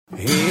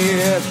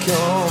Here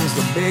comes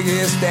the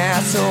biggest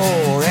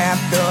asshole that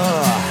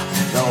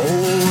the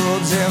whole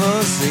world's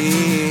ever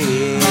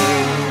seen.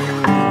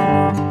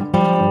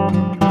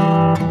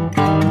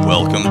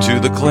 Welcome to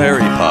the Clary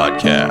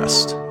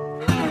Podcast,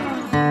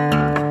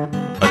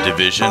 a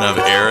division of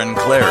Aaron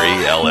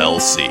Clary,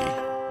 LLC.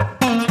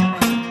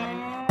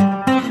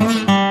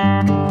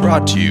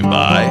 Brought to you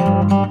by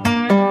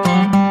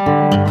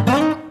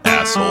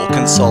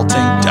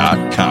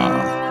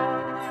assholeconsulting.com.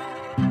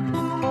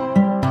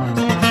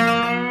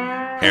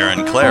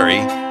 Aaron Clary,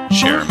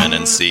 Chairman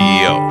and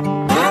CEO.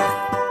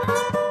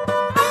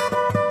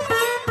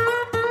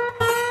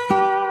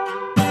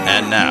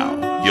 And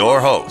now,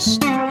 your host,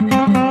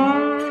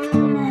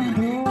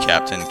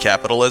 Captain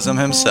Capitalism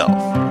himself,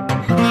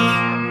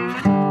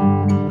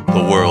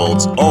 the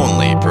world's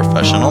only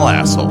professional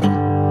asshole,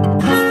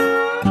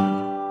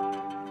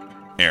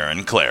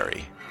 Aaron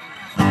Clary.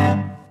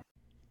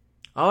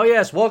 Oh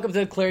yes, welcome to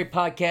the Clary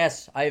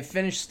Podcast. I have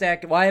finished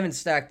stacking. Well, I haven't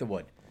stacked the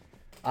wood.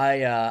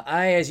 I,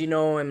 as you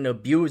know, am an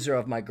abuser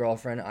of my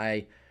girlfriend.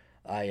 I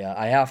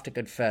have to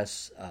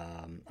confess,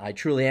 I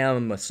truly am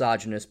a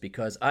misogynist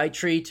because I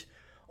treat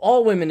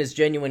all women as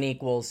genuine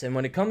equals. And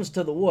when it comes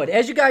to the wood,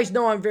 as you guys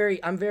know, I'm very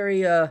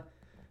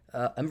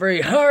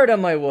hard on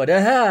my wood.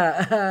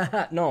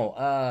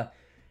 No,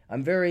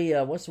 I'm very,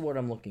 what's the word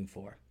I'm looking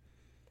for?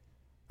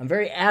 I'm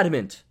very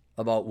adamant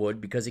about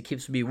wood because it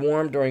keeps me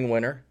warm during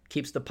winter,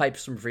 keeps the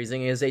pipes from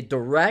freezing. It is a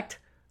direct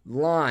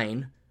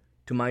line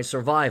to my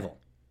survival.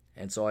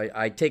 And so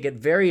I take it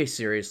very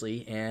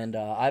seriously, and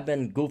I've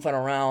been goofing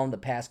around the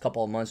past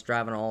couple of months,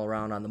 driving all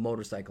around on the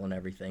motorcycle and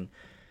everything,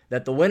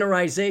 that the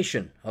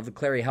winterization of the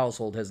Clary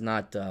household has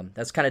not,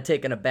 that's kind of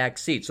taken a back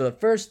seat. So the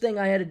first thing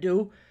I had to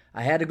do,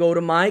 I had to go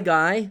to my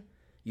guy.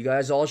 You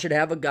guys all should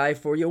have a guy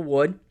for your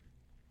wood.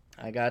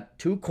 I got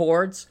 2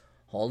 cords,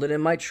 hauled it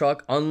in my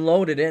truck,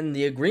 unloaded it, and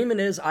the agreement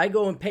is I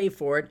go and pay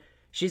for it.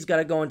 She's got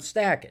to go and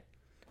stack it.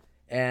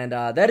 And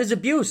that is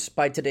abuse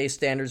by today's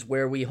standards,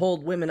 where we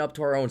hold women up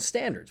to our own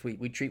standards.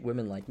 We treat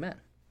women like men.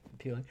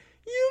 People are like,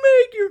 you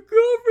make your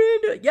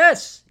girlfriend...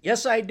 Yes,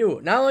 I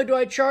do. Not only do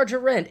I charge her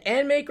rent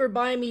and make her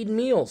buy me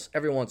meals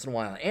every once in a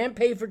while and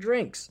pay for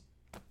drinks,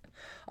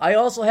 I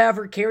also have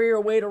her carry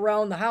her weight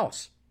around the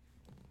house.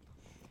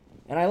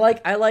 And I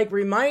like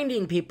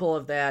reminding people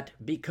of that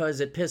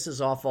because it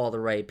pisses off all the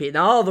right people.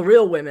 Now, all the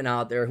real women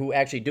out there who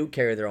actually do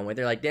carry their own weight,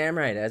 they're like, damn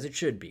right, as it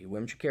should be.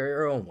 Women should carry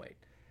their own weight.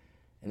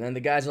 And then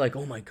the guys are like,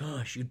 oh my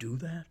gosh, you do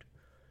that?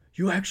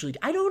 You actually,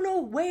 I don't know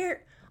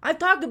where. I've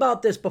talked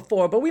about this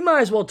before, but we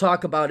might as well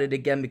talk about it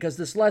again because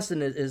this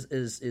lesson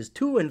is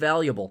too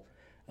invaluable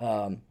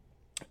to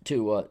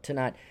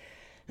not.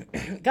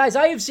 Guys,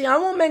 I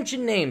won't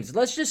mention names.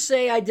 Let's just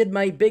say I did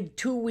my big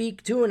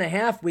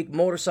 2.5 week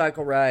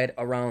motorcycle ride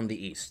around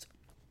the East.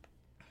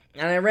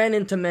 And I ran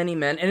into many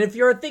men. And if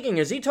you're thinking,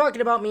 is he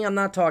talking about me? I'm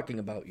not talking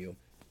about you.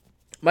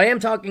 But I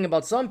am talking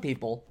about some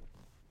people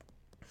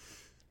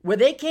where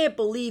they can't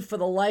believe for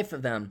the life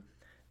of them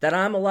that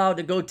I'm allowed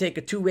to go take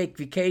a 2-week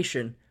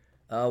vacation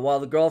while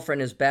the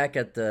girlfriend is back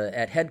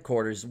at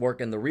headquarters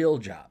working the real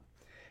job.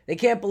 They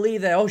can't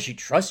believe that, she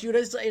trusts you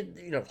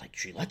to, like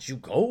she lets you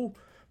go?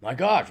 My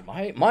gosh,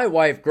 my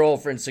wife,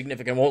 girlfriend,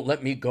 significant won't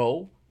let me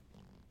go.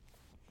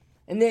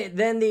 And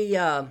then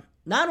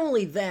not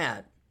only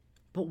that,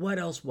 but what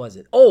else was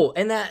it? Oh,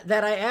 and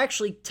that I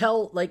actually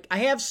tell, like,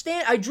 I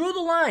drew the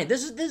line.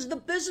 This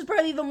is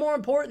probably even more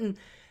important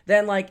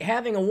than like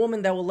having a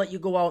woman that will let you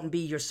go out and be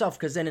yourself,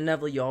 because then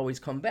inevitably you always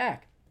come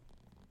back.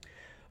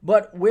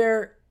 But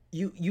where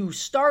you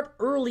start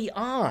early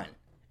on,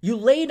 you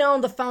lay down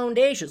the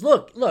foundations.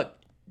 Look,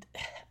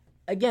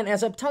 again,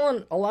 as I'm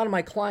telling a lot of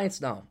my clients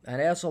now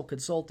at Asshole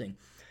Consulting,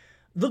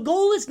 the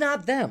goal is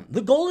not them.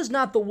 The goal is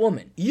not the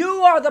woman.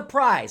 You are the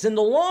prize. In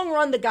the long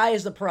run, the guy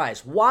is the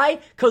prize.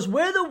 Why? Because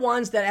we're the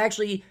ones that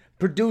actually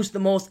produce the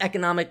most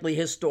economically,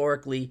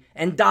 historically,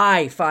 and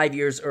die 5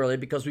 years earlier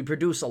because we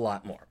produce a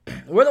lot more.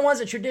 We're the ones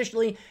that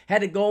traditionally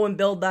had to go and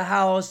build the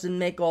house and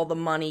make all the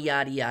money,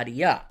 yada, yada,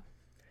 yada.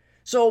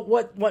 So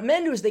what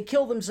men do is they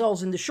kill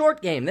themselves in the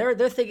short game.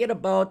 They're thinking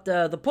about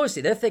the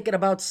pussy. They're thinking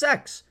about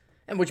sex,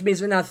 and which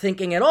means they're not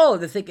thinking at all.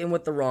 They're thinking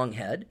with the wrong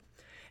head.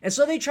 And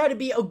so they try to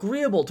be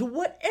agreeable to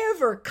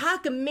whatever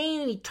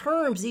cockamamie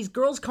terms these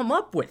girls come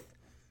up with.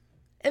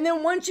 And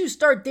then once you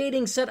start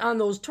dating set on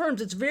those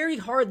terms, it's very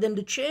hard then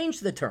to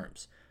change the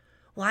terms.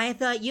 Well, I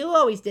thought you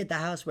always did the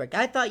housework.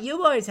 I thought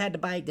you always had to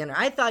buy dinner.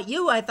 I thought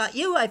you.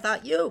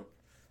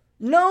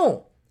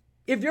 No.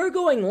 If you're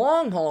going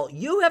long haul,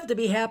 you have to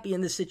be happy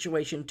in this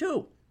situation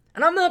too.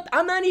 And I'm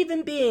not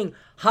even being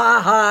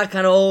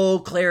kind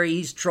of, Clary,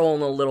 he's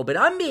trolling a little bit.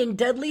 I'm being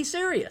deadly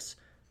serious.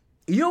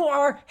 You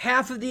are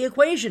half of the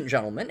equation,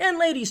 gentlemen, and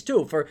ladies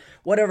too. For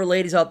whatever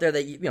ladies out there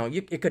that,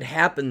 it could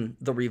happen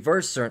the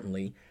reverse,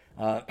 certainly.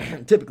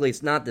 Typically,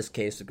 it's not this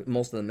case.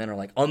 Most of the men are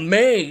like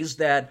amazed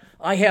that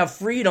I have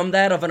freedom,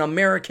 that of an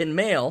American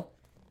male.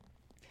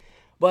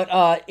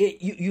 But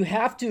you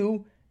have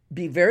to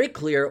be very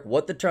clear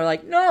what the term,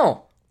 like,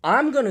 no,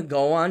 I'm going to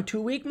go on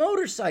 2-week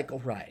motorcycle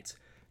rides.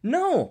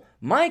 No,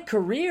 my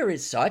career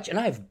is such, and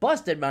I've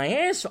busted my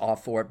ass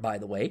off for it, by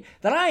the way,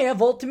 that I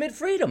have ultimate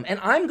freedom. And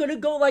I'm going to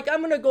go,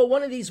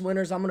 one of these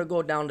winters, I'm going to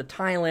go down to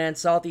Thailand,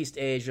 Southeast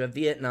Asia,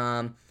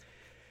 Vietnam,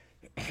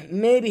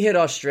 maybe hit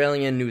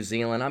Australia and New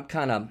Zealand. I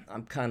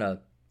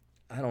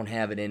don't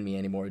have it in me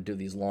anymore to do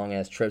these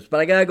long-ass trips,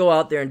 but I got to go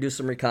out there and do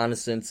some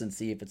reconnaissance and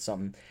see if it's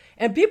something.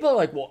 And people are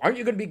like, well, aren't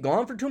you going to be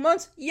gone for 2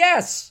 months?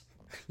 Yes.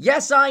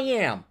 Yes, I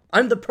am.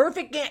 I'm the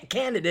perfect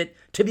candidate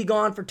to be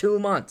gone for 2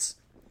 months.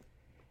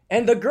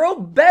 And the girl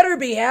better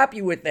be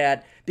happy with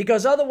that,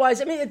 because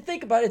otherwise, I mean,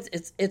 think about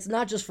it. It's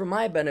not just for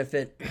my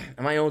benefit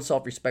and my own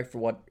self-respect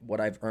for what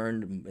I've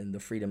earned and the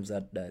freedoms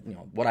that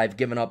what I've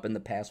given up in the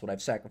past, what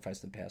I've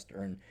sacrificed in the past to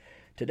earn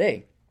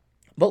today.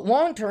 But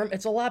long term,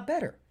 it's a lot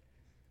better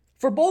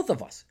for both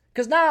of us,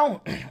 because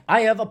now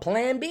I have a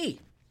plan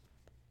B.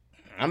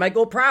 I might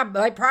go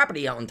buy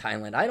property out in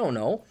Thailand. I don't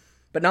know.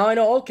 But now I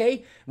know,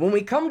 okay, when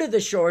we come to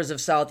the shores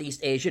of Southeast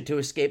Asia to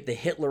escape the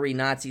Hitlery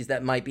Nazis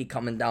that might be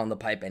coming down the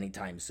pipe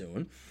anytime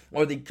soon,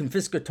 or the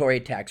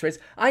confiscatory tax rates,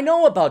 I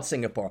know about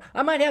Singapore.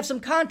 I might have some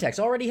contacts,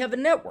 already have a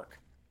network.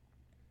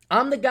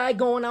 I'm the guy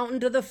going out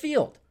into the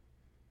field.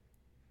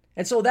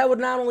 And so that would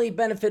not only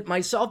benefit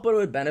myself, but it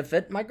would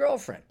benefit my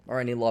girlfriend,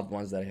 or any loved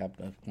ones that I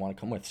happen to want to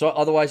come with. So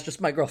otherwise,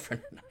 just my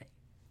girlfriend and I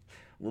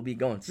will be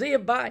going. See you,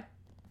 bye.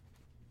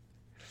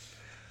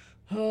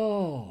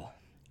 Oh...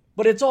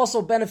 But it's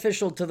also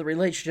beneficial to the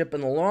relationship in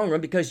the long run,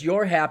 because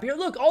you're happier.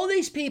 Look, all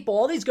these people,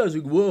 all these guys are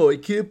like, whoa, I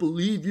can't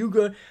believe you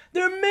got...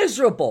 They're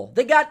miserable.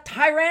 They got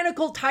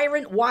tyrannical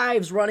tyrant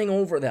wives running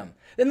over them.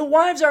 And the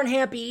wives aren't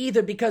happy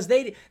either, because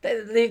they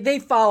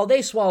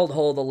swallowed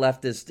whole the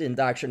leftist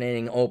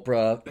indoctrinating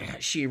Oprah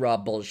She-Ra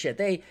bullshit.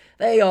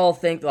 They all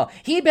think, well,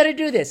 he better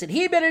do this and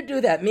he better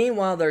do that.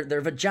 Meanwhile, their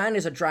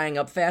vaginas are drying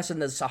up faster than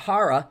the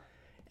Sahara.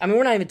 I mean,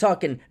 we're not even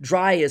talking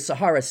dry as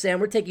Sahara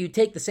sand. You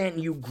take the sand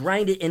and you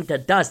grind it into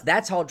dust.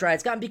 That's how dry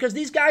it's gotten, because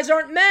these guys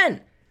aren't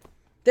men.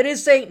 That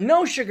is saying,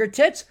 no, sugar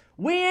tits,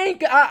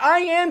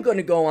 I am going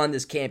to go on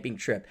this camping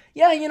trip.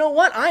 Yeah, you know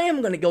what? I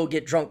am going to go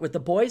get drunk with the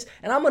boys,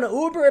 and I'm going to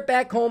Uber it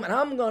back home, and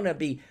I'm going to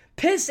be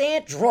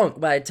pissant drunk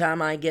by the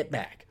time I get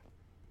back.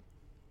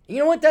 You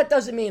know what? That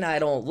doesn't mean I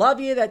don't love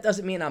you. That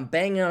doesn't mean I'm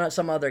banging on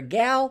some other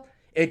gal.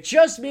 It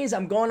just means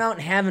I'm going out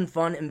and having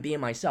fun and being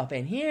myself.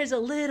 And here's a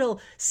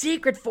little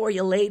secret for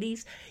you,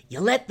 ladies.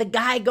 You let the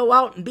guy go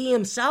out and be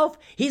himself,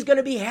 he's going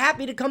to be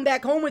happy to come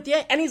back home with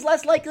you, and he's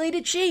less likely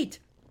to cheat.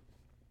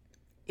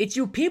 It's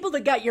you people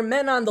that got your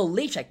men on the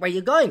leash. Like, where are you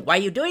going? Why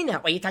are you doing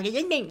that? Why are you talking?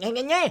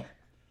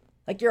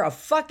 Like you're a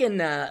fucking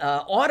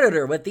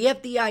auditor with the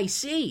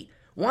FDIC,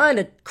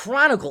 wanting to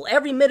chronicle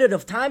every minute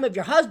of time of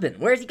your husband.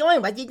 Where's he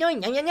going? What's he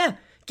doing?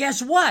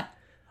 Guess what?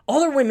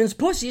 Other women's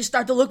pussies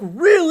start to look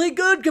really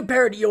good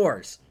compared to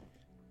yours.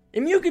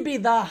 And you could be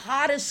the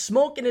hottest,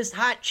 smokingest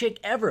hot chick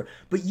ever,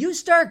 but you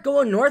start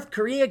going North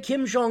Korea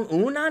Kim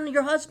Jong-un on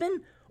your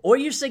husband or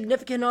your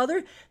significant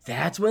other,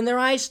 that's when their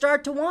eyes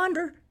start to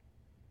wander.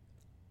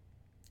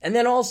 And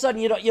then all of a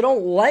sudden you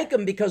don't like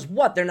them because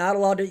what? They're not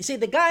allowed to. You see,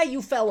 the guy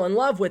you fell in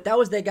love with, that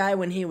was the guy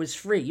when he was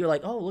free. You're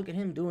like, oh, look at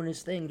him doing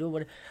his thing, doing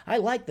what. I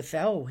like the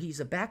fellow.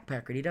 He's a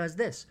backpacker. He does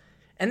this.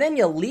 And then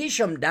you leash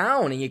him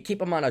down and you keep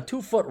him on a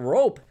 2-foot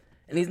rope.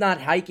 And he's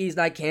not hiking, he's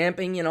not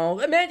camping, I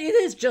mean, it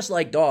is just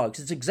like dogs.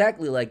 It's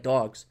exactly like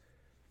dogs.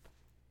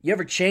 You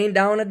ever chain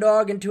down a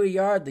dog into a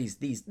yard?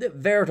 These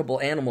veritable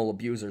animal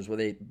abusers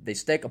where they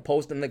stick a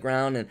post in the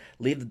ground and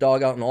leave the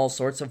dog out in all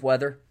sorts of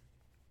weather.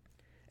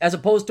 As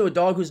opposed to a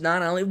dog who's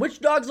not only. Which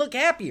dogs look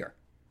happier?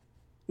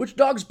 Which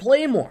dogs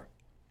play more?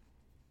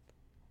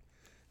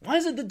 Why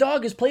is it the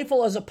dog as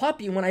playful as a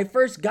puppy when I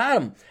first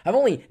got him? I've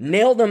only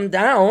nailed him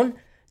down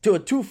to a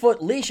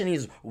 2-foot leash, and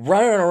he's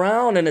running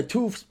around in a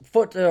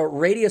 2-foot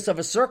radius of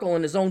a circle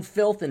in his own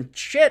filth and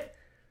shit.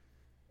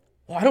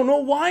 Well, I don't know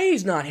why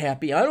he's not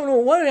happy. I don't know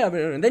what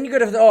happened. And then you're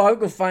going to, I'll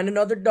go find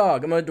another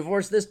dog. I'm going to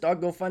divorce this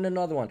dog, go find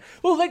another one.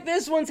 Well, like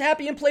this one's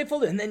happy and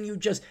playful. And then you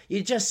just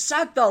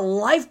suck the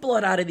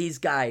lifeblood out of these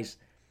guys.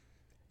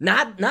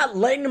 Not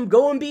letting them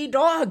go and be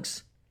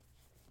dogs.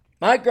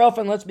 My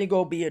girlfriend lets me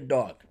go be a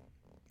dog.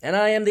 And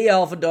I am the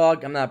alpha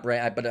dog. I'm not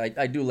brave, but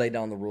I do lay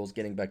down the rules,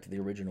 getting back to the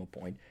original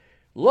point.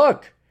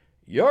 Look,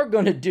 you're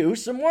going to do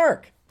some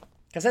work.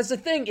 Because that's the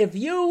thing. If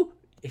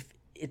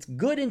it's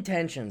good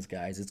intentions,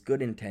 guys. It's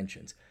good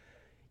intentions.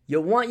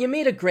 You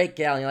meet a great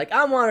gal, and you're like,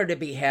 I want her to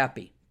be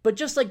happy. But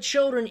just like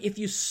children, if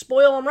you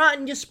spoil them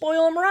rotten, you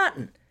spoil them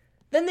rotten.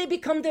 Then they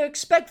become to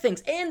expect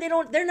things. And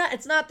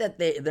it's not that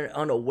they're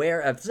unaware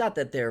of, it's not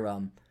that they're,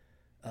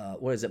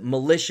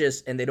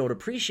 malicious and they don't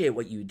appreciate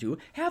what you do.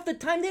 Half the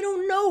time, they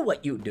don't know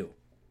what you do.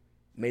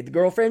 Made the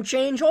girlfriend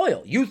change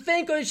oil. You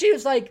think she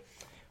was like,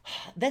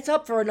 that's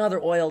up for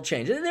another oil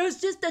change. And there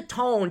was just a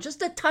tone,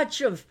 just a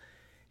touch of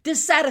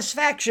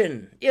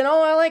dissatisfaction.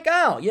 I'm like,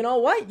 oh, you know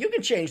what? You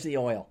can change the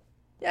oil.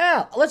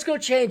 Yeah, let's go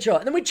change oil.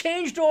 And then we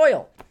changed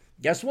oil.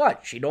 Guess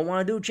what? She don't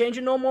want to do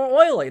changing no more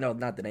oil.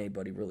 Not that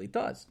anybody really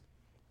does.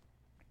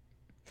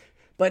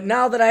 But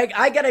now that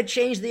I got to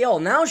change the oil,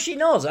 now she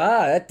knows,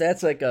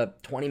 that's like a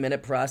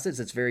 20-minute process.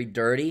 It's very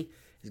dirty.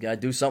 He's got to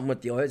do something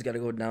with the oil. He's got to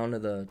go down to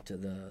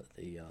the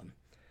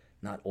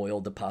not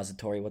oil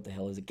depository. What the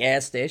hell is it?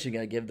 Gas station. You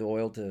got to give the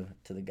oil to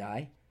the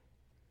guy.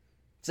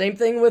 Same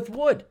thing with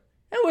wood.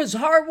 It was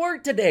hard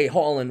work today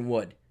hauling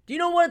wood. Do you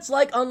know what it's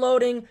like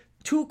unloading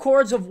 2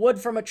 cords of wood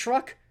from a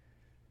truck?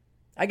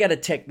 I got a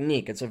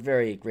technique. It's a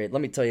very great.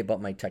 Let me tell you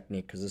about my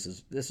technique,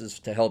 because this is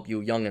to help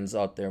you youngins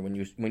out there when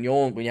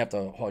you have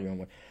to haul your own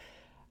wood.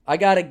 I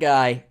got a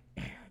guy.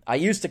 I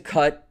used to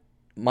cut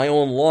my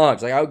own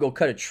logs. Like, I would go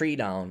cut a tree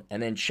down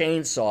and then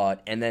chainsaw it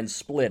and then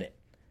split it.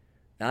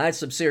 Now that's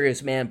some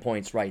serious man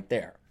points right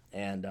there.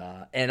 And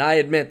I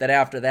admit that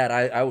after that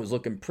I was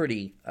looking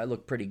pretty. I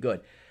looked pretty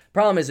good.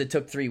 Problem is, it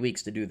took 3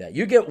 weeks to do that.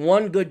 You get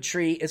one good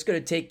tree, it's going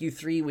to take you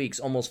 3 weeks,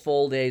 almost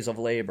full days of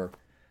labor,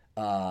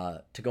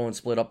 to go and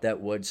split up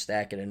that wood,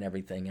 stack it, and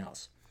everything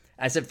else.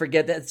 I said,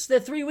 forget that. It's the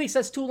 3 weeks.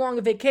 That's too long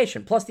a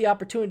vacation. Plus the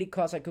opportunity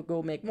cost, I could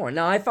go make more.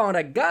 Now I found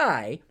a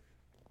guy,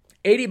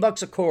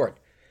 $80 a cord,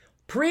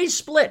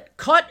 pre-split,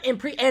 cut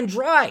and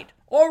dried,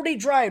 already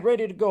dried,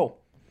 ready to go.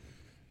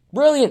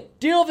 Brilliant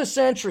deal of the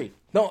century.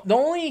 The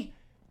only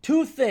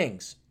 2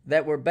 things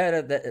that were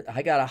better that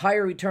I got a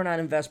higher return on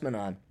investment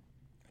on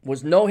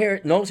was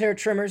nose hair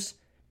trimmers,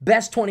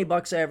 best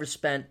 $20 I ever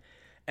spent,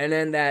 and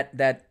then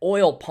that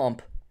oil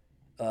pump,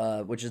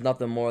 which is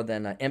nothing more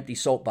than an empty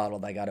soap bottle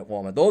that I got at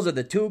Walmart. Those are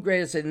the 2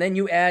 greatest. And then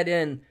you add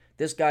in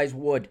this guy's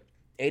wood,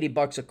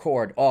 $80 a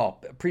cord. Oh,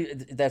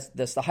 that's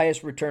the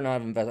highest return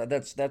on investment.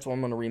 That's what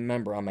I'm going to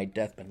remember on my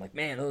deathbed. Like,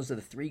 man, those are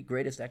the 3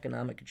 greatest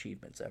economic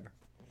achievements ever,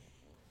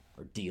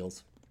 or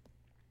deals.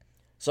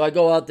 So I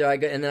go out there,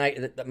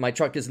 my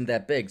truck isn't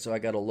that big, so I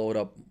got to load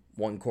up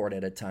 1 cord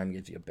at a time.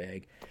 Gives you a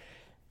bag.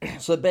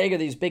 So the bag are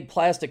these big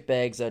plastic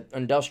bags at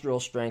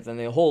industrial strength, and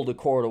they hold a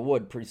cord of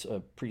wood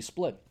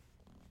pre-split.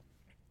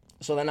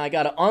 So then I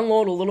got to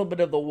unload a little bit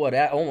of the wood,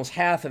 almost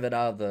half of it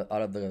out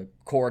of the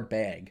cord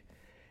bag,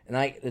 and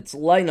it's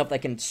light enough that I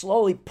can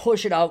slowly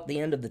push it out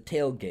the end of the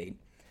tailgate.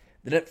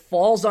 Then it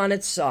falls on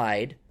its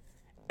side,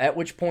 at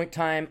which point in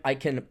time I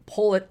can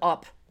pull it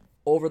up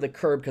over the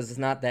curb because it's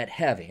not that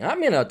heavy.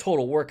 I'm in a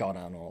total workout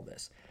on all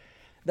this.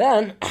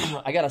 Then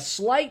I got a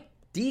slight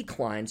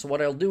decline, so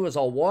what I'll do is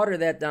I'll water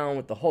that down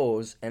with the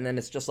hose, and then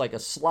it's just like a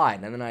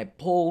slide, and then I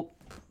pull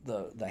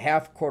the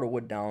half cord of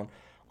wood down,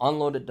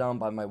 unload it down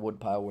by my wood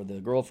pile where the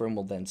girlfriend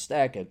will then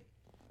stack it,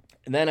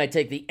 and then I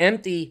take the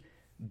empty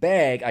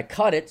bag, I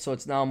cut it so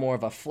it's now more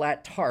of a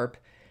flat tarp,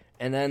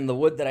 and then the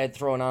wood that I had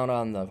thrown out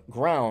on the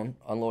ground,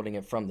 unloading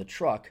it from the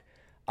truck,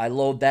 I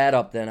load that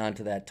up then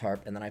onto that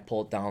tarp, and then I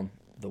pull it down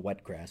the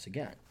wet grass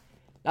again.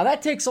 Now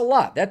that takes a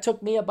lot. That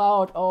took me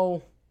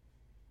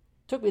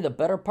took me the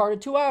better part of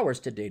 2 hours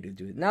today to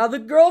do it. Now the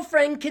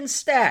girlfriend can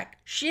stack.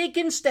 She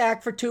can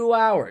stack for 2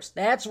 hours.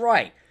 That's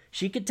right.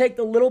 She could take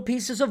the little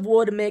pieces of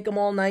wood and make them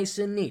all nice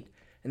and neat.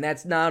 And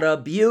that's not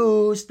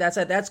abuse.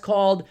 That's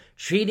called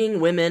treating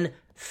women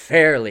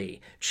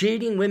fairly.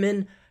 Treating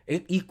women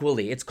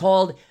equally. It's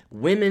called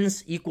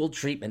women's equal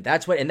treatment.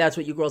 That's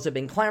what you girls have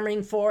been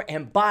clamoring for.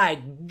 And by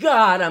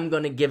God, I'm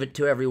going to give it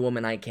to every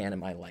woman I can in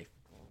my life.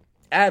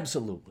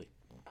 Absolutely.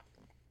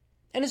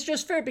 And it's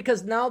just fair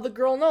because now the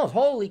girl knows,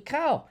 holy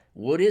cow,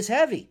 wood is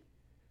heavy.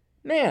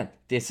 Man,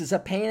 this is a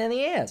pain in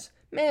the ass.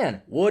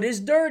 Man, wood is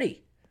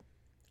dirty.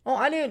 Oh,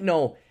 I didn't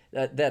know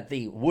that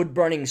the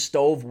wood-burning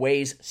stove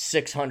weighs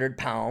 600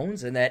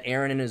 pounds and that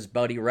Aaron and his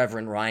buddy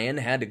Reverend Ryan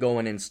had to go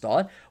and install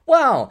it.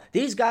 Wow,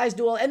 these guys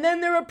do all, and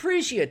then they're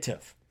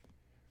appreciative.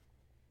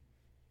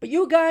 But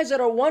you guys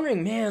that are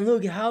wondering, man,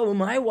 look how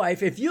my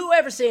wife, if you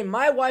ever say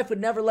my wife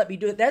would never let me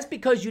do it, that's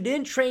because you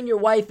didn't train your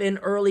wife in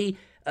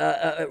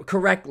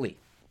correctly.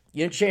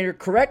 You didn't train her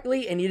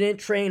correctly, and you didn't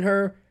train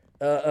her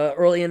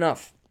early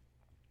enough.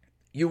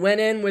 You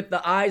went in with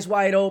the eyes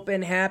wide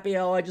open, happy.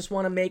 Oh, I just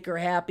want to make her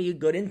happy.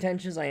 Good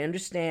intentions, I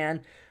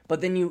understand.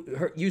 But then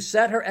you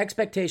set her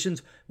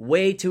expectations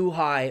way too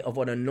high of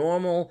what a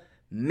normal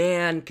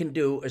man can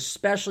do,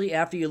 especially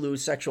after you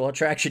lose sexual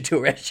attraction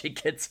to her as she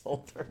gets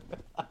older.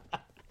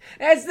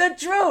 That's the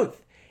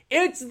truth.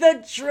 It's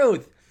the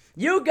truth.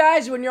 You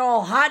guys, when you're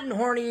all hot and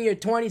horny in your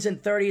 20s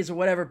and 30s or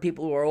whatever,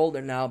 people who are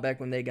older now, back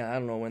when I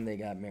don't know when they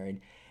got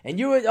married. And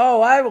you would,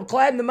 I will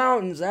climb the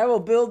mountains. I will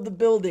build the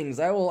buildings.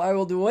 I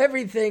will do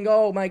everything.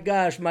 Oh my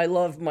gosh, my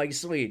love, my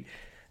sweet.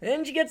 And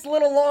then she gets a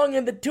little long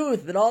in the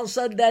tooth, and all of a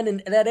sudden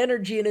that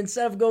energy and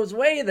incentive goes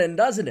away then,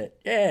 doesn't it?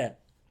 Yeah.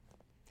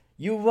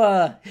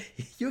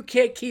 You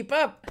can't keep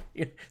up.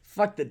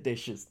 Fuck the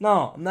dishes.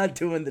 No, I'm not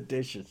doing the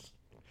dishes.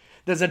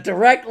 There's a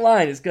direct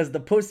line. It's because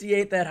the pussy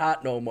ain't that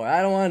hot no more.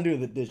 I don't want to do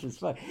the dishes.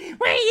 Fuck.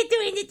 Why are you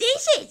doing the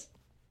dishes?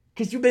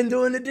 Because you've been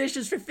doing the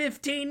dishes for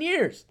 15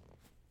 years.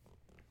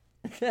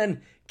 And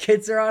then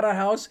kids are out of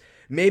house.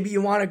 Maybe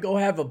you want to go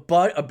have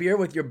a beer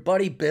with your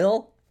buddy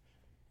Bill.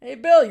 Hey,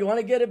 Bill, you want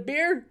to get a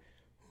beer?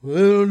 I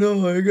don't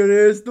know. I got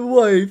to ask the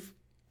wife.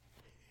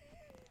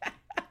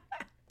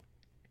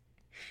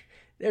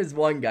 There's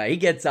one guy, he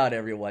gets out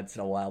every once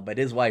in a while, but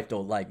his wife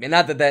don't like me.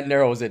 Not that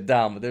narrows it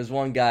down, but there's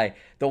one guy,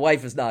 the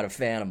wife is not a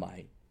fan of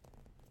mine.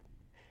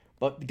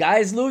 But the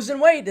guy's losing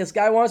weight. This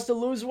guy wants to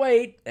lose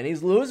weight, and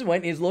he's losing weight,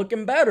 and he's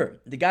looking better.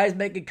 The guy's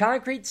making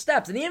concrete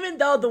steps. And even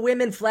though the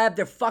women flab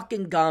their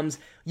fucking gums,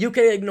 you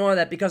can ignore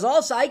that. Because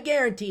also, I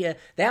guarantee you,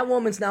 that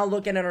woman's now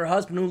looking at her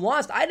husband who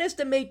lost, I'd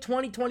estimate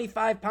 20,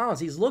 25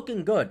 pounds. He's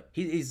looking good.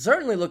 He's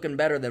certainly looking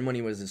better than when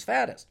he was his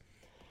fattest.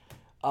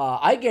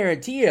 I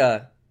guarantee you,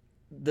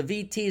 the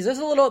VTs, there's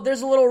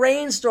a little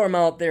rainstorm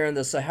out there in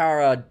the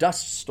Sahara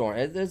dust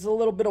storm. There's a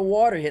little bit of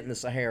water hitting the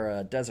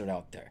Sahara desert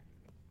out there.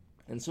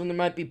 And soon there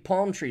might be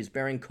palm trees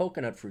bearing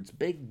coconut fruits,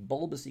 big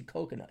bulbousy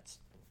coconuts.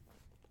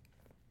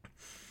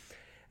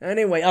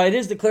 Anyway, it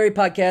is the Clary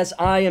Podcast.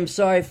 I am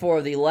sorry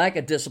for the lack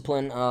of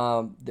discipline.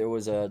 There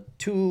was a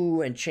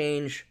 2 and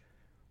change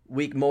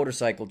week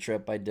motorcycle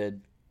trip I did,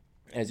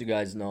 as you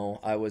guys know.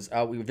 I was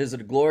out. We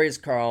visited Glorious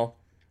Carl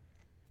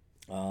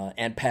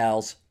and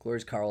pals.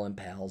 Glorious Carl and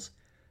pals.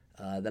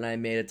 Then I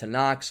made it to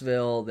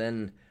Knoxville.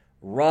 Then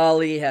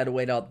Raleigh, had to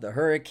wait out the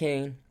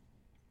hurricane.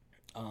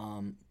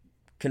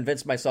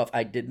 Convinced myself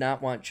I did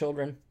not want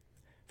children.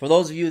 For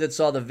those of you that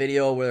saw the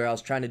video where I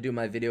was trying to do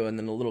my video and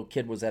then the little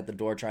kid was at the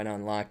door trying to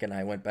unlock and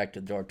I went back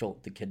to the door,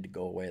 told the kid to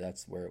go away.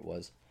 That's where it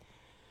was.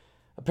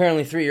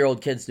 Apparently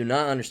 3-year-old kids do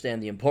not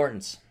understand the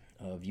importance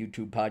of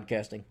YouTube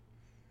podcasting.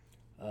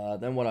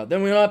 Then what else?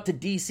 Then we went up to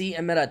DC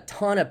and met a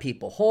ton of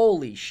people.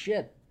 Holy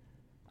shit.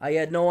 I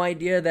had no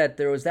idea that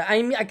there was that.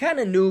 I mean, I kind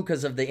of knew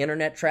because of the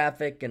internet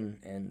traffic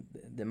and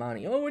the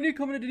amount of, when are you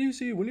coming to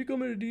DC? When are you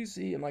coming to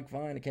DC? I'm like,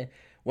 fine, okay.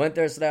 Went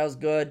there, so that was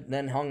good.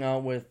 Then hung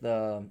out with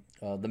the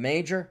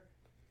Major.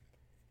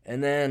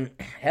 And then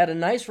had a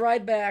nice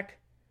ride back.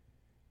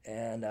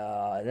 And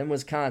then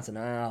Wisconsin.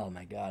 Oh,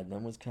 my God.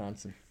 Then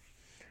Wisconsin.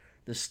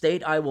 The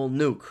state I will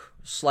nuke.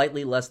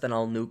 Slightly less than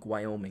I'll nuke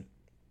Wyoming.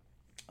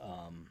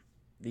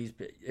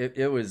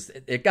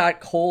 It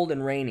got cold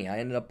and rainy. I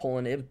ended up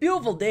pulling it. It was a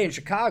beautiful day in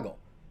Chicago.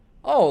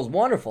 Oh, it was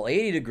wonderful.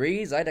 80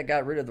 degrees. I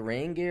got rid of the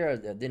rain gear. I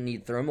didn't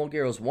need thermal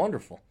gear. It was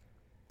wonderful.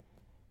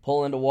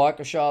 Pull into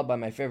Waukesha by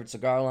my favorite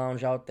cigar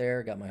lounge out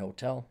there. Got my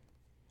hotel.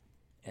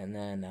 And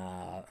then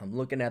I'm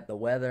looking at the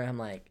weather. I'm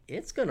like,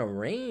 it's going to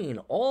rain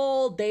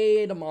all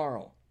day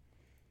tomorrow.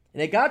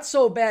 And it got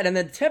so bad. And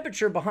the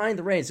temperature behind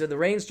the rain, so the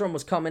rainstorm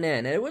was coming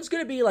in. And it was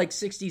going to be like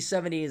 60s,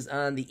 70s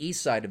on the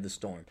east side of the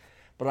storm.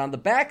 But on the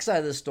back side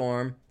of the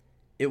storm,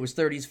 it was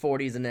 30s,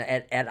 40s, and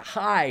at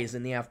highs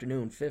in the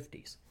afternoon,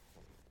 50s.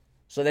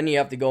 So then you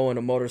have to go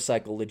into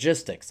motorcycle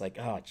logistics. Like,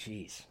 oh,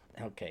 geez,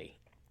 okay.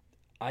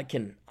 I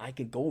can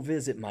go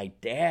visit my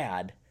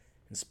dad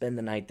and spend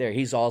the night there.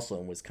 He's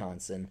also in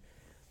Wisconsin,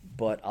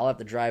 but I'll have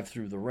to drive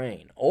through the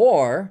rain.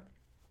 Or,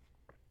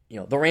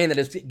 the rain that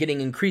is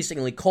getting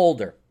increasingly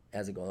colder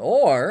as it goes.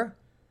 Or,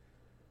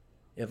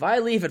 if I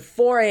leave at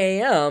 4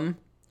 a.m.,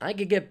 I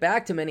could get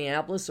back to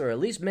Minneapolis or at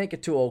least make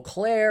it to Eau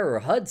Claire or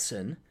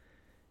Hudson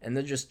and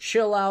then just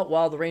chill out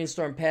while the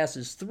rainstorm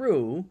passes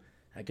through.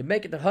 I could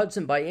make it to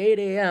Hudson by 8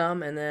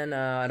 a.m. and then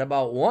at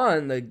about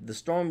 1, the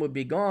storm would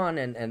be gone.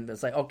 And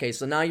it's like, okay,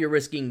 so now you're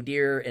risking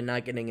deer and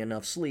not getting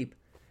enough sleep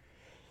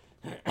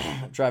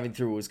driving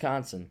through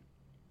Wisconsin.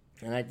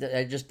 And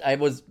I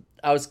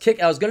was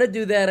going to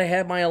do that. I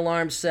had my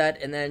alarm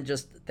set, and then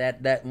just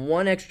that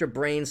one extra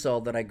brain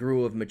cell that I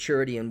grew of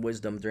maturity and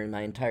wisdom during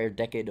my entire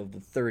decade of the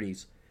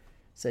 30s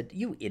said,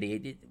 you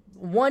idiot.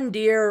 1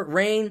 deer,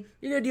 rain.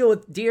 You're going to deal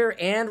with deer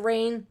and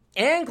rain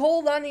and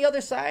cold on the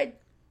other side?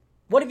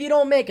 What if you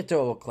don't make it to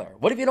Eau Claire?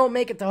 What if you don't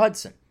make it to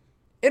Hudson?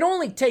 It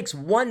only takes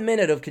 1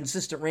 minute of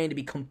consistent rain to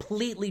be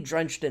completely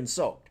drenched and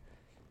soaked.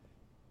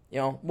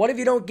 What if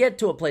you don't get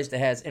to a place that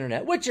has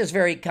internet, which is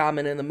very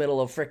common in the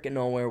middle of frickin'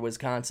 nowhere,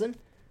 Wisconsin?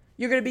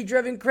 You're going to be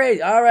driven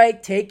crazy. All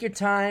right, take your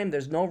time.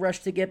 There's no rush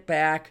to get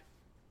back.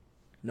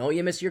 No,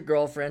 you miss your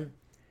girlfriend,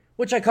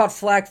 which I caught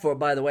flack for,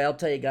 by the way. I'll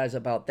tell you guys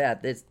about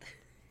that. It's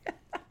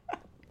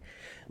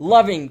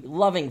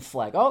loving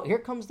flack. Oh, here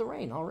comes the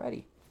rain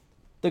already.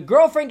 The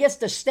girlfriend gets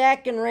to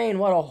stack in rain.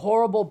 What a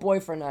horrible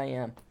boyfriend I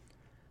am.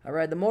 I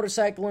ride the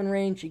motorcycle in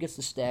rain. She gets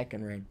to stack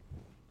in rain.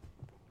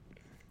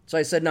 So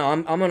I said, no,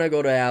 I'm going to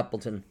go to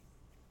Appleton.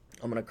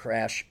 I'm going to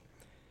crash,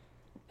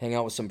 hang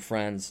out with some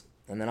friends,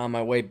 and then on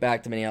my way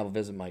back to Minneapolis,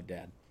 visit my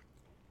dad.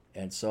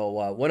 And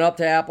so went up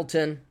to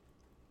Appleton,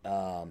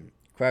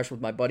 crashed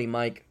with my buddy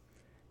Mike,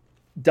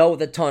 dealt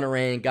with a ton of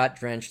rain, got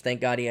drenched.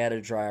 Thank God he had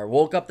a dryer.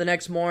 Woke up the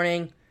next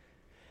morning,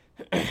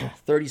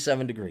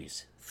 37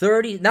 degrees.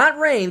 Not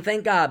rain,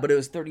 thank God, but it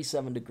was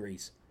 37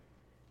 degrees.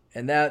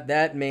 And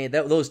that made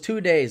those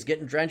 2 days,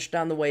 getting drenched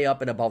on the way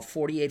up at about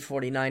 48,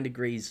 49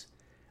 degrees,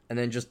 and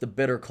then just the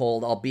bitter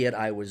cold, albeit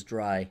I was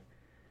dry.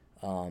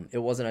 It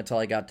wasn't until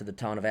I got to the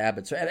town of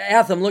Abbotsford.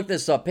 Atham, look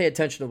this up. Pay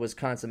attention to the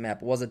Wisconsin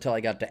map. It wasn't until I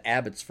got to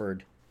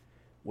Abbotsford,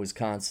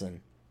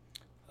 Wisconsin,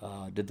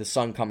 did the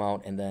sun come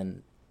out, and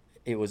then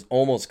it was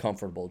almost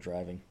comfortable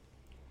driving.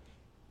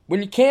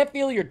 When you can't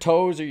feel your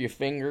toes or your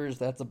fingers,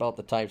 that's about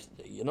the type.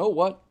 You know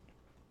what?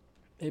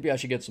 Maybe I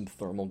should get some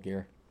thermal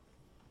gear.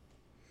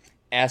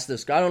 I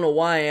don't know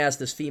why I asked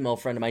this female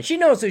friend of mine. She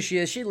knows who she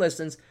is. She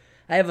listens.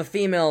 I have a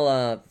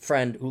female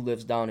friend who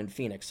lives down in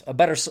Phoenix, a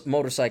better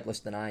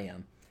motorcyclist than I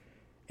am.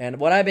 And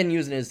what I've been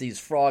using is these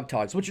frog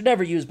togs, which are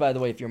never used, by the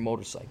way, if you're a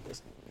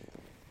motorcyclist.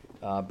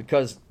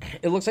 Because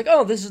it looks like,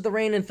 oh, this is the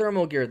rain and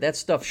thermal gear. That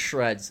stuff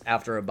shreds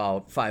after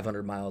about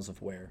 500 miles of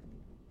wear.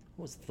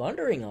 It was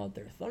thundering out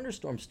there.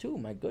 Thunderstorms, too.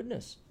 My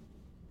goodness.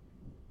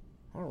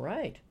 All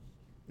right.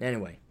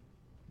 Anyway.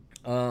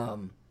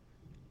 So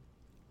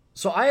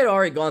I had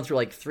already gone through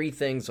like 3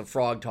 things of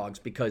frog togs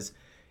because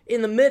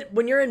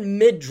when you're in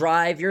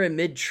mid-drive, you're in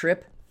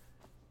mid-trip,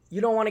 you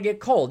don't want to get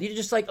cold. You're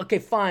just like, okay,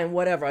 fine,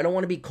 whatever. I don't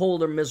want to be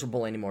cold or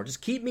miserable anymore.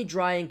 Just keep me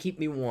dry and keep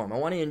me warm. I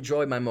want to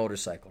enjoy my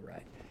motorcycle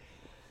ride.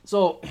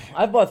 So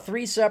I've bought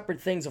 3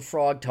 separate things of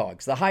frog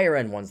togs, the higher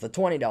end ones, the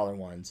 $20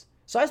 ones.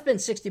 So I spent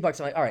 $60.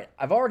 I'm like, all right,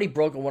 I've already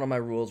broken one of my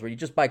rules where you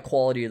just buy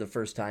quality the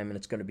first time and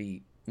it's going to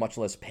be much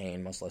less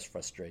pain, much less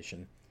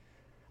frustration.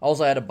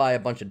 Also, I had to buy a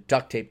bunch of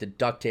duct tape to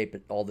duct tape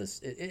all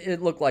this.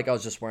 It looked like I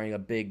was just wearing a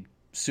big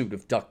suit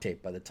of duct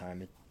tape by the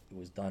time it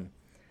was done.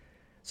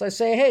 So I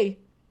say, hey,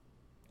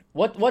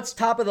 what's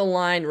top of the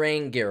line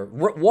rain gear?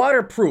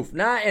 Waterproof,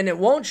 and it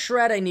won't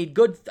shred. I need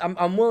good.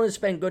 I'm willing to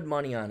spend good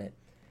money on it.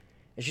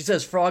 And she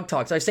says frog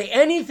togs. I say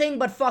anything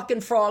but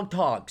fucking frog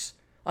togs.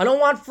 I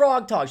don't want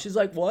frog togs. She's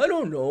like, well, I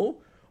don't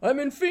know. I'm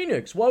in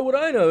Phoenix. Why would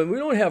I know? We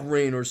don't have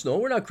rain or snow.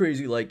 We're not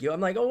crazy like you.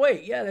 I'm like, oh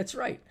wait, yeah, that's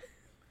right.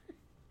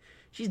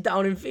 She's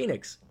down in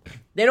Phoenix.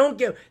 They don't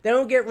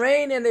get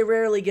rain and they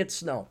rarely get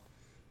snow.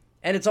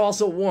 And it's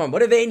also warm. What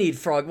do they need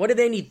What do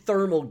they need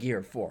thermal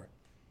gear for?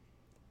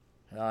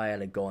 I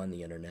had to go on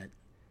the internet.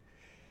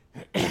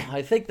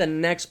 I think the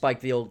next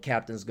bike the old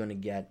captain's going to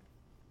get,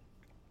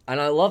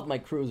 and I love my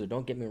Cruiser,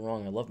 don't get me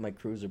wrong, I love my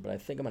Cruiser, but I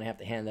think I'm going to have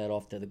to hand that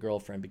off to the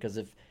girlfriend because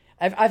if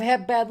I've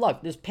had bad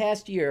luck. This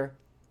past year,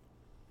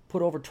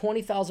 put over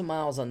 20,000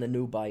 miles on the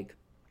new bike,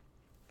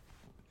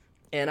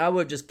 and I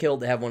would have just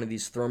killed to have one of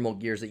these thermal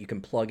gears that you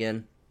can plug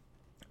in.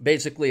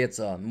 Basically, it's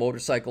a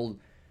motorcycle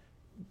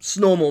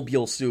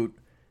snowmobile suit,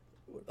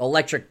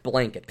 electric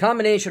blanket.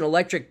 Combination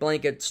electric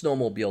blanket,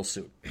 snowmobile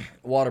suit.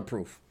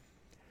 Waterproof.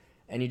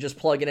 And you just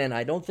plug it in.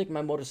 I don't think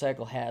my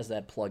motorcycle has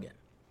that plug-in.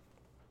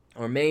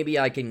 Or maybe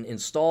I can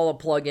install a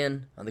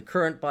plug-in on the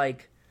current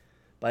bike,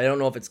 but I don't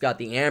know if it's got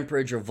the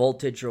amperage or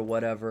voltage or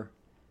whatever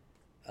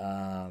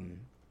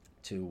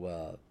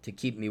to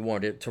keep me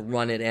warm, to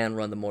run it and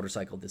run the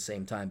motorcycle at the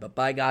same time. But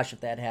by gosh,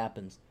 if that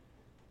happens.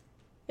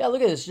 Yeah,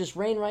 look at this. It's just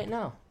rain right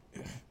now.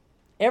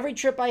 Every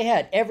trip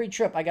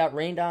I got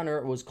rained on or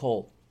it was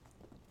cold.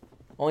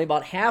 Only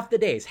about half the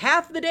days,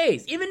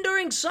 even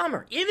during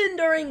summer, even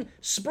during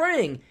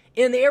spring,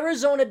 in the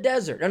Arizona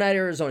desert, or not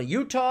Arizona,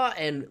 Utah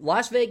and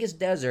Las Vegas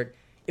desert,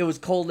 it was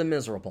cold and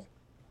miserable.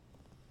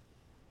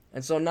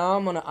 And so now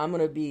I'm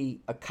gonna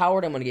be a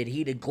coward. I'm gonna get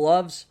heated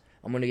gloves.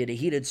 I'm gonna get a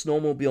heated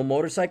snowmobile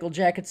motorcycle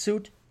jacket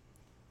suit.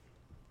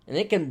 And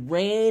it can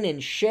rain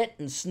and shit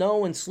and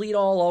snow and sleet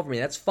all over me.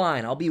 That's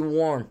fine. I'll be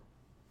warm.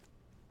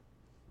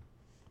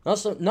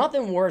 Also,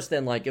 nothing worse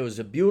than, like, it was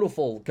a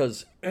beautiful,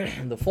 because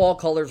the fall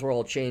colors were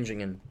all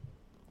changing, and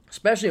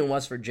especially in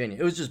West Virginia,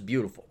 it was just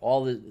beautiful.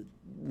 All the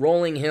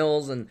rolling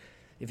hills, and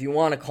if you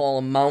want to call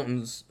them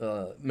mountains,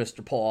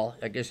 Mr. Paul,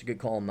 I guess you could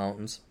call them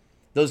mountains.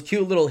 Those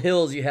cute little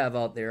hills you have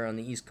out there on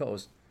the East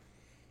Coast.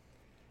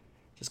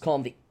 Just call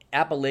them the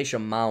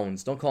Appalachian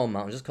Mounds. Don't call them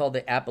mountains, just call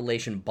them the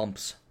Appalachian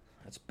Bumps.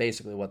 That's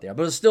basically what they are.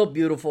 But it's still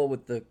beautiful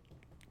with the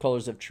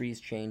colors of trees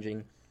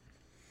changing.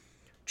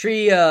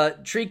 Tree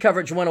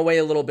coverage went away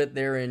a little bit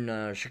there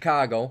in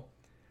Chicago,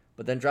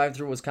 but then driving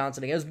through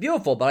Wisconsin, it was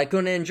beautiful, but I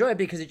couldn't enjoy it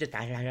because it just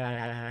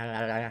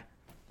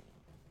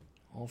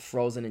all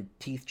frozen and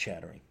teeth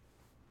chattering.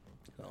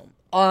 So,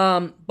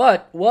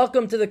 but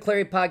welcome to the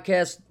Clary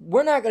Podcast.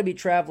 We're not going to be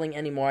traveling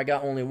anymore. I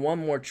got only one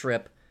more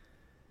trip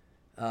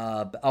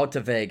out to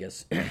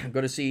Vegas. I'm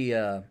going to see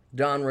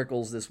Don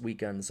Rickles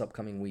this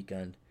upcoming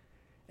weekend.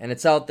 And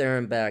it's out there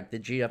and back. The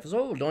GF is,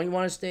 oh, don't you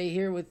want to stay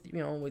here with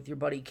your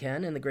buddy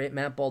Ken and the great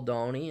Matt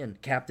Baldoni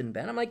and Captain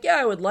Ben? I'm like, yeah,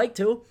 I would like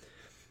to,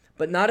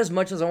 but not as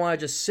much as I want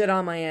to just sit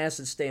on my ass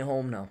and stay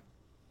home now.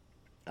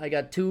 I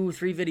got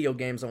 2-3 video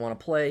games I want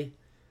to play.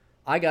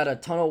 I got a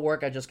ton of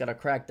work I just got to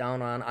crack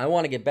down on. I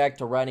want to get back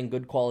to writing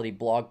good quality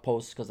blog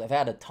posts because I've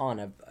had a ton.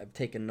 I've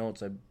taken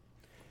notes. I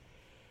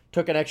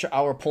took an extra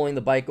hour pulling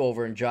the bike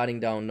over and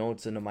jotting down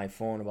notes into my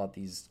phone about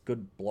these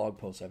good blog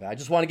posts I've had. I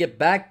just want to get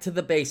back to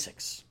the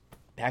basics.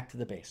 Back to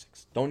the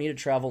basics. Don't need to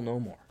travel no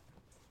more.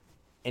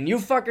 And you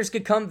fuckers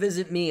could come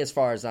visit me as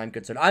far as I'm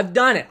concerned. I've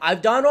done it.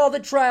 I've done all the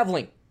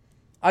traveling.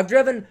 I've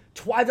done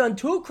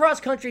 2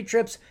 cross-country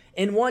trips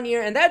in 1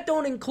 year, and that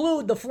don't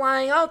include the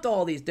flying out to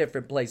all these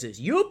different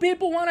places. You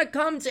people want to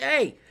come to,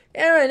 hey,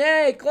 Aaron,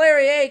 hey,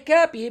 Clary, hey,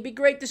 Cappy, it'd be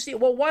great to see you.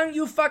 Well, why don't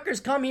you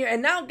fuckers come here?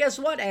 And now guess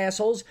what,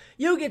 assholes?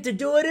 You get to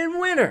do it in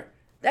winter.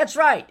 That's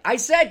right. I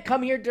said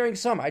come here during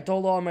summer. I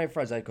told all my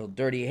friends. I told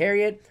Dirty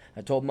Harriet.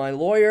 I told my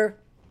lawyer.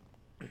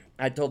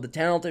 I told the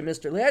talented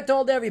Mr. Lee. I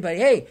told everybody,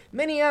 hey,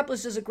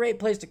 Minneapolis is a great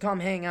place to come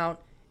hang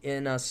out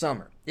in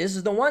summer. This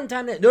is the one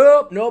time that,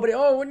 nope, nobody,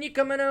 oh, when you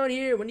coming out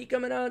here? When you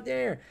coming out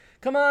there?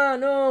 Come on,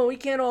 no, we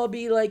can't all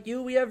be like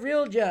you. We have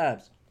real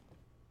jobs.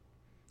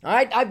 All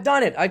right, I've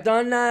done it. I've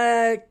done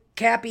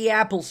Cappy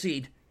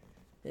Appleseed.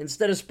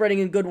 Instead of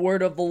spreading a good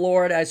word of the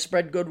Lord, I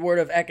spread good word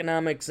of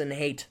economics and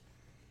hate.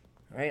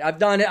 All right, I've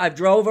done it. I've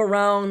drove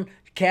around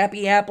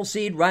Cappy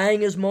Appleseed,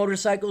 riding his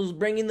motorcycles,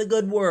 bringing the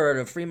good word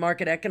of free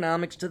market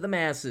economics to the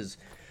masses,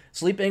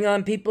 sleeping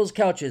on people's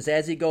couches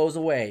as he goes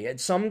away.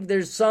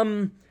 There's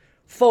some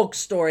folk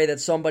story that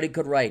somebody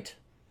could write.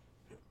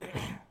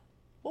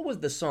 What was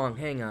the song?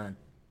 Hang on.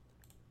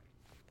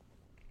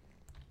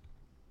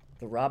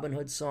 The Robin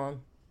Hood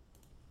song?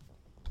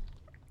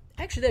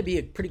 Actually, that'd be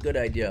a pretty good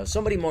idea.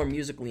 Somebody more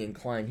musically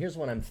inclined. Here's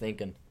what I'm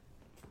thinking.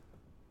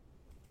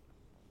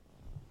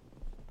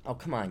 Oh,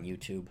 come on,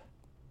 YouTube.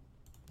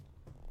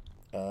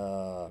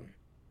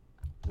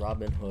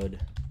 Robin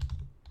Hood.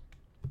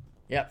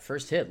 Yeah,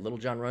 first hit, Little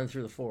John Running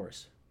Through the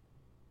Forest.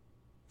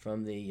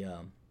 From the,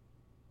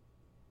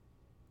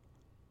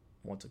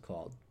 what's it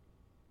called?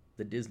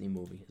 The Disney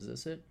movie. Is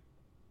this it?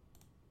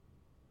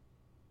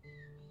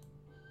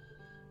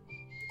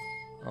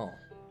 Oh,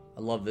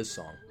 I love this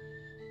song.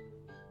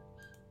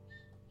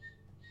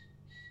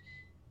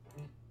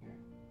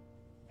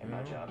 And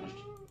my job is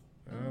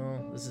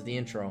Oh, this is the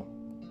intro.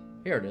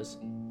 Here it is.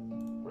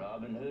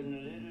 Robin Hood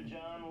and Little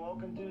John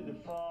walking through the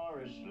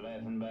forest,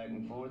 laughing back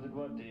and forth at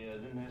what the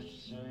other has to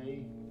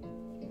say.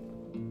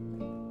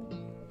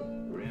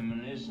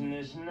 Reminiscing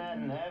this and that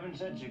and having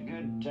such a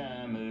good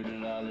time.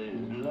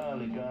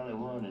 Oodle-lolly, golly,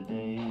 what a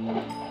day.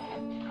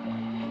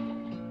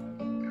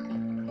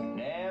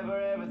 Never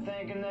ever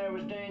thinking there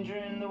was danger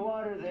in the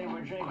water they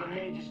were drinking,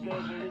 they just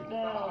guzzled it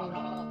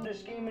down. The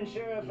scheming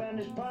sheriff and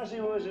his posse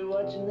was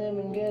watching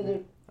them together.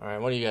 All right,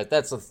 what do you got?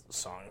 That's a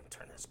song.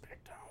 Turn this back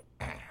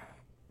down.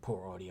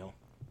 Poor audio.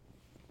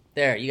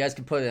 There, you guys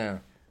can put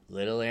in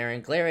little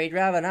Aaron Clary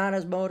driving on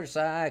his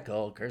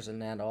motorcycle,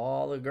 cursing at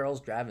all the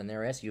girls driving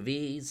their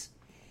SUVs.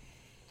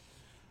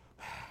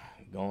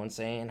 Going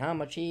saying how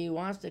much he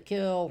wants to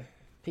kill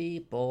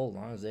people as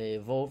long as they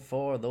vote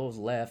for those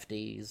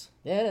lefties.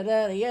 Had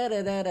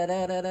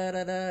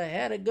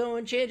to go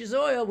and change his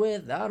oil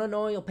without an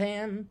oil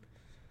pan.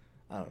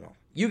 I don't know.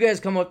 You guys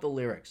come up with the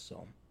lyrics,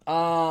 so.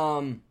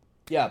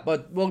 Yeah,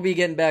 but we'll be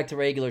getting back to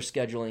regular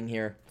scheduling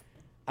here.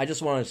 I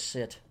just want to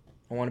sit.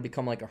 I want to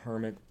become like a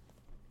hermit.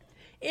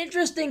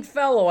 Interesting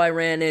fellow I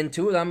ran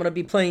into. I'm going to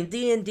be playing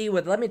D&D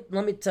with. Let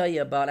me tell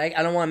you about. I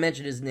don't want to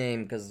mention his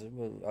name because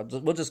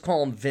we'll just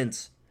call him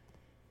Vince.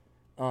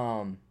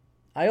 I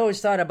always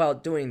thought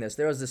about doing this.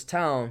 There was this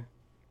town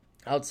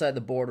outside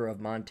the border of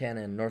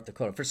Montana and North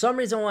Dakota. For some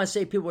reason, I want to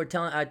say people were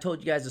telling. I told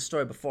you guys the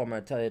story before. I'm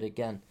going to tell you it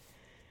again.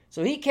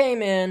 So he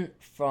came in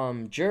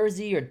from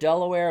Jersey or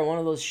Delaware, one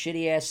of those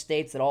shitty-ass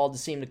states that all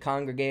just seem to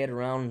congregate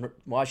around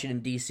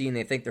Washington, D.C., and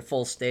they think they're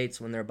full states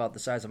when they're about the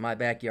size of my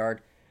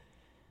backyard.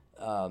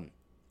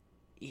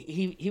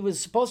 He was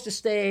supposed to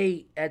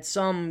stay at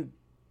some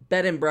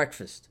bed and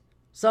breakfast,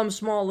 some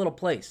small little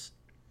place.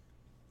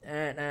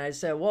 And I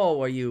said,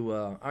 whoa, aren't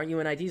you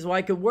in IT? He said, well,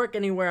 I could work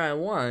anywhere I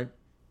want,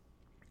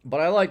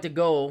 but I like to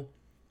go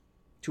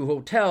to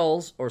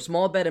hotels or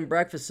small bed and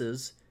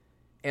breakfasts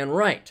and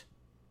write.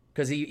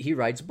 Because he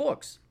writes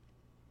books.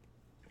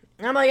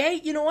 And I'm like,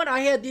 hey, you know what? I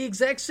had the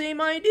exact same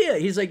idea.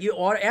 He's like, you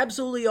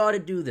absolutely ought to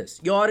do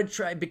this. You ought to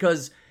try,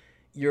 because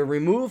you're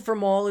removed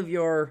from all of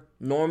your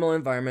normal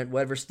environment,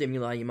 whatever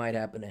stimuli you might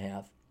happen to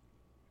have.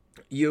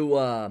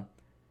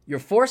 You're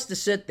forced to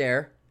sit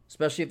there,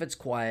 especially if it's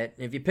quiet.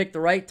 And if you pick the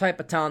right type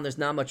of town, there's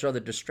not much other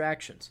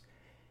distractions.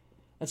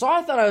 And so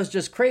I thought I was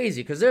just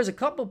crazy, because there's a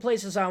couple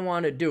places I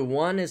want to do.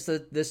 One is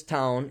this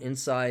town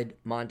inside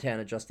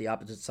Montana, just the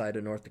opposite side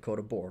of North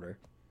Dakota border.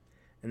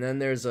 And then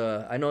there's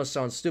I know it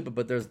sounds stupid,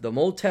 but there's the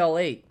Motel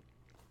 8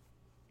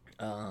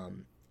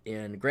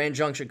 in Grand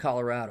Junction,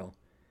 Colorado.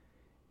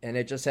 And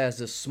it just has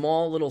this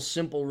small little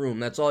simple room.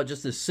 That's all,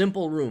 just this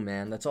simple room,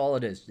 man. That's all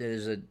it is.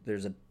 There's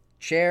a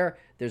chair,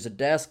 there's a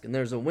desk, and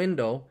there's a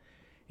window.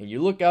 And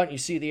you look out and you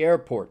see the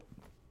airport.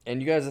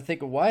 And you guys are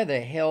thinking, why the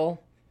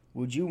hell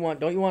don't you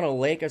want a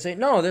lake? I say,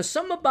 no, there's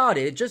something about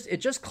it. It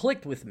just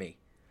clicked with me.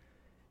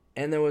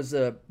 And there was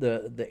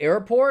the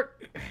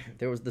airport,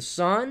 there was the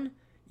sun.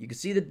 You could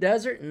see the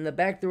desert, and in the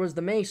back there was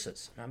the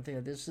mesas. And I'm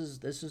thinking, this is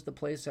the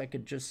place I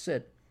could just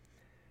sit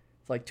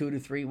for like 2 to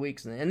 3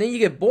 weeks. And then you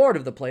get bored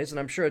of the place, and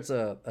I'm sure it's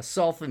a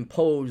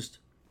self-imposed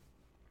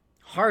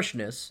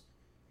harshness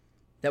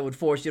that would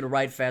force you to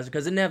write faster,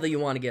 because inevitably you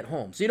want to get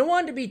home. So you don't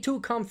want it to be too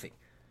comfy.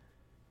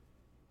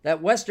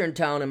 That western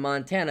town in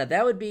Montana,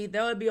 that would be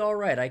all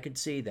right. I could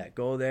see that.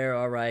 Go there,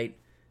 all right.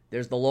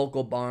 There's the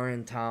local bar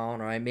in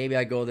town, all right. Maybe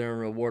I go there and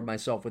reward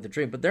myself with a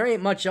drink. But there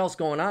ain't much else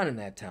going on in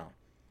that town.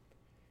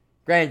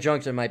 Grand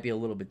Junction might be a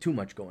little bit too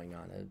much going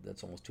on.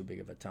 That's almost too big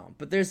of a town.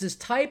 But there's this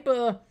type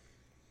of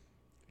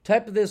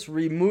this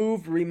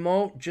removed,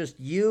 remote, just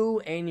you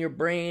and your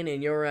brain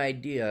and your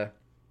idea.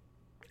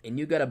 And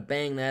you got to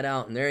bang that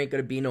out, and there ain't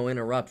going to be no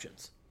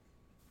interruptions.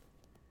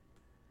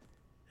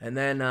 And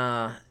then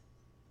I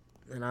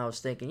was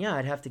thinking, yeah,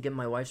 I'd have to get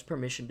my wife's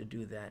permission to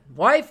do that.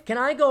 Wife, can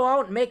I go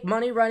out and make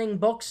money writing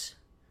books?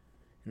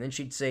 And then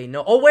she'd say,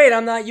 no. Oh, wait,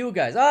 I'm not you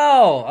guys.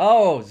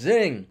 Oh,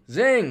 zing,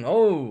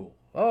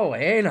 oh,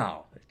 hey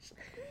now.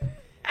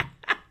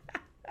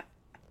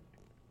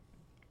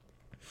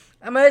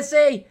 I'm going to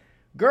say,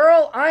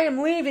 girl, I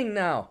am leaving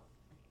now.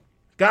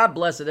 God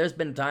bless her. There's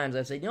been times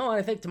I say,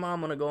 I think tomorrow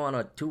I'm going to go on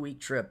a 2-week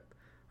trip.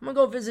 I'm going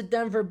to go visit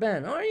Denver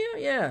Ben. Oh, yeah,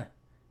 yeah.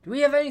 Do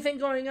we have anything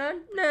going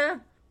on? Nah.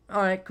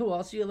 All right, cool.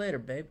 I'll see you later,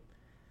 babe.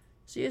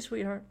 See you,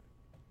 sweetheart.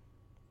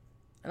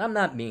 And I'm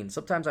not mean.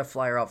 Sometimes I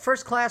fly her out.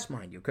 First class,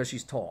 mind you, because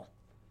she's tall.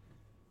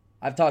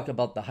 I've talked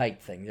about the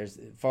height thing.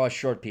 For us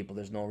short people,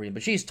 there's no reason.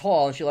 But she's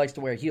tall, and she likes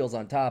to wear heels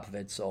on top of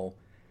it, so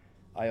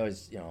I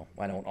always,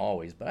 I don't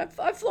always, but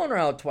I've flown her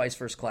out twice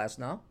first class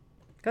now,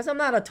 because I'm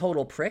not a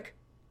total prick.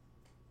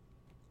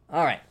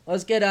 All right,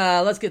 let's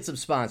get some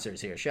sponsors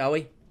here, shall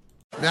we?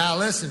 Now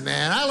listen,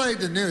 man, I like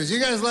the news. You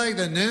guys like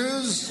the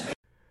news?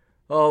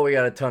 Oh, we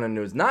got a ton of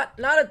news. Not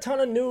a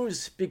ton of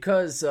news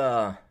because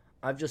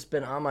I've just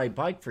been on my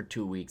bike for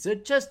 2 weeks.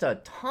 It's just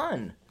a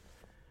ton.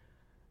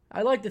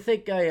 I like to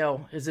think,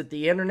 is it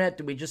the internet?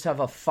 Do we just have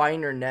a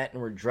finer net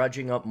and we're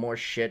drudging up more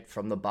shit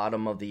from the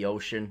bottom of the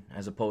ocean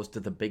as opposed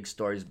to the big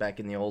stories back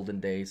in the olden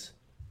days?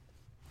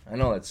 I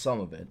know that's some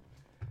of it.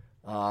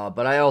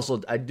 But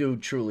I do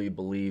truly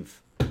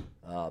believe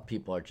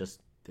people are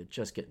just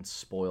getting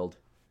spoiled.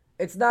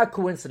 It's not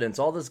coincidence.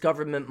 All this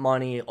government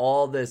money,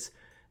 all this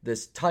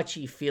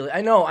touchy feeling.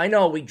 I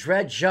know, we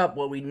dredge up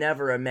what we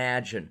never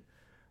imagine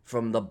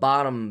from the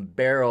bottom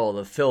barrel,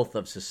 the filth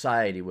of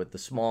society with the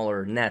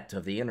smaller net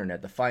of the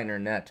internet, the finer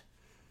net.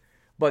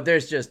 But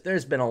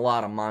there's been a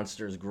lot of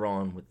monsters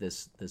growing with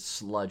this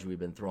sludge we've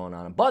been throwing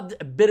on them. But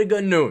a bit of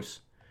good news.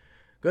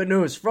 Good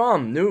news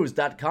from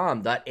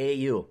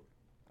news.com.au.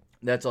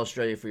 That's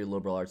Australia for your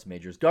liberal arts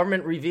majors.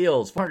 Government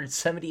reveals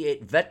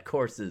 478 vet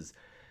courses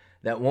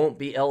that won't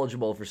be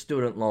eligible for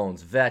student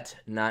loans. Vet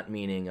not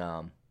meaning,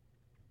 I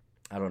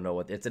don't know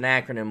what, it's an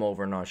acronym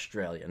over in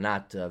Australia,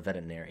 not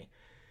veterinary.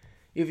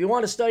 If you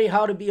want to study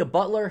how to be a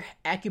butler,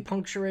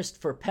 acupuncturist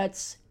for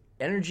pets,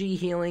 energy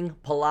healing,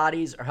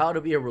 Pilates, or how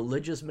to be a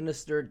religious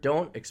minister,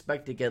 don't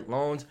expect to get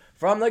loans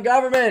from the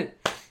government.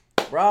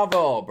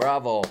 Bravo,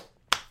 bravo.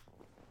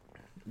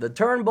 The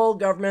Turnbull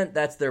government,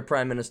 that's their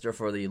prime minister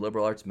for the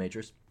liberal arts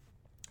majors,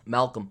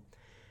 Malcolm,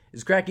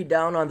 is cracking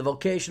down on the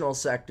vocational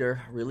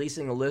sector,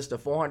 releasing a list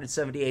of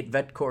 478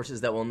 vet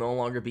courses that will no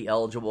longer be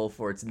eligible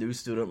for its new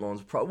student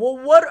loans. Well,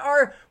 what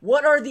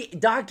are the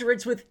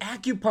doctorates with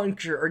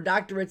acupuncture or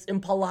doctorates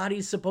in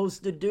Pilates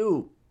supposed to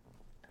do?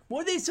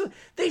 What are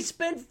they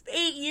spent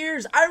 8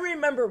 years. I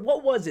remember,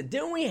 what was it?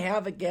 Didn't we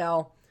have a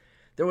gal?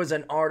 There was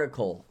an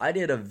article. I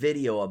did a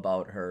video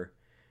about her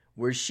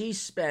where she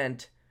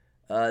spent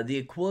the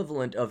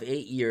equivalent of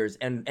 8 years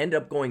and end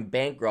up going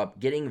bankrupt,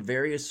 getting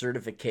various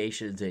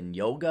certifications in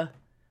yoga.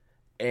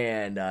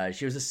 And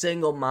she was a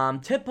single mom.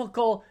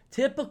 Typical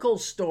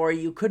story.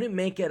 You couldn't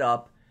make it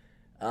up.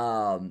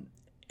 What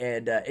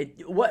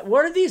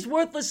are these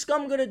worthless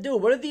scum going to do?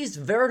 What are these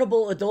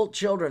veritable adult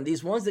children?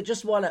 These ones that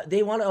just want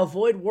to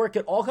avoid work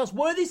at all costs.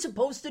 What are they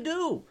supposed to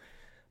do?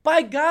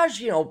 By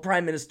gosh,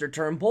 Prime Minister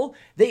Turnbull,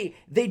 they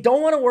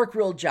don't want to work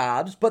real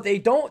jobs, but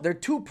they're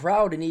too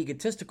proud and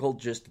egotistical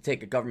just to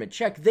take a government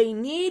check. They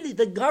need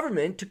the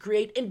government to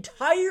create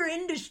entire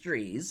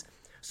industries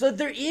so that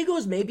their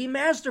egos may be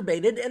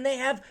masturbated and they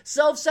have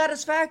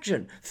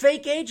self-satisfaction,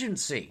 fake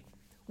agency.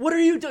 What are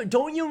you doing?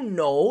 Don't you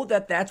know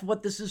that that's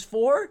what this is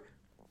for?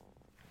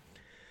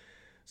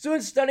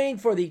 Students studying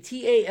for the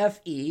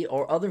TAFE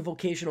or other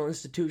vocational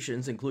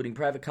institutions, including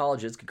private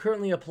colleges, can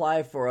currently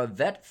apply for a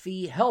vet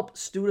fee help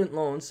student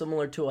loan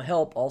similar to a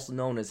HELP, also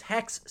known as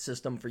HECS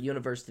system for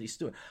university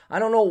students. I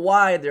don't know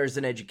why there's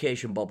an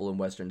education bubble in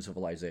Western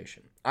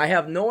civilization. I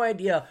have no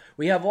idea.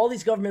 We have all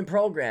these government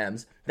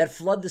programs that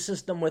flood the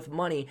system with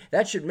money.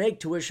 That should make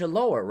tuition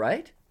lower,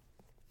 right?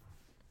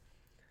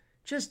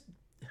 Just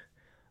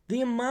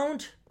the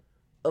amount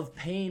of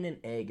pain and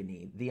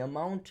agony, the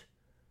amount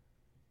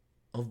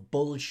of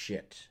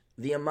bullshit,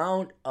 the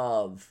amount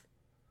of,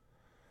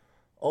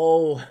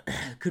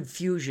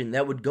 confusion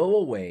that would go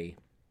away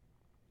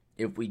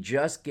if we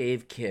just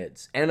gave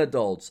kids and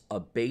adults a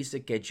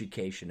basic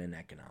education in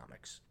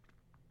economics.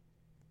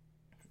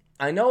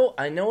 I know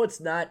it's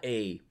not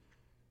a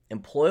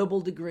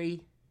employable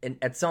degree, and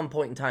at some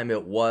point in time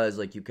it was,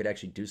 like you could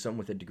actually do something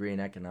with a degree in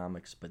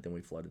economics, but then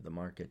we flooded the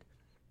market.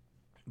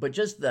 But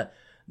just the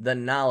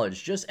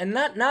knowledge, and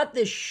not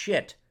this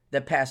shit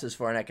that passes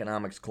for an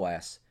economics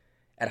class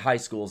at high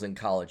schools and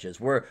colleges,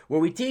 where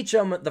we teach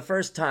them the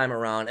first time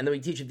around, and then we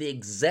teach them the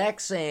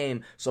exact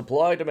same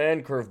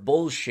supply-demand curve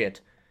bullshit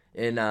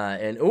in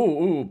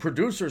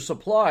producer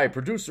supply,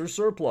 producer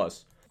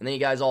surplus. And then you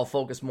guys all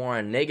focus more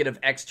on negative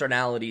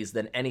externalities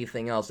than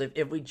anything else.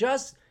 If we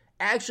just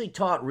actually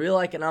taught real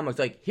economics,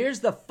 like,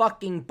 here's the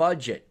fucking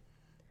budget.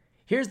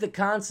 Here's the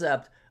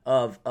concept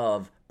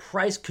of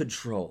price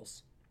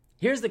controls.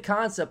 Here's the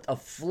concept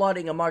of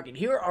flooding a market.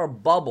 Here are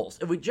bubbles.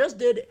 If we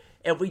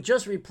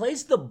just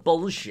replace the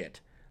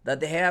bullshit that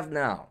they have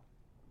now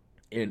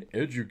in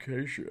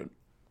education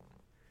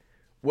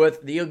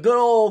with the good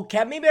old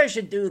maybe I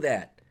should do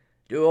that.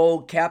 Do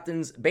old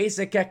Captain's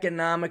basic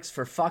economics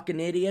for fucking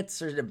idiots,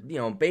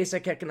 or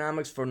basic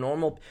economics for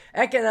normal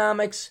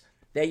economics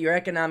that your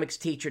economics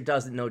teacher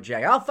doesn't know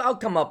jack. I'll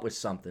come up with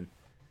something.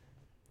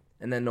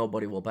 and then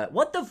nobody will buy it.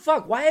 What the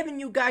fuck? Why haven't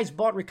you guys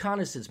bought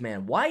Reconnaissance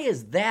Man? Why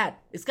is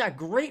that? It's got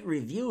great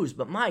reviews,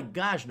 but my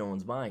gosh, no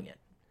one's buying it.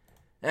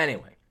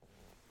 Anyway.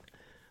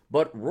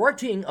 But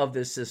rorting of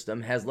this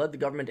system has led the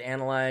government to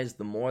analyze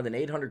the more than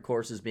 800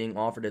 courses being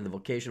offered in the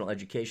vocational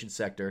education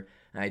sector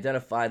and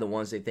identify the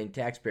ones they think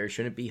taxpayers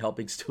shouldn't be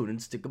helping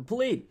students to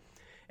complete.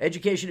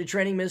 Education and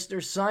Training Minister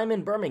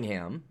Simon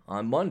Birmingham,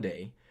 on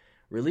Monday,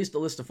 released a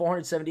list of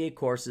 478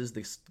 courses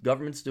the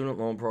government student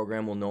loan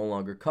program will no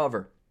longer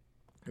cover.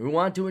 We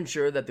want to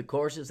ensure that the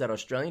courses that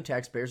Australian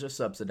taxpayers are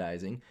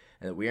subsidizing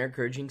and that we are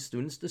encouraging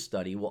students to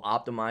study will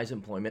optimize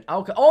employment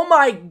outcomes. Oh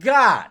my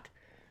God!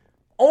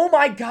 Oh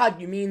my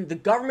God, you mean the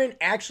government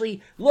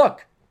actually...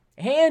 Look,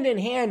 hand in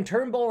hand,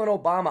 Turnbull and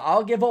Obama.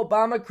 I'll give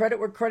Obama credit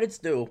where credit's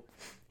due.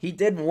 He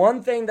did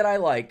one thing that I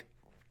like,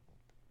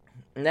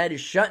 and that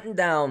is shutting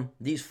down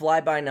these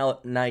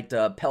fly-by-night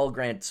Pell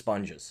Grant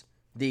sponges.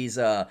 These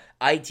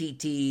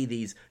ITT,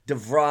 these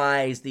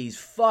DeVries, these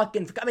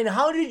fucking... I mean,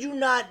 how did you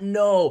not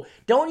know?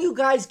 Don't you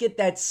guys get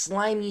that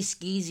slimy,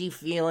 skeezy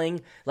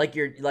feeling like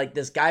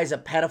this guy's a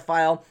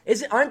pedophile?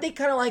 Aren't they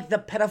kind of like the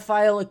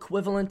pedophile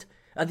equivalent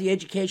of the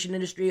education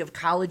industry of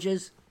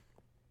colleges?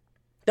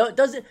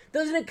 Doesn't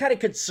it kind of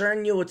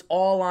concern you? It's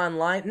all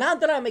online. Not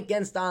that I'm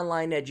against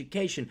online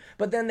education,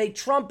 but then they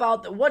trump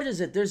out what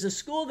is it? There's a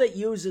school that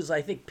uses,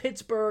 I think,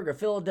 Pittsburgh or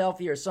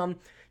Philadelphia or some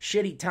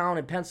shitty town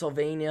in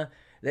Pennsylvania.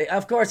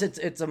 Of course,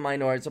 it's a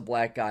minority. It's a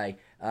black guy.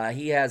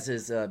 He has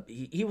his.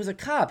 He was a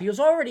cop. He was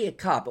already a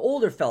cop,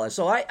 older fella.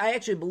 So I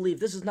actually believe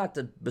this is not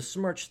to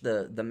besmirch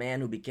the man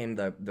who became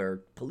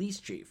their police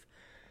chief.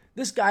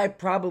 This guy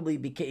probably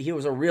he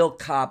was a real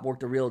cop,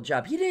 worked a real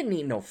job. He didn't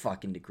need no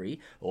fucking degree.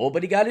 Oh,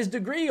 but he got his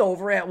degree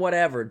over at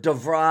whatever,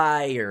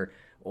 DeVry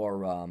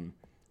or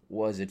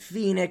was it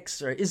Phoenix?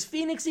 Or is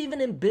Phoenix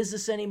even in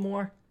business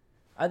anymore?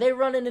 Are they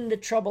running into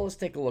trouble? Let's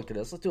take a look at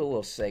this. Let's do a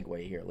little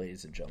segue here,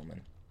 ladies and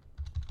gentlemen.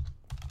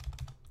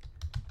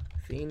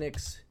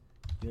 Phoenix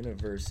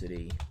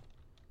University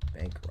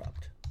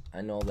bankrupt.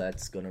 I know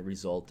that's going to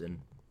result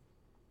in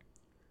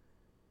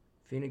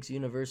Phoenix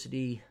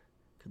University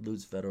could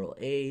lose federal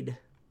aid.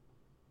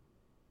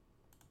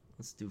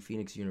 Let's do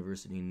Phoenix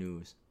University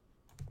news.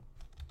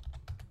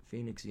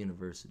 Phoenix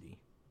University.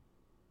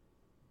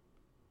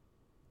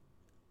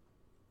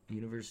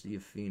 University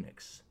of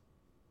Phoenix.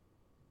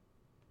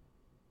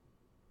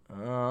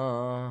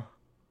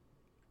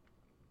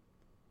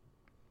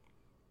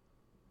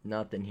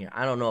 Nothing here.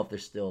 I don't know if they're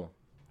still...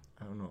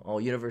 I don't know. Oh,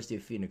 University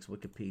of Phoenix,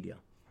 Wikipedia.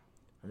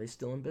 Are they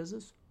still in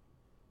business?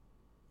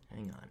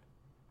 Hang on.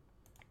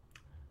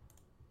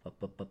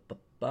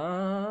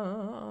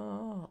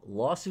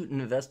 Lawsuit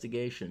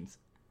investigations.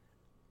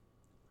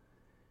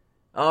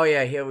 Oh,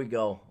 yeah, here we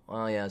go.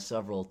 Oh, yeah,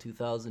 several.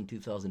 2000,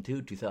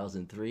 2002,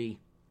 2003.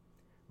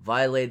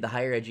 Violated the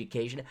higher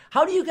education.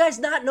 How do you guys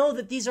not know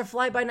that these are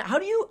fly-by-night? How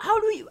do you...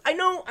 I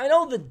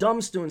know the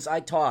dumb students I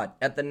taught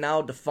at the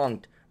now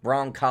defunct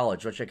Brown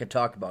College, which I could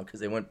talk about because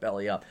they went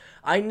belly up.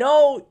 I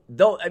know,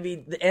 though, I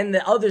mean, and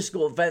the other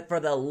school, for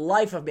the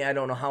life of me, I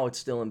don't know how it's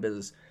still in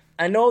business.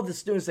 I know the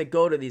students that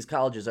go to these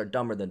colleges are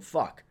dumber than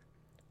fuck.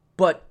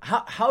 But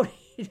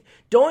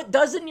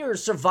doesn't your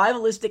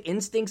survivalistic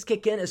instincts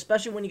kick in,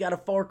 especially when you got to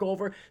fork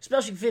over,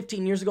 especially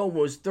 15 years ago,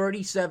 was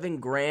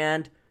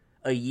 $37,000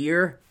 a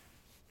year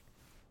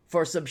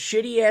for some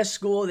shitty-ass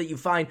school that you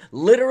find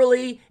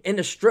literally in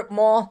the strip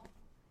mall?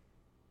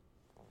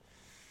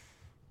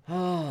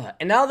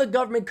 And now the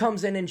government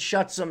comes in and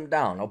shuts them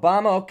down.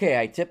 Obama, okay,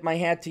 I tip my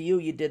hat to you.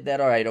 You did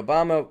that all right.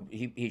 Obama,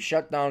 he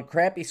shut down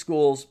crappy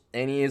schools,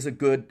 and he is a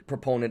good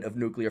proponent of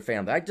nuclear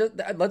family.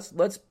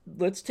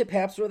 Let's tip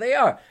hats where they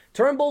are.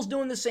 Turnbull's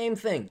doing the same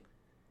thing.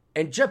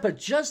 And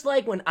just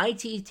like when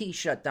ITT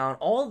shut down,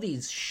 all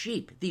these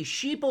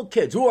sheeple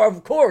kids who are,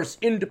 of course,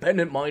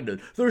 independent-minded.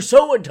 They're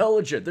so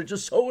intelligent. They're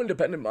just so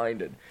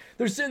independent-minded.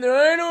 They're sitting there,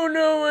 I don't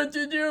know what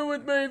to do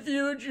with my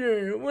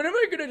future. What am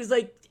I going to do? It's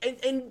like,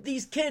 and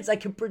these kids, I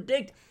can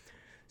predict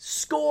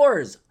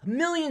scores of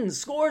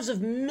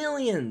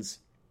millions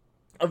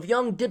of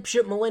young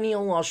dipshit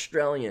millennial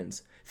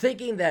Australians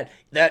thinking that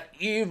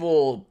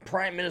evil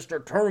Prime Minister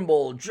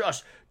Turnbull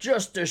just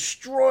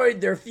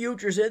destroyed their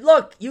futures. And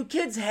look, you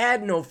kids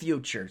had no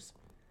futures.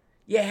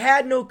 You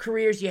had no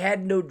careers. You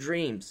had no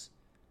dreams.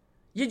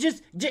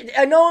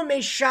 I know it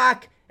may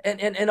shock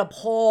and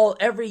appall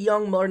every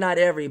young, or not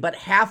every, but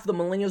half the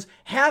millennials.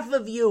 Half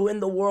of you in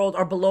the world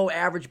are below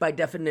average by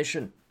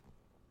definition.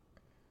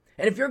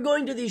 And if you're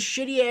going to these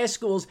shitty-ass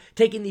schools,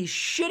 taking these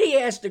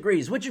shitty-ass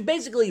degrees, which is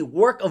basically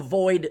work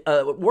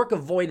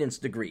avoidance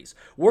degrees,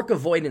 work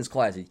avoidance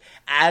classes,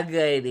 I'm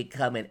going to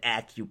become an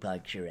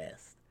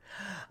acupuncturist.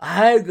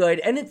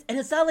 And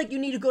it's not like you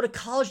need to go to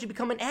college to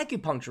become an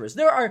acupuncturist.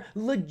 There are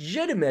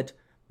legitimate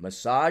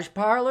massage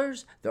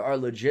parlors, there are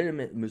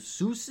legitimate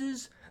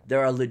masseuses,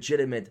 there are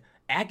legitimate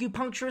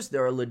acupuncturists,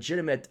 there are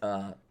legitimate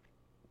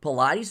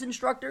Pilates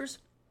instructors.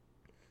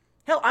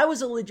 Hell, I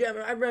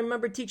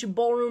remember teaching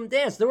ballroom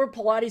dance. There were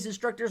Pilates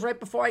instructors right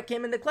before I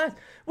came into class.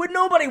 When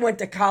nobody went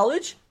to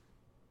college.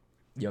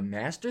 You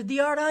mastered the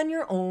art on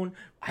your own.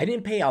 I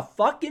didn't pay a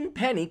fucking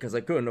penny because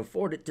I couldn't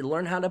afford it to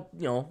learn how to,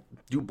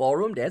 do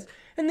ballroom dance.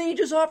 And then you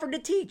just offered to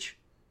teach.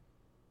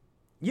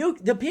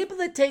 The people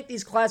that take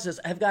these classes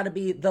have got to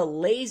be the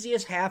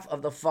laziest half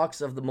of the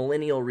fucks of the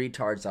millennial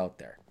retards out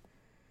there.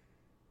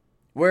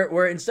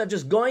 Where instead of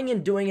just going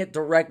and doing it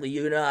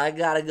directly, I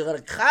got to go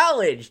to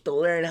college to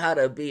learn how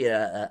to be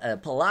a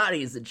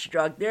Pilates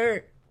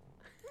instructor.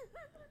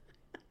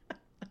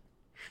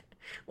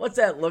 What's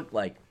that look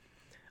like?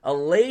 A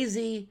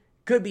lazy,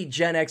 could be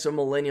Gen X or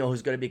millennial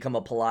who's going to become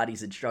a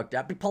Pilates instructor.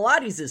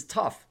 Pilates is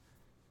tough.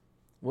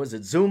 Was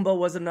it Zumba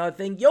was another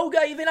thing?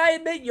 Yoga, even I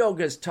admit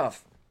yoga is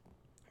tough.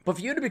 But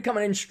for you to become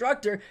an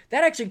instructor,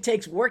 that actually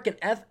takes work and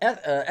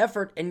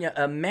effort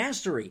and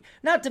mastery.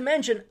 Not to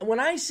mention, when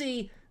I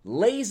see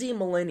lazy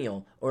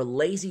millennial or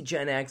lazy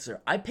Gen Xer,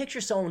 I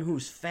picture someone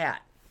who's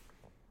fat.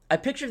 I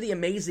picture the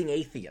amazing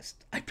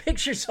atheist. I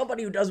picture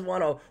somebody who doesn't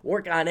want to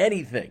work on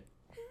anything.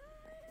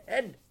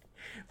 And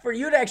for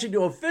you to actually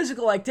do a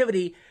physical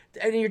activity,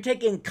 and you're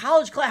taking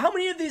college class, how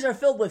many of these are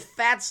filled with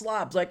fat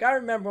slobs? Like, I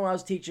remember when I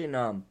was teaching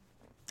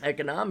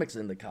economics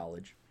in the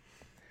college.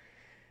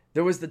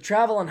 There was the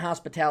travel and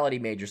hospitality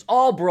majors,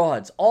 all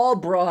broads,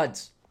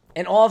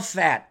 and all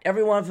fat.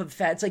 Every one of them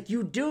fat. It's like,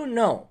 you do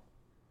know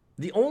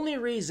the only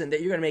reason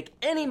that you're going to make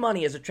any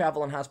money as a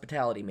travel and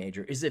hospitality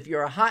major is if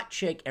you're a hot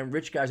chick and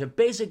rich guys are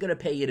basically going to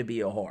pay you to be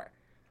a whore.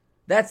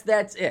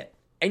 That's it.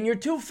 And you're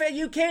too fat,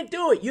 you can't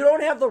do it. You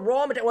don't have the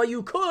raw material. Well,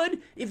 you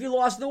could if you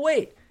lost the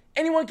weight.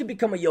 Anyone can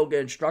become a yoga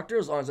instructor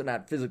as long as they're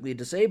not physically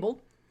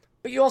disabled.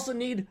 But you also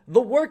need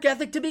the work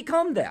ethic to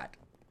become that.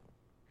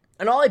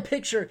 And all I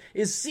picture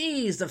is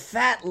seas of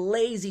fat,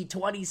 lazy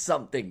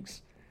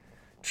 20-somethings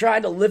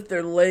trying to lift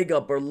their leg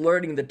up or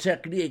learning the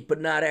technique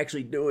but not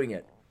actually doing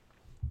it.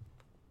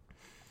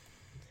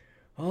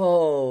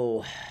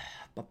 Oh,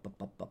 where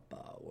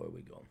are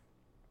we going?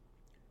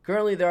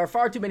 Currently, there are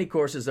far too many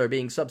courses that are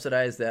being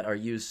subsidized that are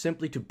used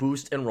simply to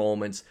boost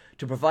enrollments,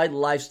 to provide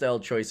lifestyle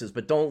choices,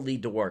 but don't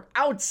lead to work.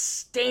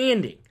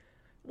 Outstanding!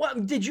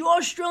 What, did you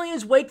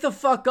Australians wake the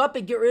fuck up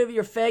and get rid of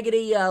your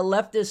faggoty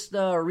leftist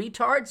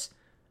retards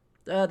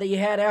that you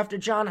had after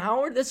John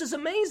Howard? This is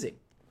amazing.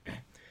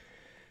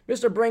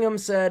 Mr. Brigham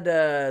said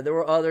there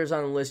were others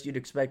on the list you'd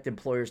expect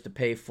employers to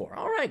pay for.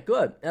 All right,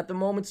 good. At the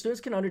moment,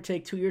 students can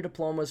undertake 2-year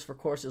diplomas for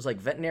courses like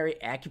veterinary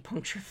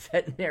acupuncture.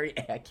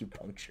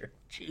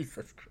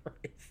 Jesus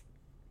Christ.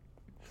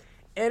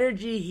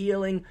 Energy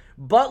healing,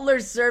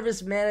 butler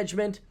service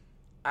management,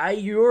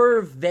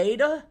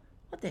 Ayurveda.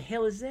 What the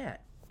hell is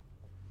that?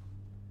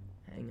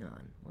 Hang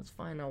on. Let's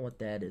find out what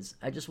that is.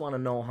 I just want to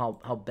know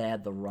how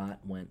bad the rot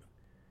went.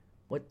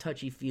 What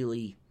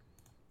touchy-feely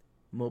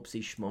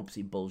mopsy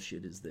schmopsy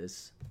bullshit is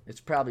this?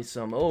 It's probably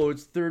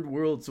it's third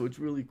world, so it's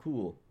really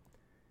cool.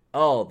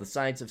 Oh, the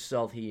science of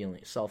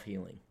self-healing.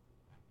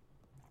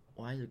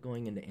 Why is it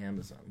going into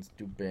Amazon? Let's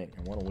do Bing.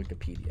 I want a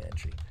Wikipedia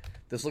entry.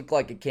 This looked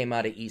like it came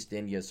out of East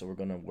India, so we're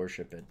going to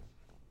worship it.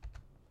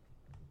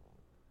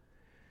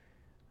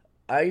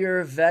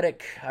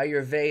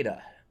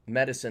 Ayurveda.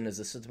 Medicine is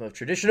a system of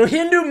traditional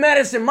Hindu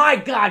medicine. My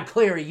God,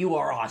 Clary, you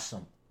are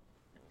awesome.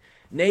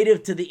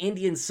 Native to the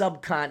Indian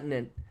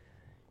subcontinent.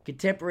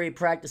 Contemporary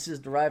practices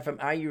derived from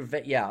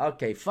Ayurveda. Yeah,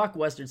 okay. Fuck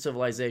Western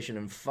civilization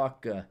and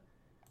fuck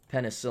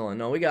penicillin.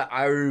 No, we got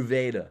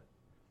Ayurveda.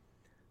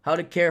 How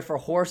to care for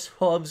horse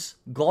hooves,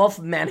 golf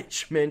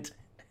management.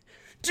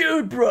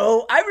 Dude,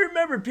 bro, I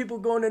remember people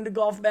going into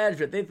golf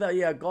management. They thought,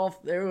 golf.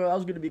 I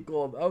was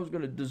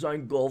going to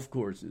design golf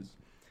courses.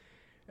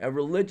 And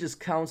religious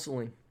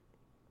counseling.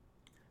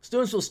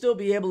 Students will still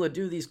be able to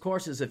do these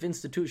courses if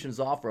institutions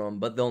offer them,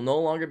 but they'll no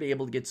longer be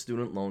able to get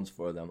student loans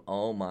for them.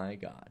 Oh my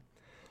God.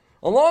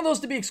 Along those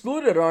to be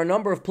excluded are a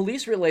number of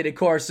police-related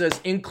courses,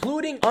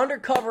 including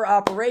undercover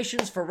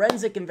operations,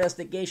 forensic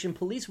investigation,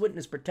 police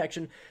witness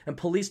protection, and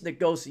police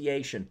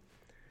negotiation.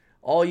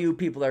 All you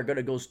people are going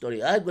to go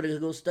study, I'm going to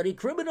go study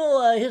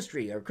criminal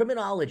history or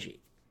criminology.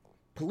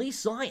 Police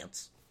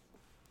science.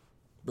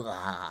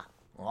 Blah.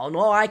 Oh,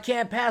 no, I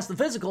can't pass the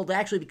physical to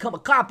actually become a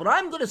cop, but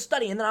I'm going to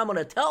study, and then I'm going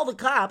to tell the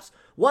cops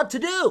what to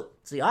do.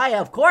 See, I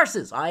have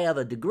courses. I have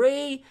a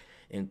degree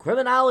in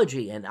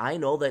criminology, and I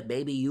know that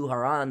maybe you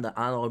are on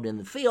in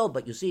the field,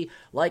 but you see,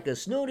 like a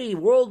snooty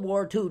World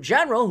War II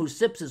general who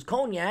sips his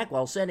cognac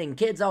while sending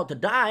kids out to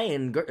die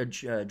in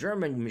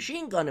German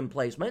machine gun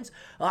emplacements,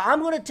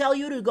 I'm going to tell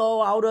you to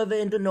go out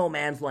into no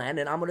man's land,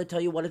 and I'm going to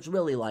tell you what it's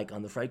really like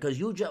on the front, because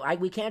you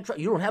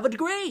don't have a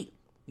degree.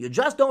 You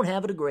just don't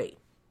have a degree.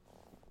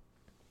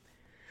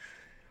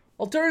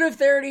 Alternative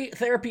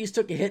therapies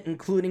took a hit,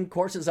 including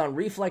courses on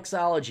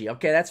reflexology.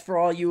 Okay, that's for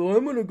all you,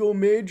 I'm going to go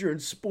major in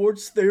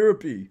sports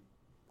therapy.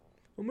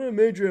 I'm going to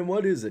major in,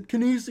 what is it?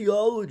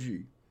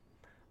 Kinesiology.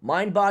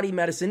 Mind-body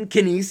medicine,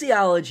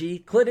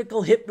 kinesiology,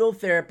 clinical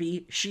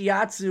hypnotherapy,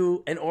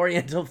 shiatsu, and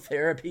oriental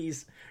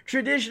therapies,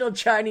 traditional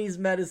Chinese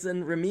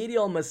medicine,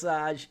 remedial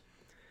massage,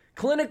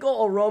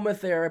 clinical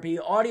aromatherapy,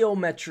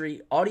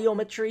 audiometry,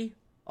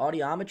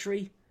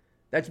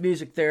 That's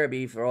music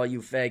therapy for all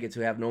you faggots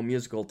who have no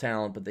musical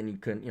talent, but then you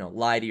couldn't,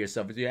 lie to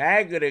yourself and say,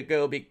 I'm going to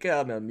go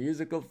become a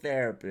musical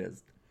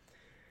therapist.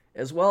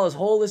 As well as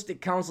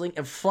holistic counseling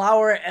and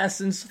flower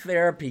essence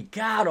therapy.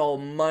 God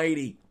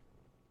almighty.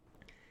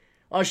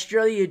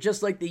 Australia,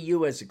 just like the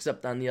U.S.,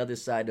 except on the other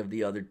side of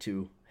the other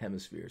two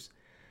hemispheres.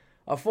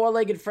 Our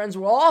four-legged friends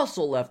were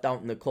also left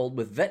out in the cold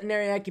with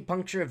veterinary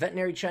acupuncture,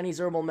 veterinary Chinese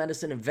herbal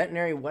medicine, and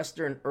veterinary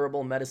Western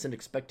herbal medicine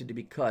expected to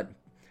be cut.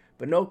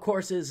 But no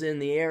courses in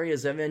the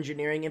areas of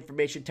engineering,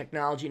 information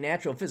technology,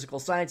 natural physical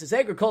sciences,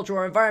 agriculture,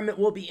 or environment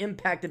will be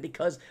impacted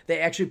because they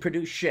actually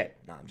produce shit.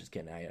 No, I'm just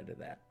kidding. I added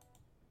that.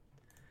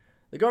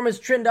 The government's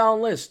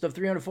trimmed-down list of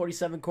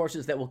 347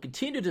 courses that will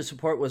continue to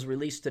support was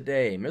released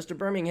today. Mr.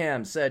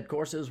 Birmingham said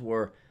courses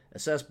were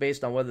assessed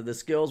based on whether the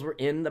skills were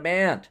in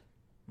demand.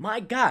 My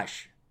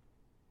gosh.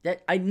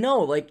 That I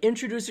know, like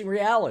introducing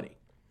reality.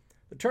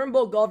 The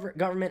Turnbull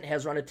government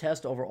has run a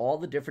test over all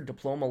the different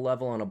diploma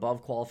level and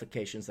above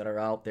qualifications that are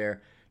out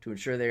there to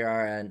ensure they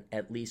are on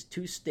at least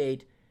 2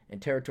 state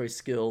and territory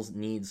skills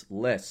needs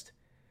list.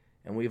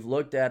 And we've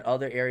looked at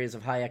other areas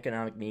of high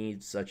economic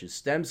needs, such as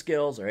STEM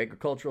skills or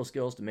agricultural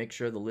skills, to make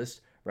sure the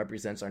list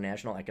represents our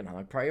national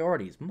economic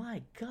priorities.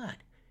 My God,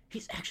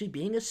 he's actually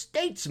being a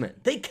statesman.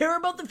 They care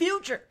about the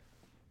future.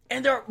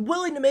 And they're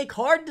willing to make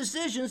hard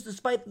decisions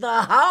despite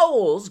the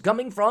howls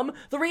coming from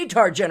the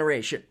retard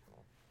generation.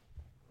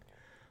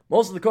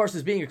 Most of the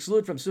courses being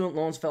excluded from student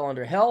loans fell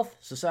under health,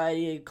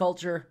 society,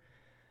 culture,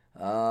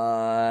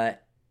 or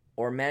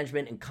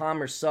management and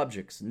commerce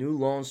subjects. New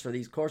loans for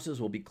these courses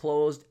will be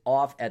closed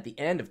off at the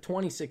end of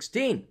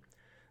 2016.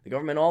 The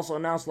government also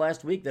announced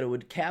last week that it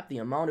would cap the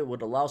amount it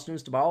would allow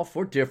students to borrow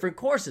for different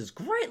courses.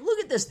 Great, look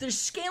at this. They're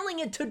scaling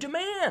it to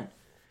demand.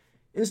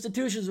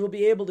 Institutions will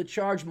be able to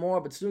charge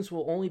more, but students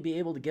will only be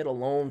able to get a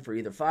loan for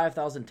either $5,000,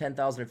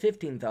 $10,000, or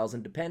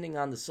 $15,000, depending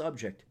on the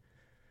subject.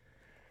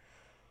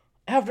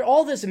 After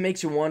all this, it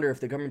makes you wonder if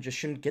the government just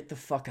shouldn't get the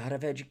fuck out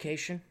of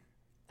education.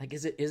 Like,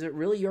 is it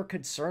really your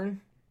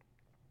concern?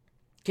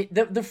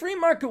 The free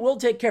market will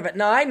take care of it.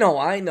 Now,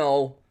 I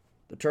know.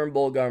 The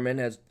Turnbull government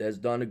has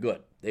done a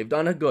good. They've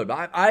done a good.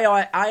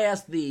 I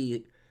asked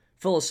the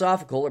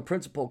philosophical or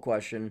principal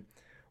question,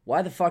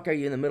 why the fuck are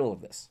you in the middle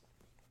of this?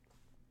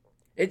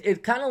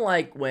 It's kind of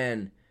like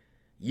when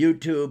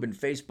YouTube and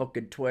Facebook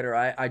and Twitter,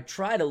 I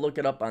try to look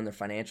it up on their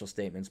financial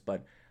statements,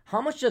 but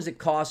how much does it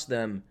cost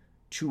them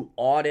to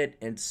audit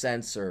and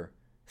censor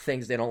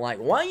things they don't like?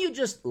 Why don't you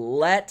just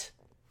let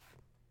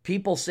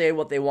people say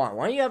what they want?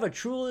 Why don't you have a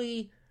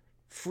truly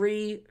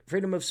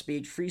freedom of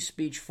speech, free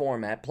speech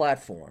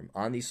platform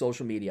on these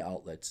social media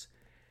outlets?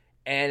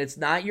 And it's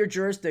not your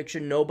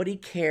jurisdiction. Nobody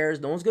cares.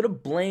 No one's going to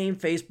blame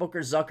Facebook or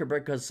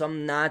Zuckerberg because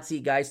some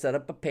Nazi guy set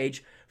up a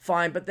page.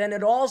 Fine. But then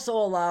it also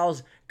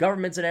allows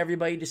governments and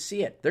everybody to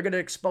see it. They're going to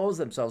expose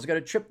themselves. They're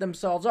going to trip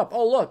themselves up.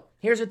 Oh, look,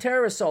 here's a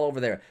terrorist cell over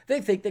there. They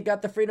think they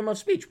got the freedom of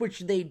speech, which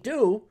they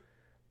do.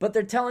 But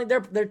they're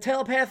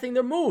telepathing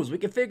their moves. We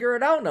can figure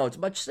it out now. It's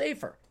much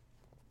safer.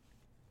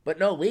 But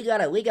no, we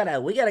gotta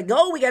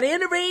go. We gotta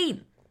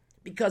intervene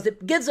because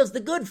it gives us the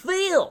good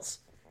feels.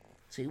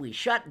 See, we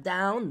shut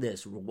down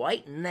this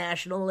white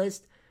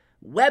nationalist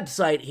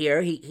website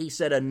here. He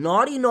said a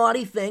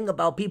naughty thing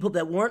about people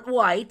that weren't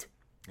white,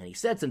 and he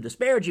said some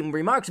disparaging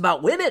remarks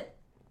about women.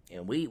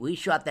 And we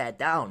shut that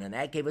down, and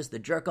that gave us the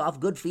jerk-off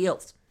good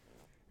feels.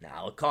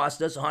 Now, it cost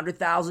us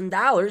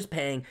 $100,000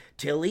 paying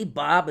Tilly,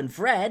 Bob, and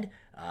Fred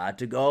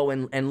to go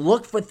and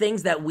look for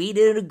things that we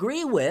didn't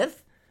agree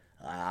with.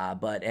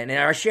 But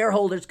our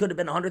shareholders could have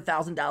been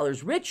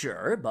 $100,000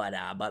 richer,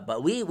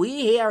 but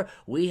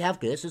we have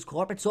this is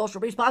corporate social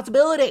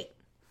responsibility.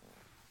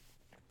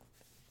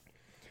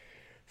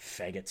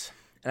 Faggots.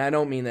 And I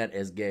don't mean that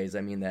as gays.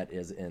 I mean that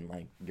as in,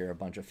 like, you're a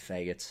bunch of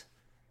faggots.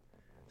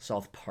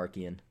 South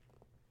Parkian.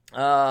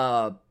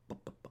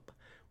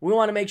 We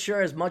want to make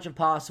sure as much as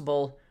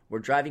possible we're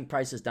driving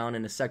prices down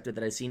in a sector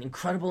that has seen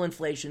incredible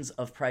inflations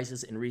of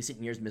prices in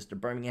recent years. Mr.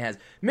 Birmingham has.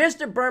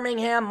 Mr.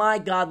 Birmingham, my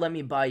God, let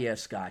me buy you a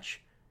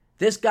scotch.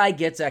 This guy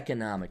gets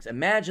economics.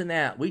 Imagine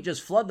that. We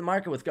just flood the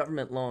market with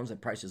government loans and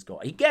prices go.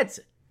 He gets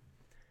it.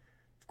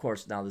 Of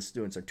course, now the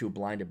students are too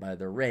blinded by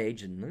their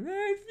rage, and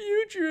my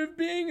future of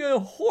being a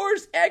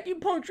horse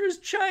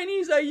acupuncturist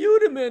Chinese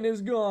ayudaman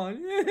is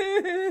gone.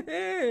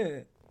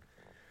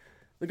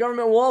 The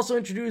government will also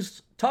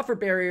introduce tougher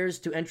barriers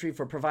to entry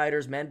for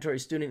providers, mandatory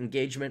student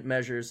engagement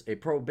measures, a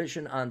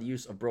prohibition on the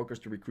use of brokers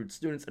to recruit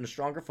students, and a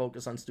stronger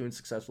focus on students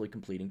successfully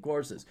completing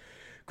courses.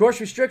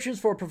 Course restrictions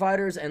for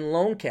providers and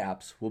loan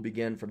caps will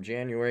begin from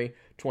January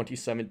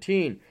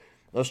 2017.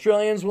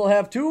 Australians will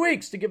have 2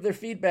 weeks to give their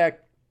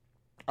feedback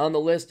on the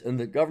list, and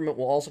the government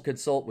will also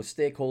consult with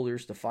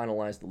stakeholders to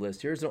finalize the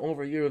list. Here's an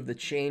overview of the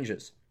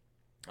changes.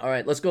 All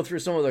right, let's go through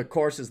some of the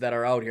courses that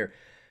are out here.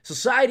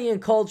 Society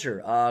and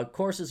culture.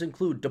 Courses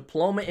include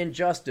Diploma in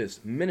Justice,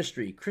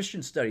 Ministry,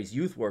 Christian Studies,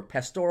 Youth Work,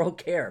 Pastoral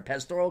Care,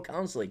 Pastoral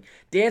Counseling,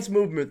 Dance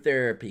Movement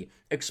Therapy,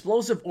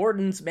 Explosive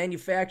Ordnance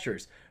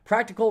Manufacturers,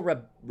 Practical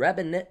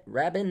Rabbinics,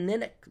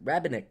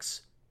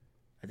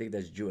 I think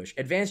that's Jewish,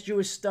 Advanced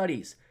Jewish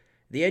Studies,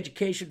 the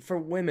education for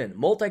women,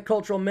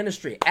 multicultural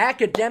ministry,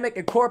 academic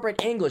and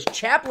corporate English,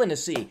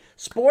 chaplaincy,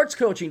 sports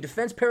coaching,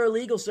 defense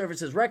paralegal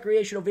services,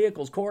 recreational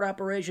vehicles, court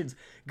operations,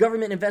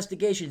 government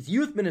investigations,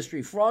 youth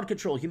ministry, fraud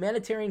control,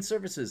 humanitarian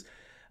services,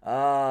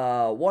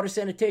 water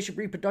sanitation,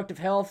 reproductive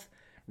health,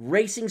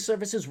 racing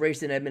services,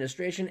 racing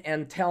administration,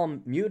 and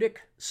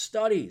Talmudic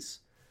studies.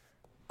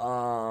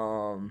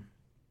 I'm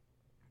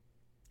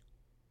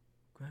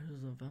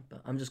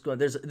just going,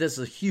 this is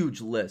a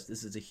huge list.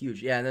 This is a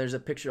huge, and there's a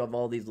picture of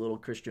all these little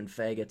Christian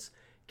faggots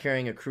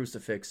carrying a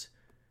crucifix.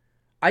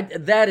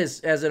 That is,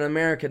 as an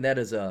American, that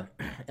is an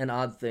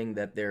odd thing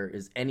that there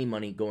is any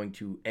money going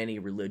to any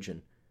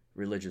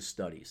religious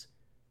studies.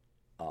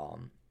 I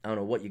don't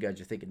know what you guys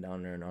are thinking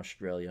down there in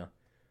Australia.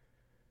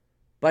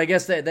 But I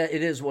guess that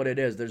it is what it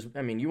is.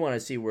 You want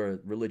to see where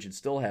religion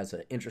still has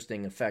an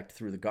interesting effect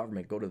through the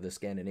government, go to the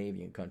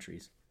Scandinavian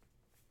countries.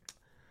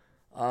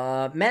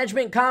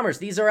 Management and commerce,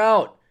 these are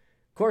out.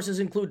 Courses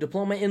include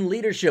diploma in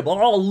leadership.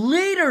 Oh,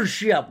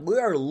 leadership! We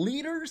are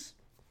leaders?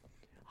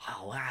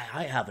 Oh,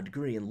 I have a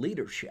degree in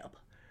leadership.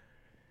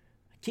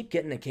 I keep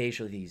getting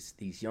occasionally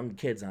these young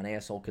kids on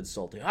Asshole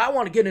Consulting. I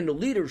want to get into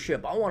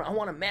leadership. I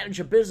want to manage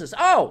a business.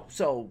 Oh,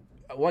 so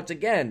once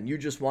again, you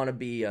just want to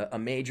be a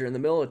major in the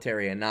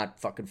military and not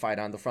fucking fight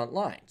on the front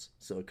lines.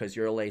 So, because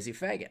you're a lazy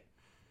faggot.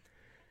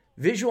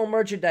 Visual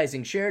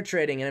merchandising, share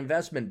trading and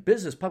investment,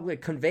 business,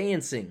 public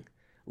conveyancing,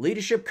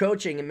 leadership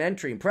coaching and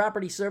mentoring,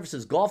 property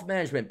services, golf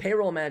management,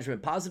 payroll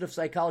management, positive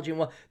psychology, and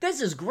well,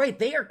 this is great.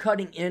 They are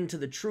cutting into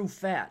the true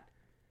fat.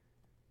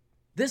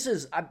 This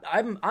is,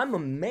 I'm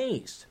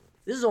amazed.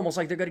 This is almost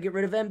like they're going to get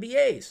rid of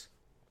MBAs.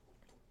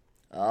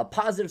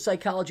 Positive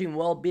psychology and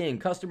well-being,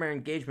 customer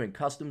engagement,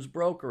 customs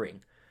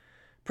brokering,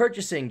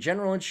 purchasing,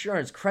 general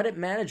insurance, credit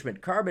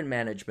management, carbon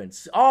management.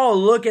 Oh,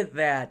 look at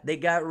that. They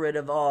got rid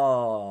of,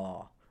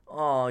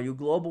 you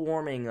global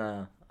warming,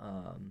 what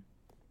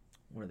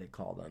do they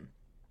call them?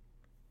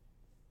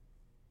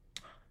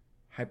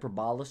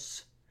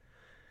 Hyperbolists.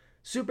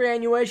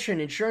 Superannuation,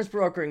 insurance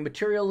brokering,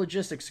 material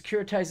logistics,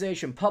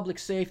 securitization, public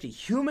safety,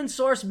 human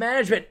source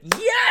management.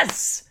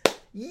 Yes!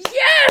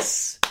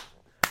 Yes!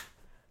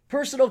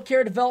 Personal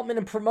care development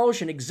and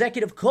promotion,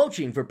 executive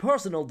coaching for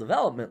personal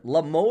development,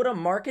 LaModa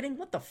marketing.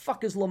 What the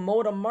fuck is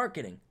LaModa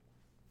marketing?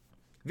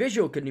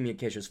 Visual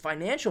communications,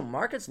 financial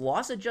markets,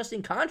 loss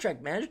adjusting,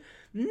 contract management.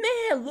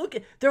 Man, look,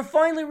 they're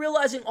finally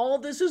realizing all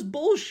of this is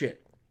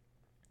bullshit.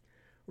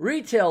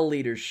 Retail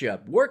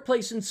leadership,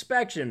 workplace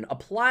inspection,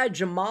 applied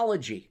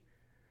gemology,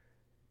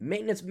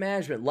 maintenance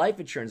management, life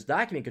insurance,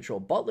 document control,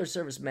 butler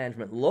service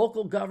management,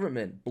 local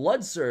government,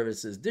 blood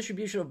services,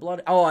 distribution of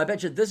blood. Oh, I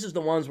bet you this is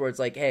the ones where it's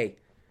like, hey,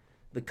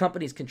 the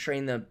companies can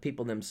train the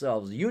people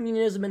themselves.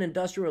 Unionism and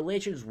industrial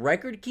relations,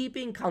 record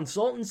keeping,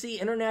 consultancy,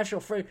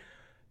 international freight.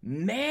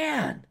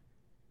 Man,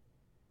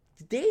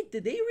 did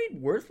they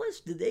read Worthless?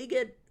 Did they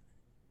get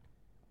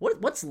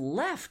what's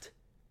left?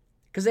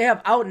 Because they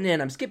have out and in.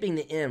 I'm skipping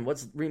the in.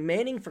 What's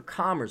remaining for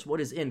commerce? What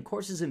is in?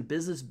 Courses in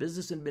business,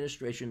 business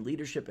administration,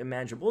 leadership, and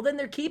management. Well, then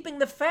they're keeping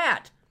the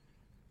fat.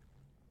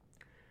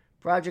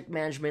 Project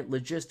management,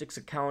 logistics,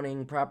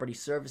 accounting, property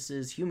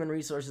services, human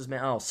resources.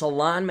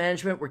 Salon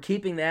management. We're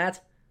keeping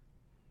that.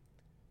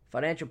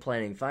 Financial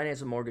planning,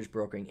 finance and mortgage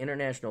brokering,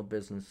 international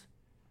business.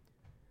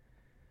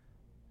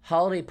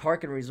 Holiday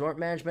park and resort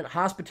management,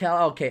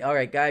 hospitality. Okay, all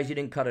right, guys, you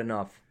didn't cut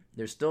enough.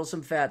 There's still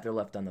some fat there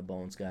left on the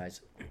bones,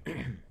 guys.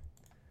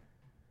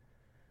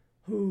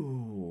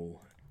 Ooh.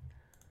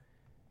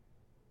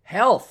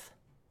 Health.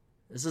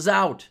 This is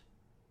out.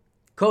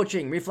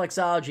 Coaching,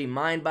 reflexology,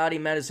 mind-body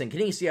medicine,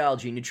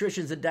 kinesiology,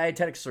 nutrition and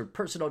dietetics for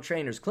personal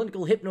trainers,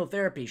 clinical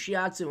hypnotherapy,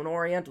 shiatsu and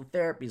oriental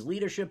therapies,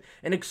 leadership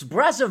and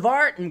expressive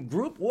art and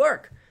group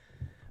work,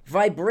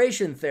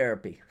 vibration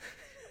therapy.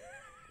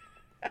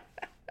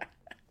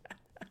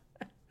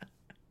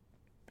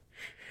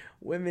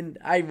 Women,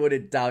 I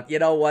wouldn't doubt. You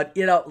know what?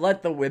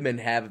 Let the women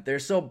have it. They're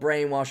so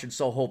brainwashed and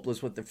so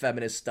hopeless with their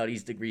feminist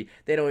studies degree.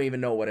 They don't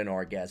even know what an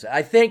orgasm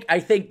is. I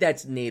think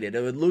that's needed.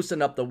 It would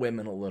loosen up the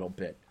women a little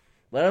bit.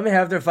 Let them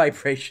have their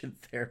vibration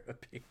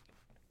therapy.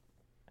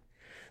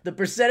 The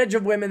percentage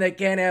of women that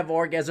can't have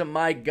orgasm,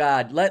 my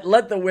God.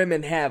 Let the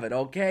women have it,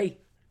 okay?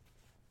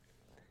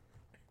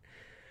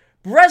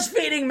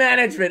 Breastfeeding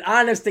management,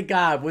 honest to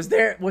God. Was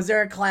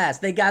there a class?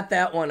 They got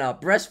that one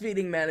up.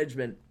 Breastfeeding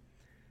management.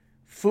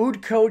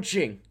 Food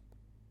coaching.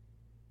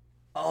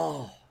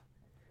 Oh.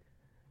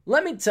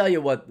 Let me tell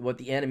you what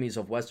the enemies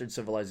of Western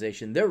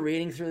civilization, they're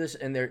reading through this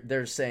and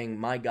they're saying,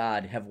 my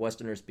God, have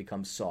Westerners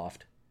become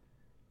soft?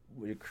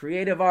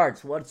 Creative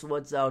arts,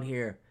 what's out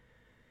here?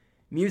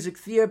 Music,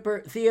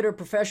 theater,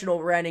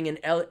 professional writing and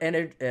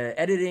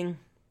editing,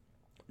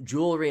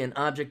 jewelry and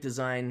object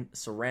design,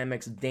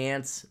 ceramics,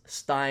 dance,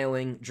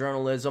 styling,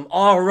 journalism.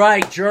 All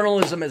right,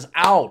 journalism is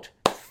out.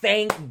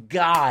 Thank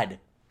God.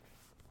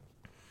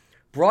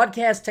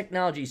 Broadcast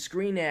technology,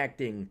 screen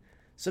acting,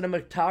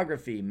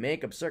 cinematography,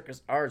 makeup,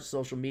 circus arts,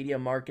 social media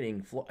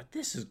marketing.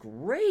 This is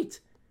great.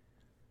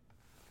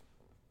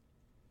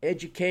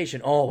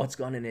 Education. Oh, what's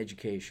gone in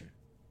education?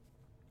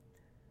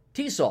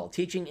 TESOL,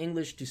 teaching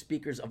English to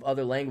speakers of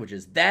other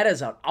languages. That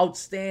is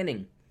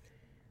outstanding.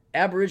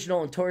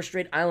 Aboriginal and Torres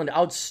Strait Island,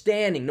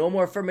 outstanding. No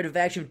more affirmative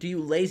action to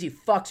you lazy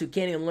fucks who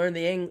can't even learn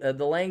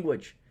the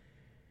language.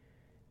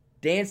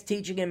 Dance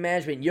teaching and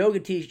management, yoga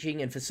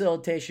teaching and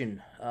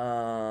facilitation.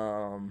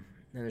 And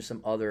there's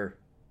some other.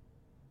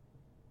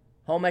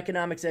 Home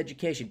economics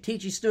education,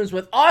 teaching students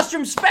with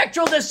autism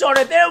spectral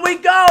disorder. There we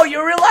go.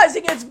 You're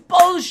realizing it's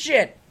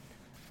bullshit.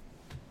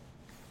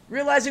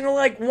 Realizing only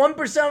like 1%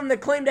 of them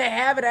that claim to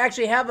have it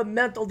actually have a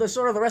mental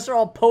disorder. The rest are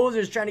all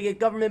posers trying to get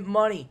government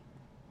money.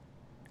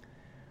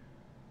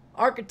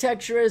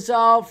 Architecture is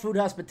out. Food,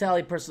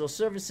 hospitality, personal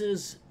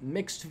services.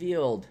 Mixed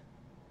field.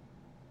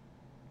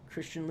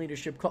 Christian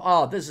leadership.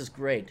 Oh, this is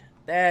great.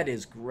 That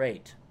is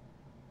great.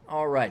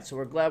 All right, so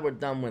we're glad we're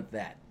done with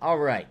that. All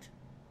right.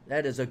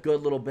 That is a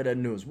good little bit of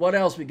news. What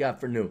else we got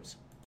for news?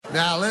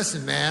 Now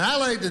listen, man, I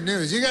like the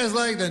news. You guys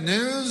like the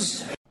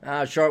news?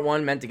 Short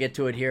one, meant to get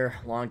to it here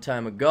a long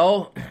time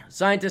ago.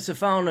 Scientists have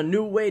found a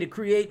new way to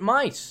create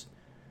mice.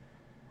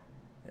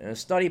 In a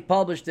study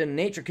published in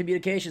Nature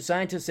Communications,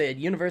 scientists at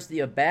University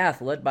of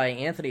Bath, led by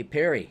Anthony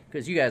Perry,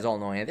 because you guys all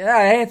know Anthony.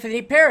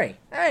 Anthony Perry.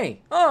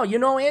 Hey, oh, you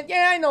know Anthony?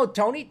 Yeah, I know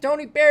Tony.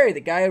 Tony Perry,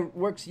 the guy who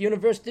works at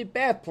University of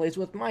Bath, plays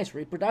with mice,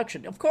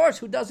 reproduction. Of course,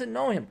 who doesn't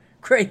know him?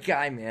 Great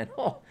guy, man.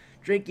 Oh,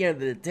 drinking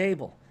under the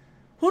table.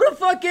 Who the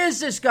fuck is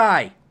this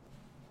guy?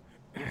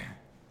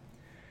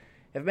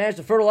 Have managed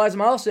to fertilize a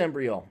mouse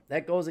embryo.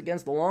 That goes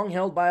against the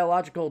long-held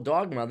biological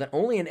dogma that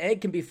only an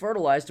egg can be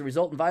fertilized to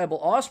result in viable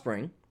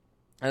offspring,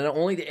 and that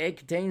only the egg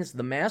contains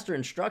the master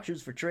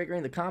instructions for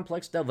triggering the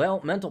complex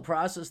developmental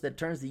process that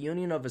turns the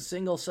union of a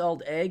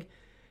single-celled egg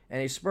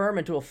and a sperm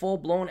into a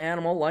full-blown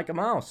animal like a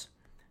mouse.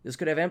 This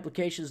could have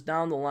implications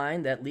down the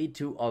line that lead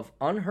to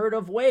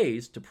unheard-of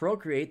ways to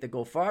procreate that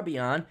go far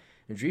beyond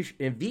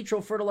in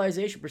vitro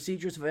fertilization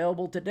procedures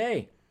available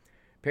today.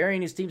 Perry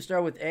and his team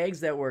started with eggs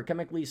that were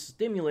chemically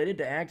stimulated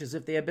to act as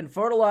if they had been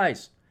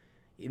fertilized.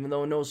 Even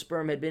though no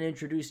sperm had been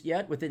introduced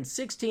yet, within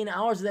 16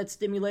 hours of that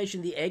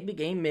stimulation, the egg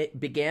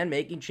began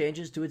making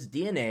changes to its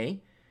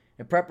DNA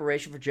in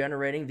preparation for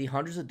generating the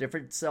hundreds of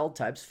different cell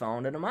types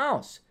found in a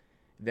mouse.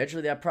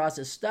 Eventually, that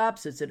process stopped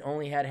since it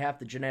only had half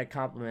the genetic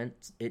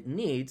complement it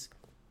needs.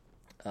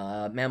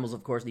 Mammals,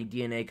 of course, need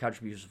DNA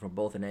contributions from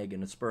both an egg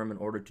and a sperm in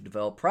order to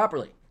develop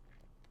properly.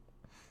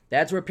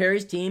 That's where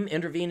Perry's team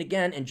intervened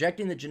again,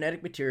 injecting the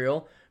genetic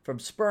material from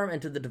sperm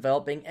into the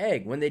developing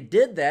egg. When they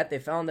did that, they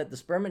found that the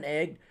sperm and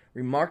egg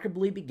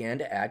remarkably began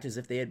to act as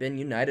if they had been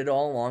united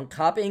all along,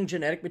 copying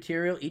genetic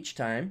material each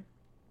time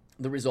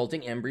the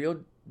resulting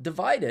embryo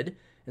divided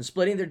and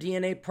splitting their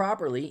DNA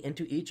properly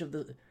into each of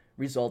the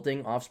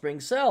resulting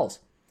offspring cells.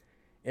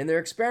 In their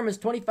experiments,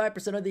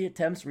 25% of the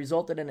attempts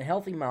resulted in a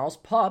healthy mouse,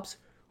 pups,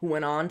 who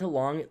went on to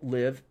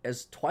live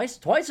as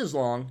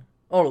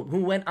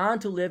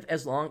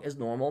long as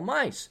normal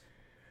mice.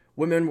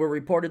 Women were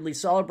reportedly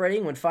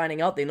celebrating when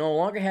finding out they no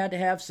longer had to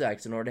have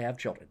sex in order to have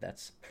children.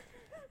 That's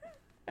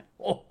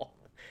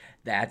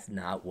that's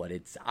not what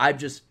it's. I'm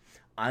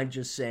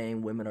just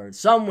saying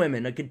some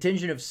women, a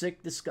contingent of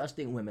sick,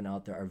 disgusting women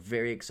out there are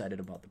very excited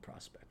about the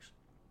prospects.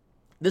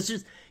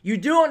 You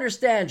do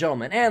understand,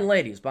 gentlemen and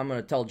ladies, but I'm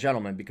going to tell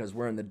gentlemen because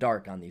we're in the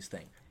dark on these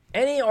things.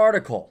 Any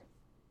article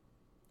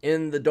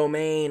in the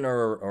domain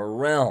or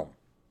realm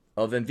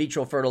of in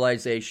vitro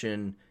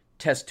fertilization,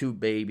 test tube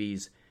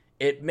babies,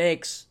 it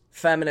makes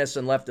feminists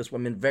and leftist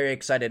women very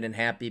excited and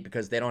happy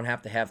because they don't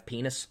have to have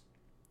penis.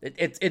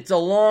 It's a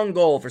long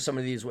goal for some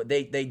of these.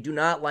 They do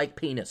not like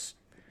penis.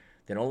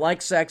 They don't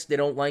like sex. They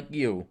don't like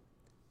you.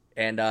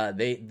 And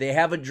they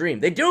have a dream.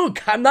 They do.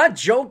 I'm not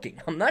joking.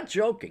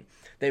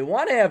 They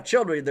want to have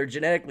children. They're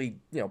genetically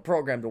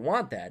programmed to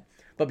want that.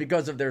 But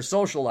because of their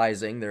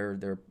socializing,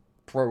 their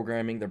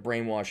programming, their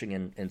brainwashing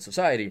in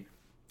society,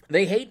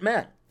 they hate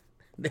men.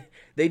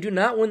 They do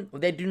not want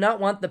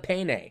the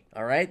pene,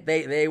 all right?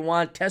 They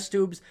want test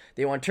tubes,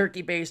 they want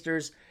turkey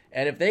basters,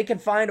 and if they can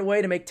find a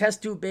way to make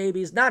test tube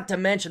babies, not to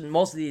mention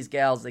most of these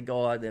gals,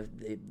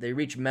 they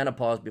reach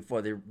menopause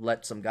before they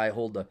let some guy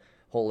hold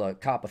a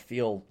cop of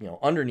feel,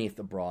 underneath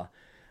the bra.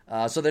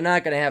 So they're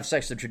not going to have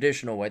sex the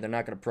traditional way. They're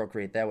not going to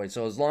procreate that way.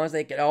 So as long as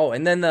they can,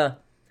 and then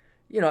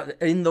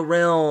in the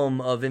realm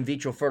of in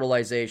vitro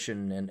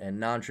fertilization and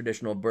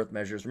non-traditional birth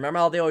measures, remember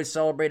how they always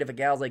celebrate if a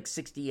gal's like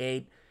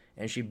 68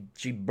 and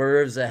she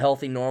births a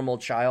healthy, normal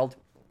child?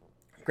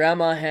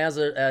 Grandma has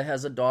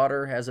a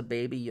daughter, has a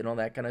baby,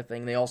 that kind of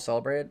thing. They all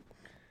celebrate it.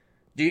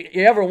 Do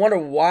you ever wonder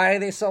why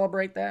they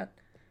celebrate that?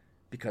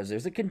 Because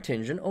there's a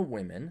contingent of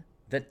women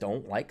that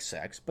don't like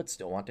sex but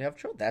still want to have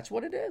children. That's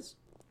what it is.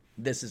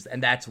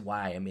 And that's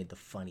why I made the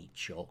funny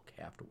joke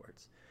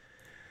afterwards.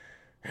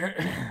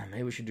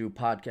 Maybe we should do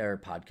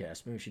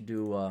podcast. Maybe we should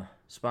do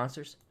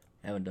sponsors.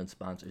 I haven't done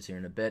sponsors here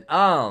in a bit.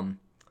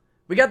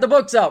 We got the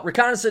books out.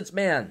 Reconnaissance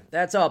Man.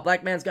 That's out.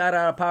 Black Man's Guide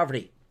Out of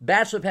Poverty.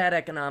 Bachelor Pad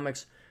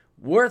Economics.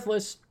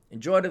 Worthless.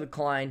 Enjoy to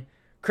Decline.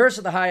 Curse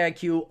of the High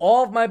IQ.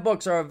 All of my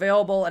books are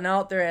available and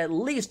out there, at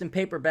least in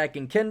paperback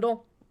and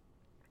Kindle.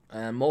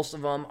 And most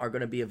of them are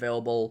going to be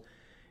available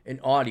in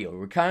audio.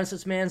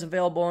 Reconnaissance Man's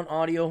available in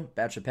audio.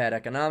 Bachelor Pad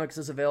Economics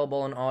is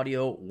available in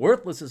audio.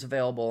 Worthless is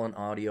available in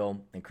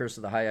audio. And Curse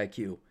of the High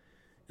IQ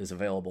is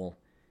available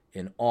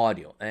in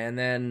audio. And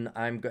then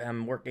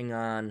I'm working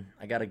on,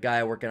 I got a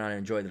guy working on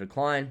Enjoy the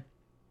Decline.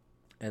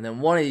 And then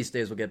one of these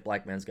days we'll get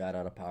Black Man's Guide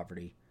Out of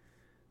Poverty.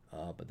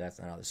 But that's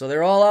not out there. So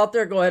they're all out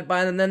there. Go ahead,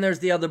 buy them. And then there's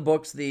the other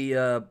books,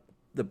 the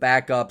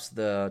backups,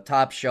 the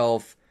Top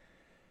Shelf,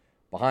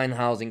 Behind the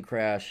Housing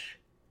Crash,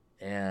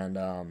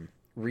 and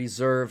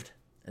Reserved.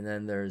 And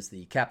then there's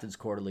the Captain's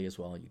Quarterly as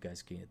well. You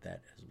guys can get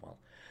that as well.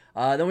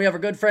 Then we have our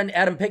good friend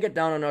Adam Pickett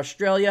down in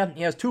Australia.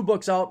 He has 2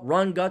 books out,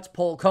 Run, Guts,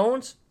 Pull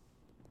Cones,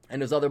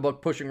 and his other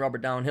book, Pushing Rubber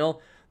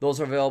Downhill. Those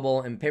are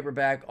available in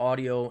paperback,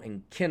 audio,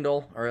 and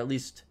Kindle, or at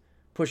least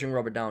Pushing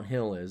Rubber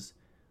Downhill is.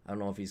 I don't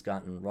know if he's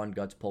gotten Run,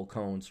 Guts, Pull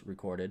Cones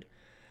recorded.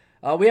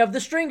 We have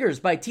The Stringers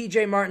by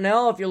T.J.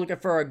 Martinell. If you're looking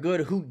for a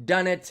good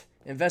whodunit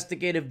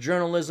investigative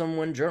journalism,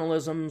 when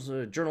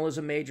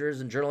journalism majors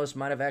and journalists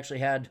might have actually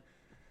had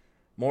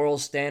moral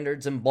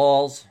standards and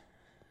balls.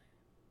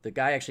 The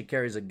guy actually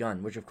carries a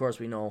gun, which of course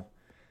we know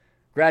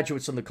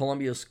graduates from the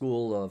Columbia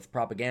School of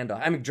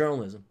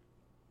Journalism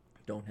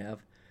don't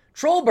have.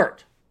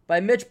 Trollbert by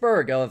Mitch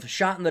Berg of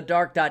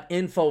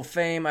shotinthedark.info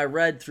fame. I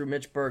read through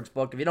Mitch Berg's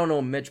book. If you don't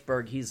know Mitch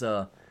Berg, he's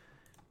a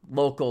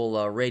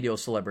local radio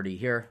celebrity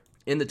here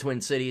in the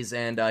Twin Cities,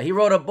 and he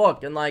wrote a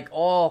book, and like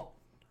all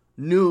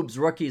noobs,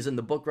 rookies in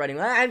the book writing,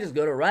 I'm just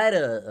going to write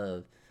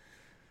a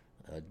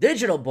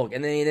digital book,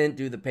 and then he didn't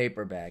do the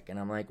paperback, and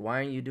I'm like, why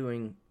aren't you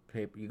doing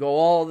paper? You go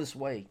all this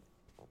way.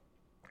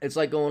 It's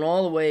like going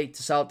all the way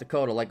to South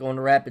Dakota, like going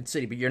to Rapid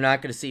City, but you're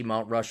not going to see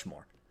Mount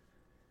Rushmore.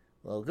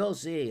 Well, go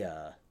see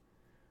the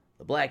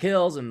Black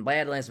Hills and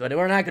Badlands, but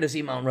we're not going to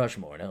see Mount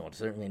Rushmore. No, it's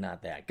certainly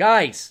not that.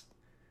 Guys,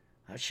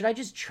 should I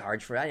just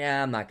charge for that?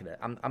 Yeah, I'm not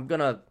going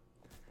to.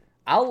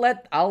 I'll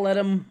let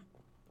him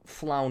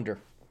flounder.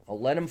 I'll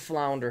let him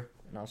flounder,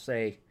 and I'll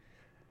say,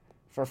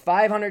 for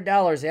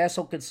 $500,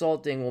 Asshole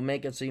Consulting will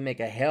make it so you make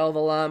a hell of a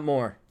lot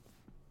more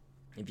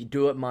if you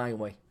do it my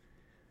way.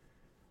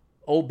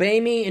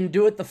 Obey me and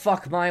do it the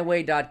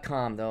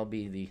fuckmyway.com. That'll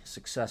be the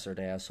successor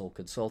to Asshole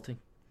Consulting.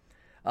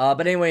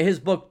 But anyway, his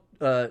book,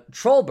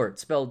 Trollbert,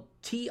 spelled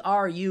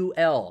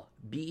Trulbert.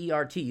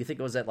 You think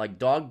it was that like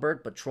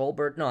Dogbert, but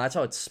Trollbert? No, that's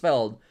how it's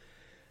spelled.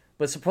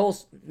 But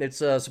it's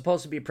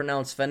supposed to be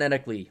pronounced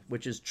phonetically,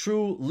 which is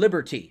True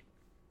Liberty.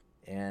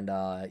 And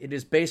it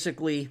is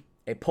basically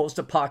a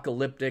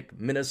post-apocalyptic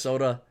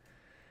Minnesota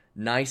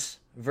nice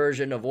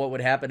version of what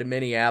would happen in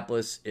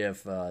Minneapolis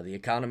if the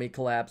economy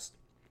collapsed.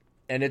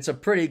 And it's a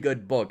pretty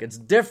good book. It's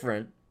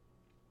different,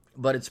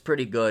 but it's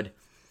pretty good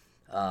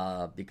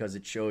because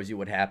it shows you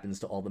what happens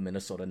to all the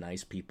Minnesota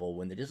nice people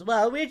when they're just,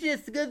 well, we're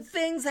just good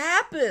things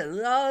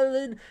happen.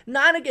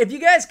 If you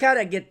guys kind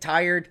of get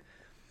tired,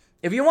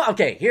 if you want,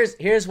 okay,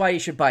 here's why you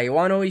should buy. You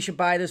want to know why you should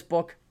buy this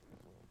book?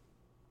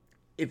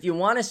 If you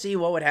want to see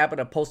what would happen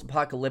in a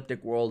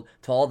post-apocalyptic world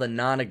to all the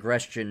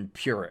non-aggression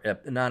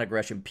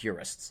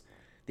purists,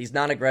 these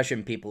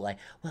non-aggression people like,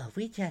 well,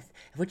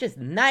 we're just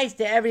nice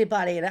to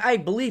everybody, and I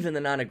believe in the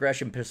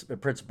non-aggression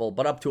principle,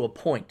 but up to a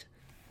point.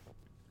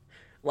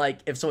 Like,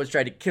 if someone's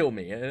trying to kill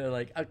me, and they're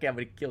like, okay, I'm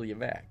going to kill you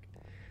back.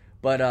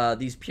 But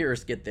these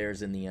purists get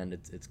theirs in the end.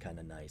 It's kind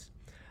of nice.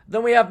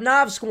 Then we have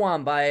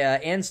Novsquam by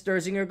Ann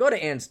Sturzinger. Go to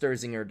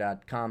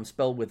AnnSturzinger.com,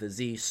 spelled with a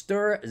Z,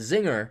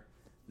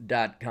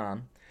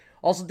 Sturzinger.com.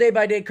 Also, Day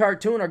by Day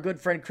Cartoon, our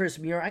good friend Chris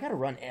Muir. I got to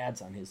run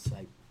ads on his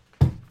site.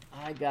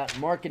 I got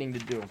marketing to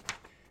do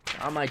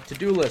on my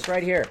to-do list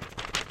right here.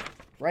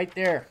 Right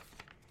there.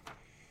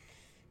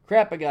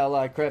 Crap, I got a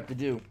lot of crap to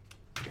do.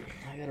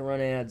 I got to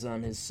run ads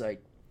on his site.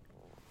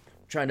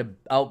 I'm trying to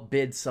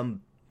outbid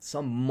some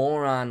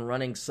moron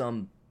running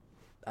some,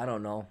 I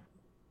don't know,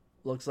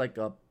 looks like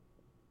a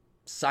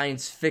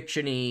science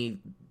fiction-y,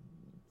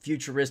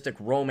 futuristic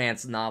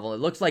romance novel. It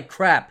looks like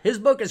crap. His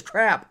book is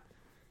crap.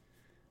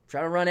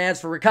 Try to run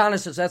ads for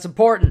Reconnaissance. That's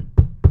important.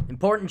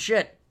 Important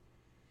shit.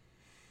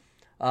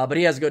 But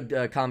he has a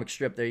good comic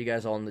strip there. You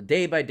guys all on the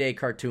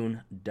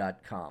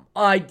daybydaycartoon.com.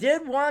 I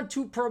did want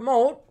to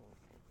promote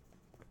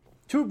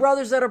Two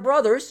Brothers That Are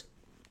Brothers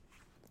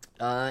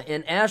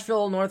in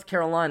Asheville, North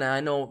Carolina.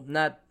 I know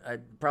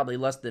probably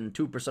less than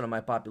 2% of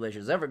my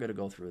population is ever going to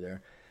go through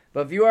there.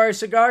 But if you are a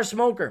cigar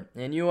smoker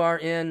and you are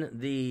in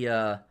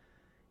the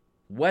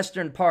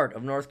western part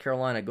of North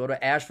Carolina, go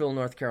to Asheville,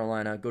 North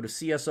Carolina. Go to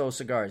CSO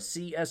Cigars.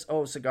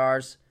 CSO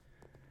Cigars.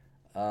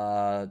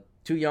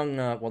 Too young.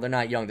 Well, they're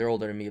not young. They're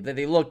older than me.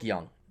 They look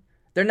young.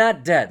 They're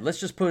not dead. Let's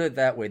just put it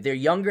that way. They're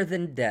younger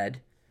than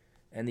dead.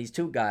 And these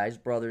two guys,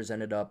 brothers,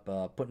 ended up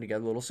putting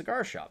together a little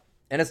cigar shop.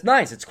 And it's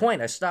nice. It's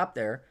quaint. I stopped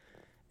there.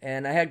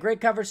 And I had a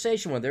great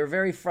conversation with them. They were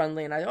very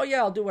friendly. And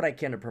I'll do what I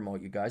can to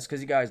promote you guys.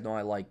 Because you guys know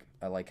I like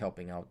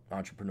helping out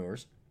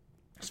entrepreneurs.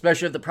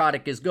 Especially if the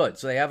product is good.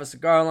 So they have a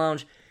cigar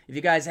lounge. If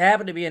you guys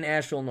happen to be in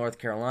Asheville, North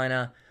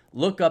Carolina,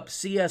 look up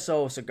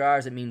CSO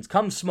Cigars. It means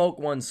Come Smoke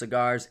One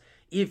Cigars.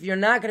 If you're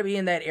not going to be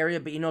in that area,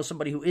 but you know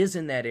somebody who is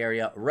in that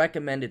area,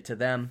 recommend it to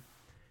them.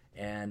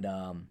 And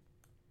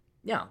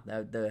yeah,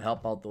 that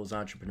help out those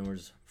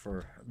entrepreneurs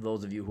for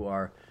those of you who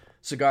are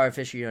cigar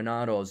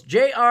aficionados.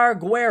 J.R.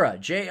 Guerra,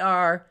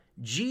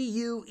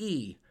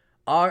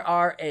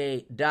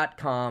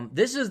 JRGUERRA.com.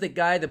 This is the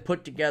guy that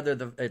put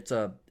together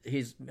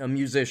he's a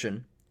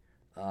musician.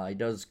 He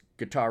does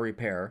guitar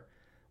repair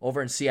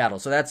over in Seattle.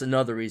 So that's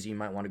another reason you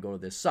might want to go to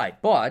this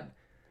site. But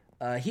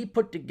he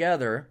put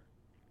together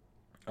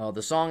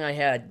the song I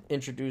had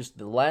introduced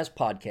the last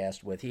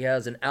podcast with. He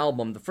has an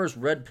album, the first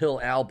Red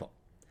Pill album.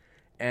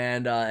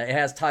 And it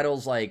has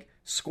titles like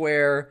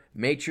Square,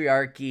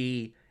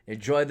 Matriarchy,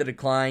 Enjoy the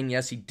Decline.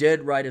 Yes, he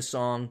did write a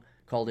song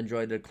called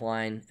Enjoy the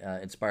Decline,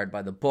 inspired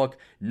by the book.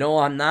 No,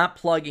 I'm not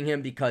plugging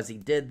him because he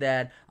did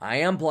that. I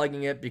am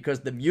plugging it because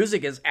the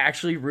music is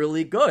actually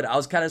really good. I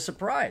was kind of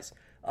surprised.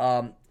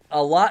 Sounds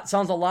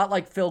a lot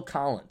like Phil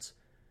Collins.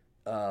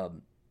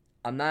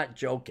 I'm not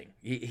joking.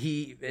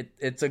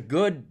 It's a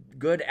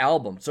good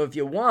album. So if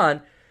you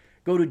want,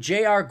 go to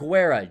J.R.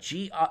 Guerra,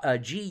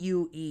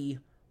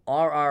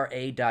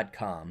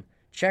 GUERRA.com.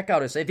 Check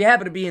out his. If you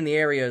happen to be in the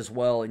area as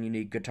well and you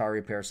need guitar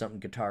repair, something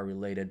guitar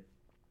related,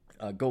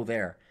 go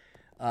there.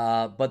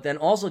 But then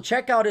also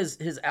check out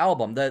his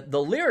album.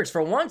 The lyrics,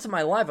 for once in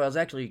my life, I was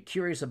actually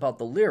curious about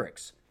the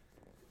lyrics.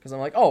 Because I'm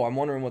like, I'm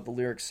wondering what the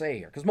lyrics say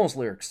here. Because most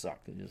lyrics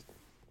suck. They just,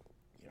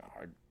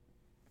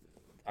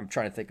 I'm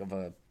trying to think of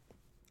a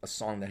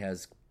song that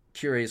has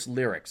curious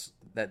lyrics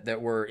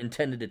that were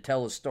intended to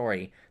tell a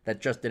story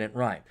that just didn't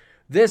rhyme.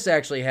 This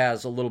actually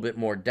has a little bit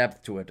more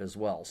depth to it as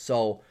well.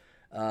 So,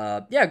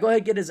 go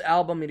ahead, get his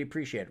album, and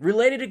appreciate it.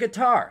 Related to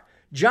guitar,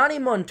 Johnny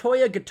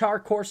Montoya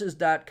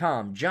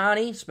GuitarCourses.com.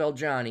 Johnny, spelled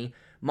Johnny,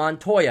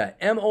 Montoya,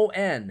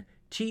 Montoya,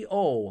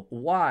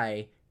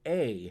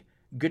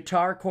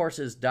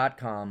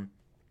 GuitarCourses.com.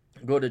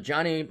 Go to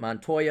Johnny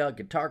Montoya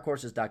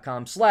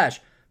GuitarCourses.com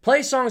 /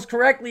 play songs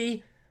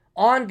correctly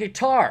on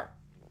guitar.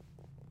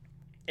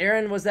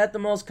 Aaron, was that the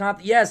most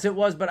Yes, it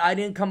was, but I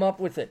didn't come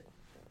up with it.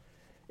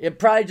 It'd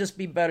probably just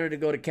be better to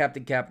go to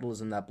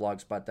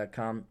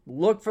CaptainCapitalism.blogspot.com.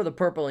 Look for the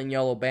purple and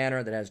yellow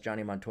banner that has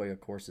Johnny Montoya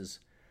Courses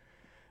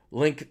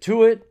link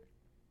to it.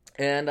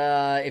 And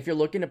if you're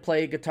looking to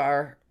play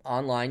guitar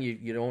online,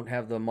 you don't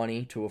have the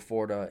money to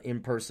afford an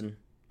in-person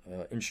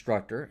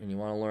instructor, and you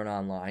want to learn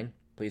online,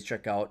 please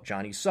check out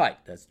Johnny's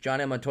site. That's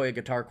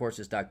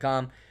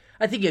JohnnyMontoyaGuitarCourses.com.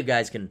 I think you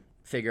guys can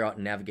figure out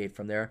and navigate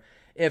from there.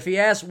 If he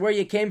asks where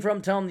you came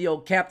from, tell him the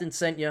old captain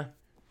sent you.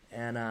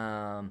 And,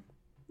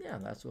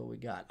 that's what we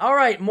got. All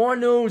right, more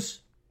news.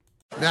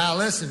 Now,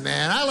 listen,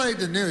 man, I like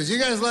the news. You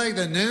guys like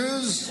the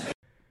news?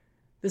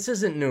 This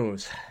isn't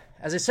news.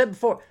 As I said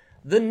before,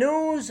 the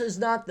news is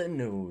not the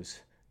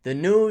news. The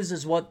news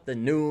is what the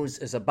news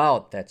is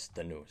about. That's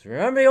the news.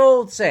 Remember the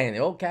old saying? The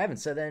old I haven't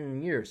said that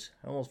in years.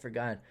 I almost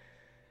forgot.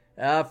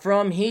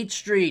 From Heat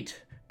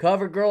Street,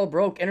 cover girl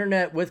broke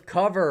internet with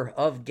cover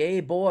of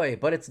gay boy,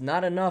 but it's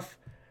not enough.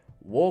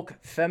 Woke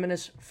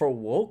feminist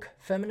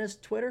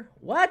Twitter?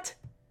 What?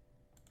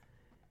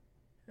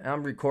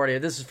 I'm recording it.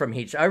 This is from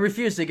Heat. I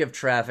refuse to give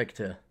traffic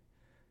to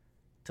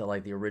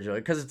like the original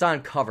because it's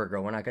on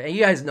CoverGirl. We're not gonna.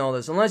 You guys know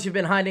this. Unless you've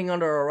been hiding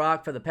under a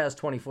rock for the past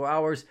 24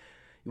 hours,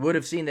 you would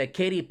have seen that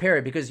Katy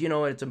Perry. Because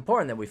it's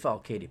important that we follow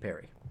Katy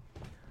Perry.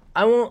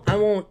 I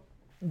won't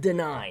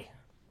deny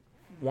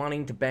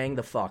wanting to bang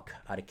the fuck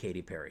out of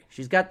Katy Perry.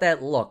 She's got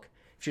that look.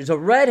 She's a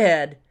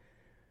redhead.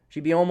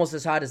 She'd be almost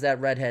as hot as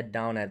that redhead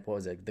down at, what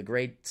was it, the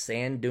Great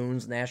Sand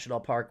Dunes National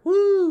Park.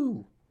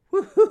 Woo!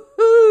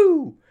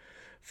 Woo-hoo-hoo!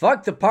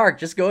 Fuck the park.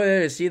 Just go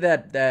there to see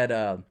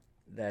that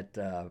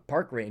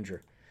park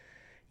ranger.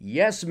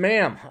 Yes,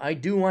 ma'am. I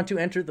do want to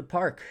enter the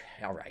park.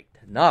 All right.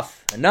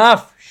 Enough.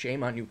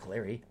 Shame on you,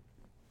 Clary.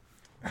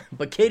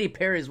 But Katy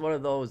Perry is one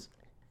of those.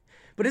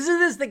 But isn't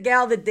this the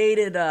gal that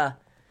dated,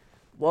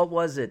 what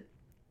was it?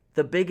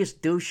 The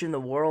biggest douche in the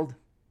world?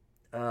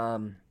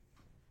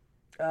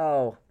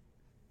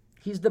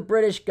 He's the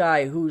British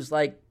guy who's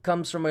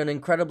comes from an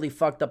incredibly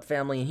fucked up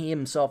family, and he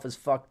himself is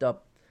fucked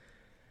up.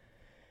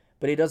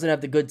 But he doesn't have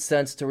the good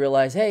sense to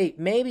realize, hey,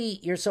 maybe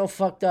you're so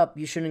fucked up,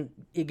 you shouldn't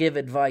give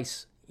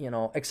advice,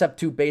 except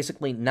to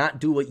basically not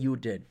do what you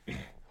did.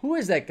 Who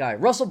is that guy?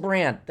 Russell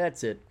Brand.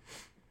 That's it.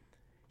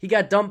 He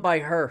got dumped by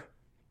her.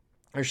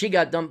 Or she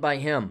got dumped by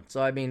him.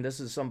 So, this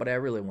is somebody I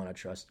really want to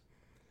trust.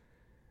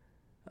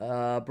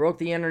 Broke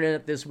the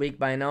internet this week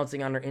by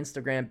announcing on her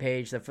Instagram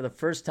page that for the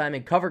first time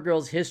in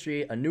CoverGirl's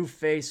history, a new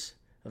face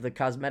of the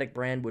cosmetic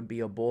brand would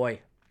be a boy.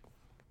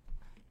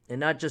 And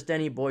not just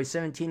any boy,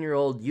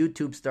 17-year-old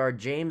YouTube star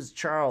James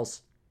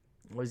Charles.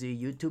 Was he a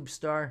YouTube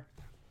star?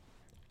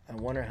 I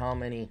wonder how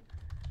many.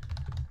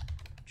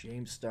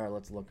 James Star,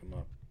 let's look him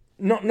up.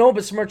 No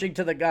besmirching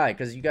to the guy,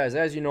 because you guys,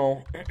 as you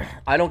know,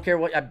 I don't care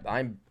what,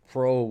 I'm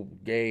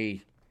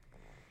pro-gay,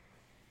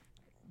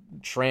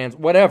 trans,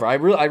 whatever. I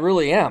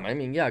really am.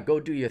 Go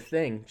do your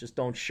thing. Just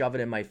don't shove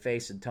it in my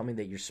face and tell me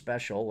that you're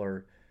special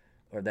or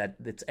that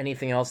it's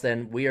anything else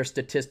than we are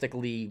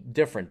statistically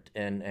different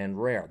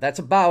and rare. That's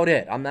about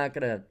it. I'm not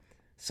gonna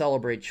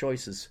celebrate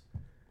choices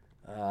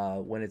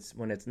when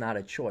it's not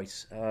a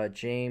choice.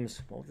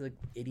 James, what was the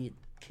idiot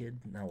kid.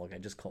 Now, look, I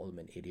just called him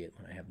an idiot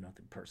when I have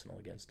nothing personal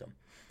against him.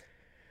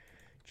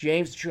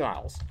 James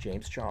Charles.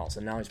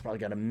 And now he's probably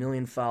got 1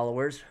 million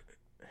followers.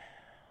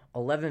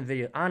 11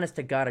 videos. Honest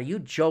to God, are you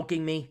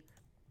joking me?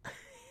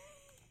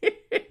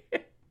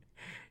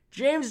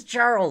 James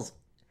Charles.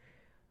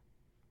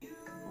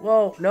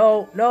 Whoa,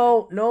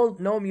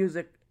 no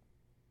music.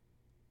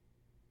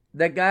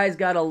 That guy's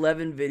got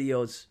 11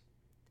 videos.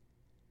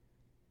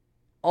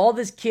 All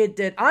this kid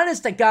did,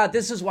 honest to God,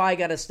 this is why I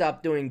got to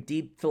stop doing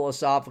deep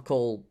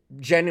philosophical,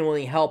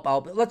 genuinely help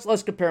out.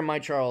 Let's compare my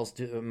channel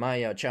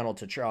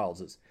to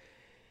Charles's.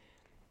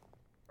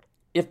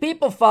 If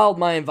people followed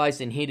my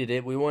advice and heeded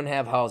it, we wouldn't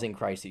have housing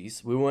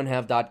crises. We wouldn't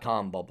have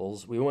 .com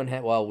bubbles. We wouldn't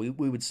have, we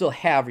would still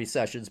have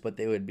recessions, but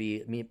they would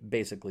be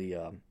basically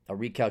a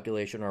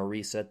recalculation or a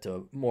reset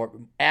to more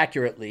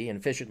accurately and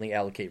efficiently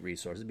allocate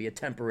resources. It'd be a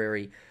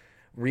temporary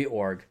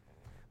reorg.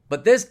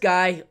 But this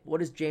guy,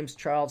 what does James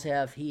Charles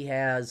have? He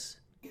has,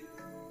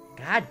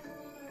 God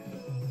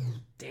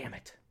damn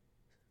it,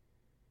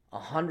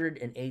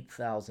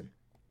 108,000.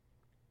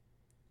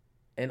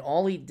 And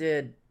all he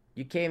did,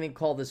 you can't even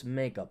call this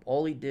makeup.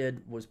 All he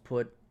did was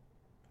put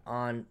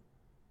on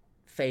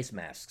face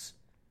masks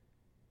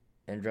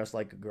and dress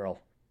like a girl.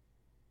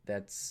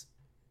 And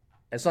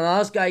so now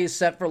this guy is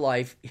set for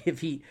life. If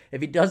he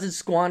doesn't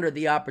squander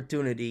the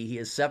opportunity, he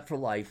is set for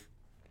life.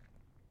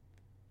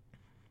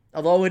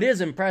 Although it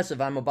is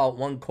impressive, I'm about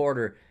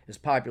 1/4 as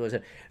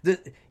popular as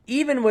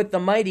even with the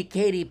mighty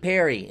Katy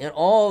Perry and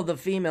all the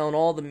female and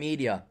all the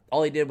media,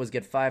 all he did was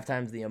get 5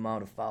 times the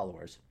amount of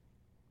followers.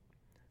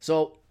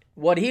 So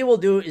what he will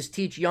do is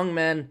teach young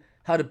men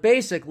how to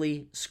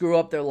basically screw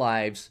up their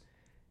lives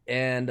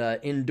and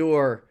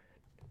endure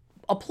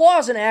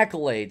applause and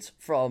accolades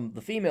from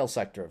the female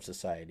sector of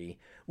society,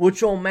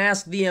 which will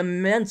mask the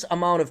immense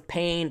amount of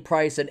pain,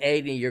 price, and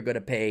agony you're going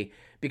to pay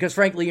because,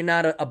 frankly, you're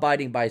not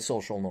abiding by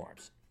social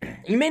norms.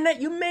 You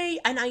may,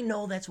 and I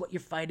know that's what you're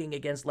fighting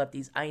against,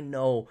 lefties. I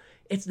know.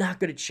 It's not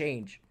going to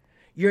change.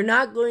 You're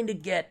not going to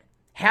get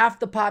half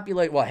the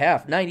population,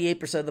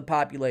 98% of the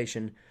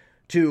population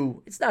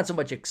to, it's not so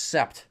much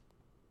accept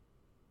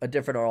a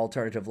different or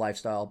alternative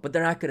lifestyle, but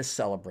they're not going to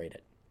celebrate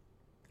it.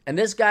 And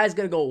this guy's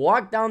going to go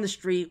walk down the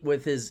street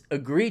with his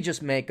egregious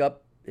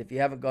makeup. If you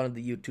haven't gone to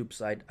the YouTube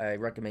site, I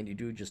recommend you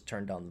do. Just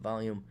turn down the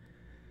volume.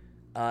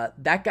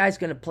 That guy's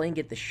going to play and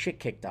get the shit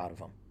kicked out of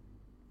him.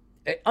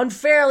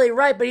 Unfairly,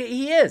 right, but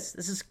he is.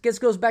 This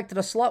goes back to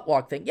the slut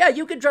walk thing. Yeah,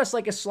 you could dress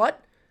like a slut,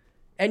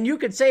 and you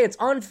could say it's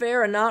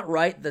unfair and not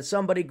right that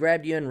somebody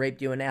grabbed you and raped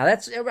you. And now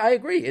I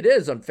agree, it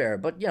is unfair.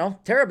 But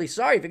terribly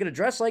sorry if you're going to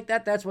dress like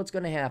that. That's what's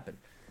going to happen.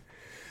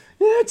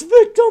 It's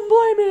victim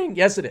blaming.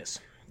 Yes, it is.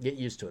 Get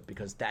used to it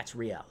because that's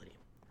reality.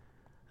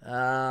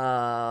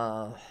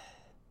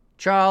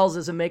 Charles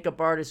is a makeup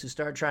artist who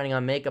started trying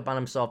on makeup on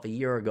himself a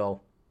year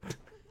ago.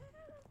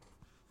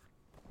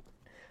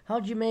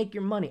 How'd you make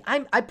your money?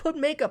 I put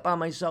makeup on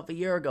myself a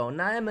year ago, and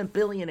now I'm a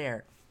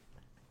billionaire.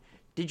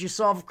 Did you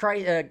solve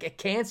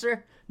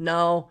cancer?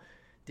 No.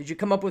 Did you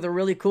come up with a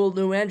really cool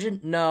new engine?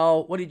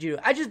 No. What did you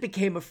do? I just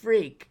became a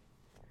freak.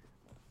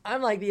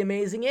 I'm like the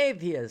amazing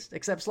atheist,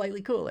 except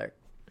slightly cooler.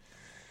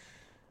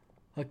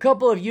 A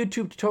couple of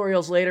YouTube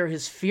tutorials later,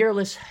 his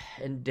fearless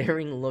and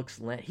daring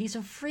looks he's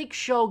a freak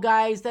show,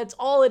 guys. That's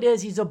all it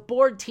is. He's a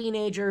bored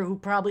teenager who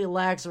probably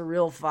lacks a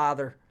real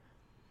father.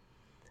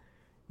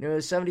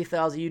 Nearly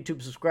 70,000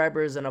 YouTube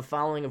subscribers and a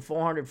following of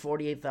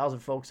 448,000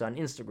 folks on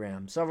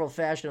Instagram. Several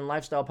fashion and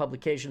lifestyle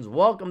publications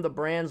welcome the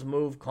brand's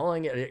move,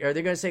 calling it, are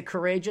they going to say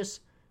courageous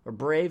or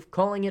brave?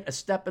 Calling it a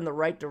step in the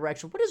right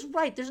direction. What is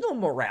right? There's no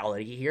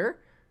morality here.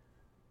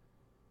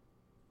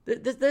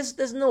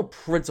 There's no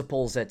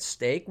principles at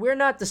stake. We're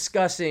not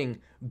discussing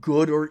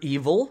good or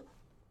evil.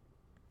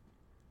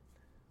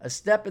 A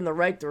step in the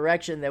right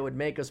direction that would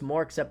make us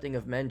more accepting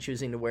of men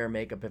choosing to wear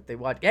makeup if they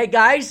want. Hey,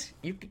 guys,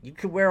 you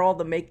can wear all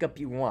the makeup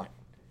you want.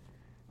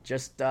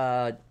 Just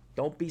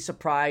don't be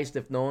surprised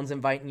if no one's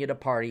inviting you to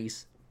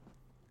parties,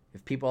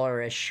 if people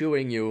are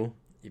eschewing you,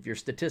 if you're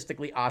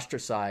statistically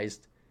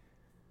ostracized,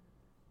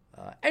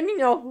 or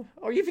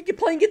if you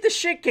complain, get the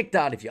shit kicked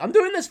out of you. I'm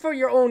doing this for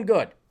your own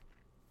good.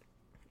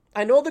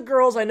 I know the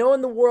girls. I know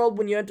in the world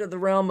when you enter the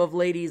realm of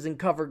ladies and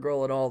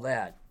CoverGirl and all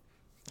that.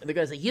 And they're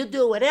going to say, you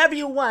do whatever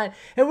you want,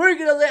 and we're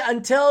going to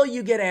until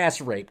you get ass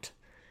raped.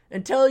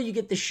 Until you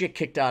get the shit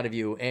kicked out of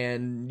you,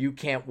 and you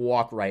can't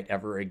walk right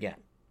ever again.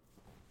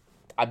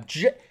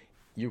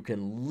 You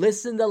can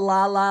listen to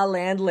La La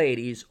Land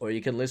ladies, or you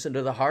can listen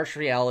to the harsh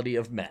reality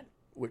of men.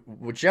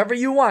 Whichever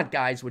you want,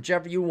 guys,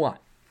 whichever you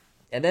want.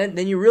 And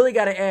then you really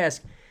got to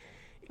ask,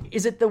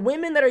 is it the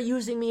women that are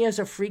using me as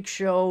a freak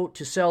show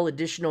to sell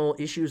additional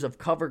issues of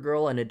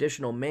CoverGirl and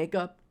additional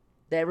makeup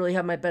that really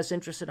have my best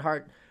interest at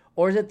heart?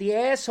 Or is it the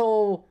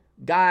asshole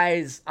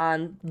guys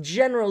on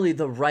generally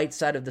the right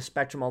side of the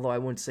spectrum, although I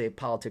wouldn't say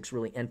politics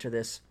really enter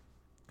this,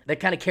 that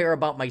kind of care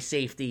about my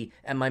safety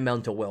and my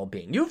mental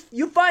well-being?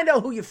 You find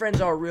out who your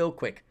friends are real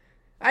quick.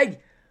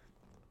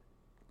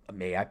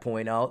 May I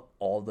point out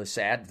all the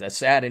sad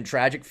and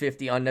tragic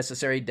 50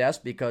 unnecessary deaths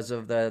because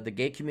of the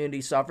gay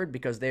community suffered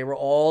because they were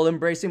all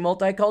embracing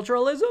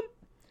multiculturalism?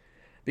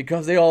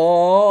 Because they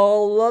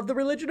all love the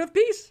religion of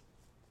peace?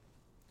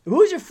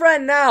 Who's your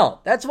friend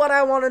now? That's what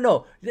I want to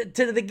know.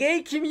 To the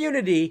gay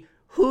community,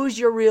 who's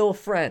your real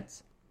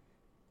friends?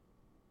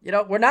 You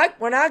know, we're not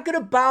going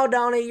to bow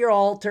down at your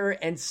altar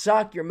and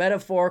suck your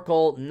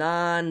metaphorical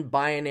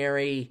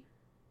non-binary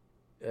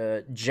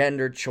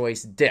gender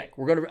choice dick.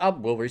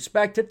 We'll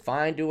respect it.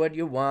 Fine, do what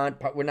you want.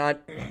 But we're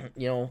not,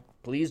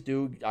 please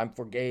do. I'm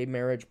for gay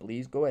marriage.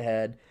 Please go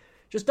ahead.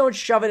 Just don't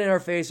shove it in our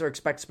face or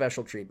expect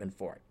special treatment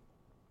for it.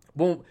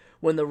 Well,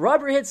 when the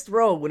rubber hits the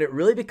road, when it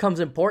really becomes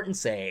important,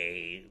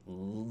 say,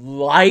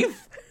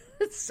 life,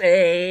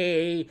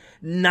 say,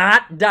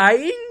 not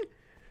dying,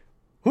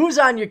 who's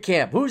on your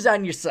camp? Who's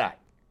on your side?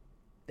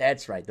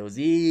 That's right, those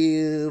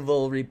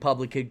evil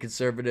Republican,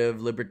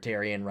 conservative,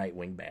 libertarian,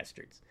 right-wing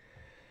bastards.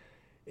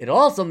 It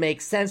also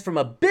makes sense from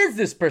a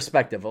business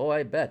perspective. Oh,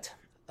 I bet.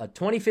 A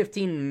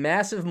 2015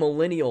 massive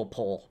millennial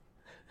poll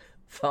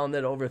found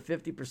that over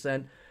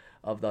 50%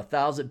 of the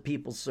 1,000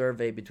 people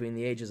surveyed between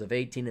the ages of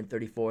 18 and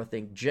 34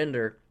 think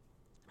gender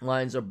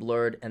lines are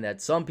blurred and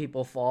that some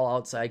people fall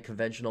outside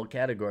conventional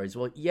categories.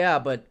 Well, yeah,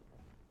 but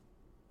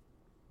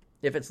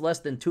if it's less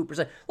than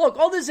 2%. Look,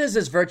 all this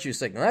is virtue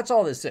signal. That's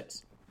all this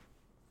is.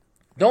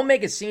 Don't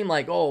make it seem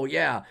like, oh,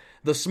 yeah,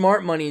 the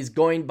smart money is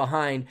going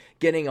behind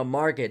getting a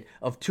market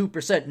of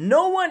 2%.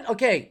 No one,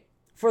 okay,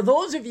 for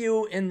those of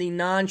you in the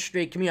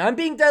non-straight community, I'm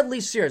being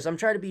deadly serious. I'm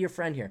trying to be your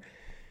friend here.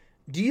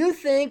 Do you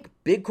think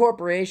big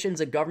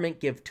corporations and government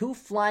give two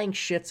flying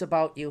shits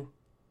about you?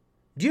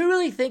 Do you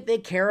really think they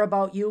care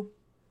about you?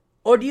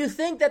 Or do you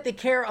think that they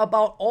care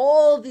about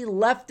all the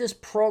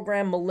leftist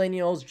program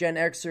millennials, Gen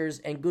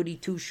Xers, and goody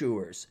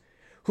two-shoers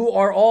who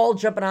are all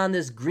jumping on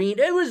this green?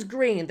 It was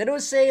green, then it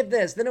was save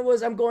this, then it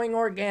was I'm going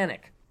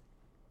organic.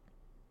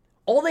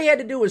 All they had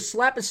to do was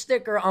slap a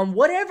sticker on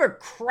whatever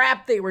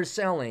crap they were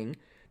selling,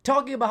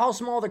 talking about how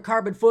small the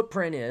carbon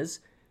footprint is,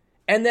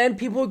 and then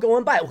people would go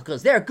and buy it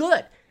because they're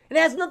good. It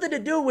has nothing to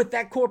do with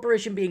that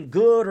corporation being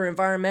good or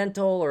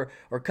environmental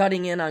or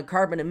cutting in on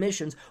carbon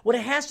emissions. What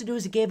it has to do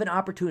is it gave an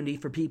opportunity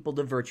for people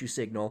to virtue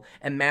signal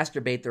and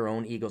masturbate their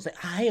own egos. Like,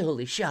 I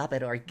only shop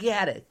at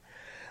organic.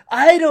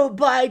 I don't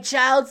buy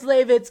child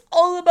slave. It's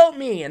all about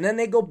me. And then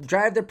they go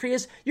drive their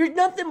Prius. You're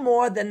nothing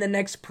more than the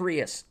next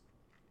Prius.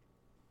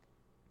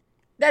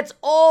 That's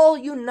all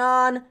you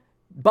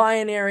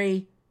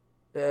non-binary,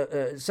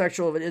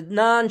 sexual,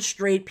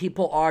 non-straight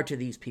people are to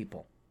these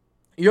people.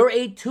 You're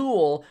a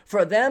tool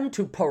for them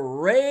to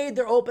parade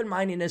their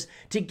open-mindedness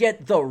to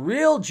get the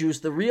real juice,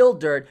 the real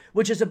dirt,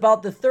 which is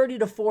about the 30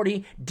 to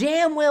 40,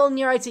 damn well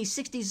near, I'd say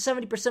 60 to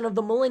 70% of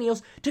the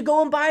millennials to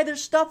go and buy their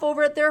stuff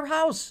over at their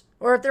house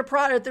or at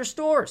their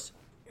stores.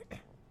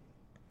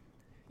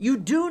 You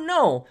do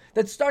know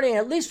that starting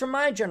at least from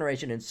my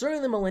generation and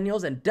certainly the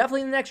millennials and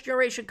definitely the next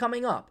generation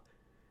coming up,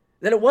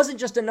 that it wasn't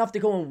just enough to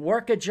go and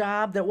work a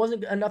job, that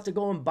wasn't enough to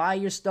go and buy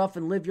your stuff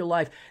and live your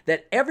life,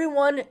 that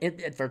everyone,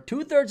 for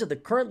 2/3 of the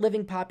current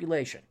living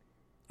population,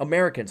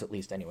 Americans at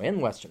least anyway,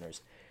 and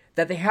Westerners,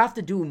 that they have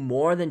to do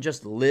more than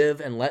just live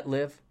and let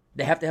live.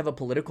 They have to have a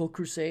political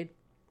crusade.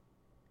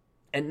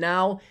 And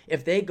now,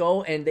 if they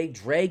go and they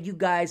drag you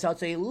guys out,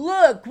 say,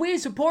 look, we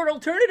support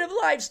alternative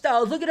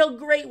lifestyles. Look at how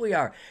great we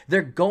are.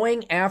 They're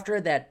going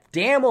after that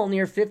damn well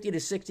near 50 to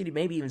 60 to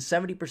maybe even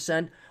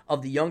 70%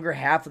 of the younger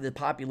half of the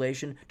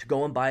population to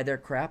go and buy their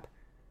crap.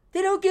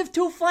 They don't give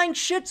two flying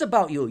shits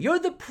about you. You're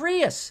the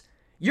Prius.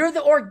 You're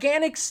the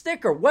organic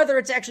sticker, whether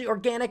it's actually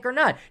organic or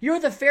not. You're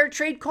the fair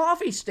trade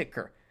coffee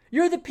sticker.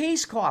 You're the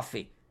peace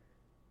coffee.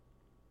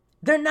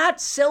 They're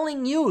not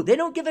selling you. They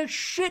don't give a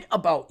shit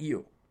about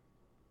you.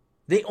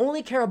 They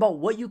only care about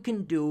what you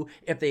can do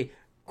if they,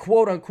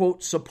 quote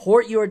unquote,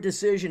 support your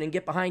decision and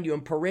get behind you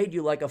and parade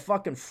you like a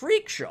fucking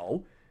freak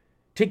show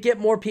to get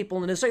more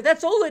people in this.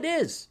 That's all it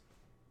is.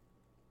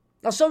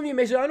 Now, some of you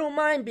may say, I don't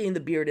mind being the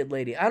bearded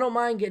lady. I don't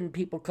mind getting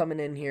people coming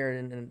in here,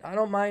 and I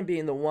don't mind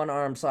being the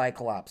one-armed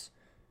cyclops.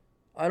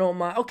 I don't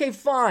mind. Okay,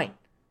 fine.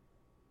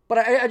 But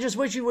I just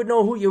wish you would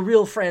know who your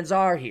real friends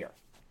are here.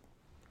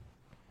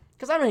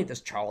 Because I don't hate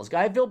this Charles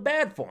guy. I feel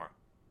bad for him.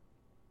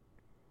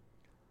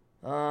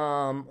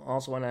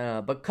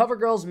 But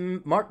CoverGirl's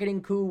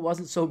marketing coup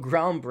wasn't so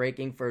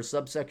groundbreaking for a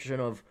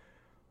subsection of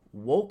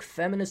woke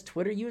feminist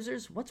Twitter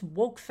users. What's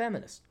woke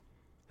feminist?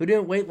 Who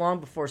didn't wait long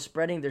before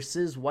spreading their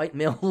cis white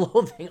male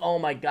loathing. Oh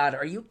my God,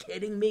 are you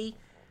kidding me?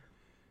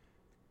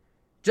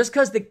 Just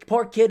because the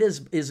poor kid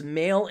is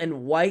male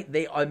and white,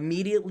 they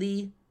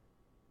immediately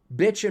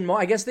bitch and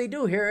moan. I guess they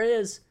do. Here it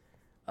is.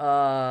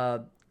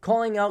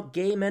 Calling out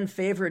gay men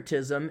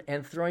favoritism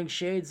and throwing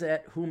shades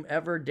at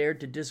whomever dared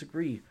to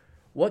disagree.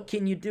 What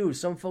can you do?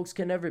 Some folks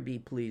can never be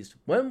pleased.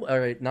 All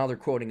right, now they're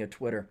quoting a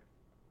Twitter.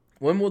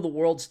 When will the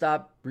world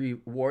stop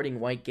rewarding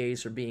white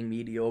gays for being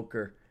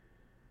mediocre?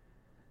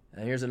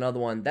 And here's another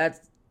one.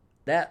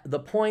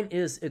 The point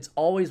is, it's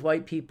always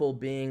white people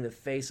being the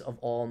face of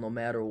all, no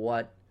matter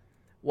what.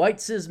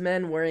 White cis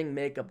men wearing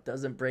makeup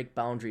doesn't break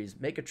boundaries.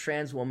 Make a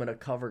trans woman a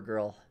cover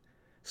girl.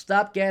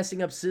 Stop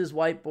gassing up cis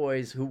white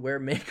boys who wear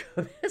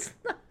makeup.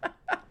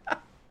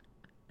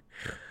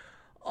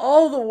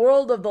 Oh, the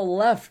world of the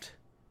left.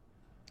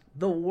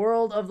 The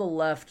world of the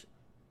left.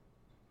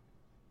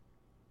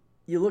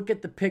 You look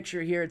at the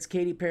picture here. It's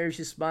Katy Perry.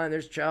 She's smiling.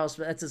 There's Charles.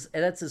 That's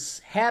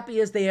as happy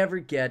as they ever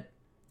get.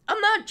 I'm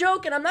not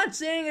joking. I'm not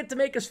saying it to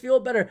make us feel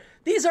better.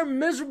 These are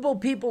miserable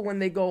people when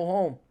they go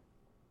home.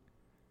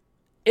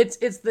 It's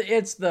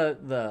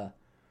the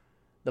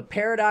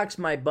paradox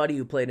my buddy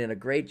who played in a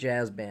great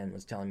jazz band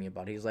was telling me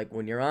about. He's like,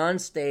 when you're on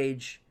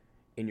stage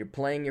and you're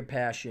playing your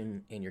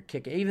passion and you're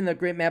kicking, even the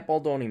great Matt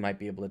Baldoni might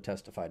be able to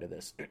testify to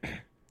this.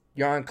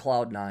 You're on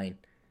cloud nine.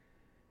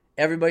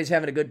 Everybody's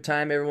having a good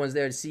time. Everyone's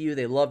there to see you.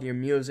 They love your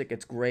music.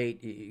 It's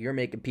great. You're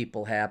making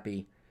people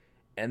happy.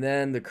 And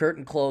then the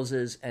curtain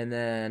closes, and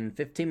then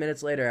 15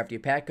 minutes later, after you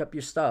pack up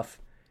your stuff,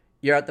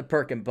 you're at the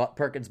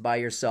Perkins by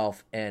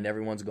yourself, and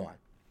everyone's gone.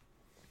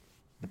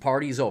 The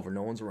party's over.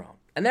 No one's around.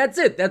 And that's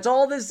it. That's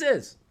all this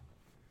is.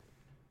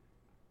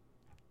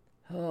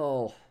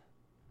 Oh.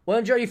 Well,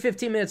 enjoy your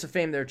 15 minutes of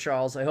fame there,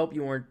 Charles. I hope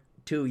you weren't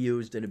too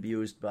used and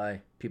abused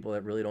by people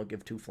that really don't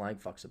give two flying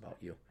fucks about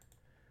you.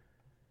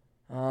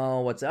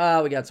 Oh,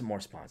 we got some more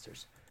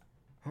sponsors.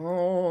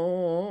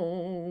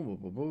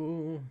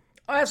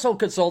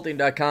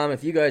 assholeconsulting.com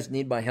if you guys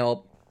need my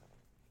help,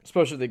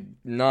 especially the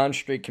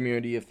non-straight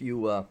community. If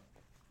you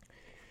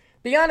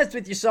be honest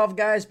with yourself,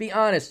 guys, be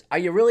honest. Are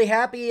you really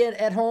happy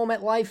at home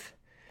at life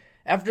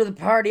after the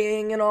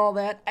partying and all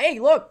that? Hey,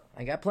 look,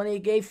 I got plenty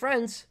of gay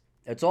friends.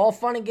 It's all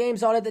fun and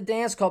games out at the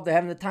dance club. They're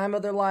having the time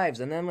of their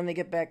lives, and then when they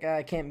get back,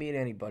 I can't meet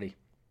anybody.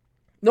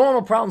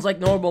 Normal problems like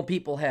normal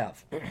people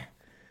have.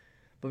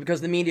 But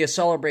because the media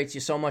celebrates you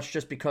so much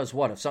just because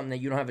what? Of something that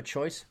you don't have a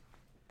choice?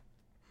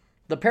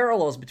 The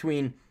parallels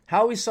between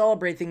how we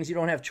celebrate things you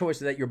don't have choice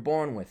that you're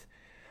born with.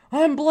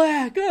 I'm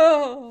black.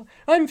 Oh,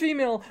 I'm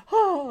female.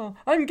 Oh,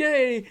 I'm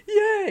gay.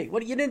 Yay.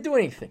 What? You didn't do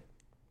anything.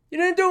 You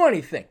didn't do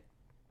anything.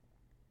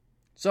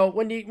 So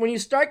when you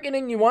start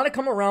getting, you want to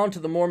come around to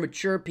the more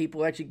mature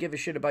people who actually give a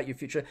shit about your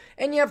future,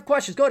 and you have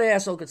questions, go to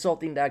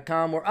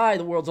assholeconsulting.com, where I,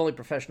 the world's only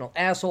professional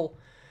asshole,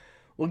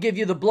 will give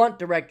you the blunt,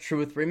 direct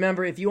truth.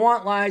 Remember, if you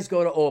want lies,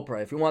 go to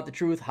Oprah. If you want the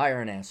truth,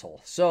 hire an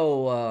asshole.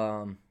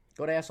 So,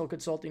 go to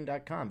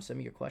assholeconsulting.com. Send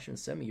me your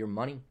questions. Send me your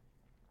money.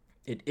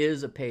 It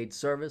is a paid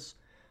service.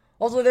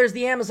 Also, there's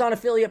the Amazon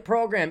affiliate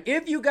program.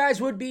 If you guys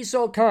would be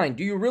so kind,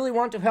 do you really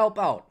want to help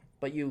out,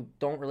 but you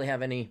don't really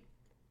have any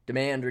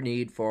demand or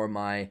need for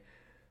my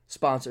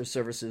sponsor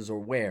services or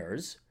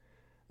wares,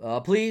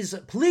 please,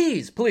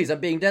 I'm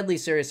being deadly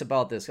serious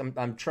about this.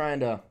 I'm trying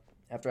to...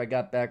 After I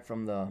got back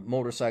from the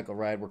motorcycle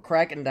ride, we're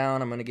cracking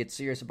down. I'm going to get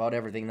serious about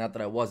everything. Not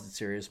that I wasn't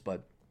serious,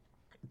 but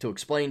to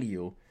explain to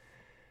you.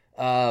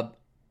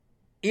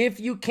 If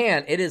you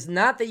can, it is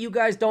not that you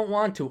guys don't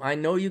want to. I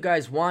know you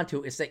guys want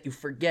to. It's that you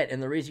forget.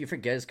 And the reason you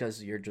forget is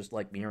because you're just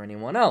like me or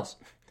anyone else.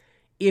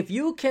 If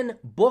you can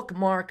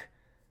bookmark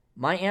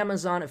my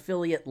Amazon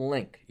affiliate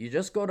link, you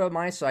just go to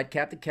my site,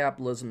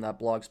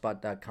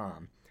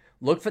 captaincapitalism.blogspot.com.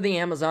 Look for the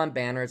Amazon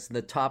banner. It's in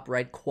the top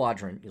right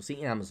quadrant. You'll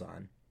see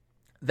Amazon.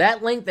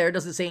 That link there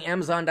doesn't say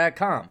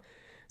Amazon.com. It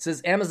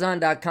says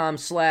Amazon.com/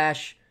 a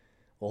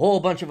whole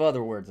bunch of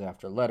other words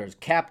after letters.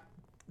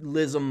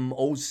 Capitalism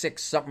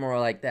 06, something or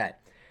like that.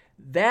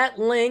 That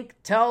link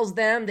tells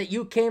them that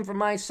you came from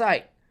my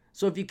site.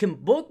 So if you can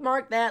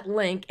bookmark that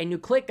link and you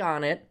click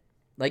on it,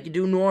 like you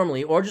do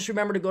normally, or just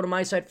remember to go to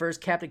my site first,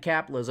 Captain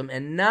Capitalism,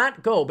 and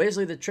not go.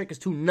 Basically, the trick is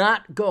to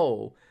not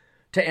go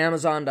to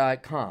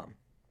Amazon.com,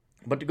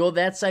 but to go to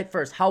that site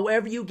first.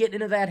 However you get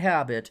into that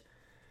habit,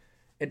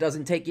 it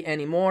doesn't take you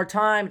any more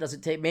time.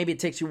 Maybe it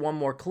takes you one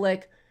more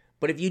click.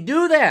 But if you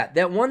do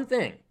that one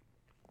thing,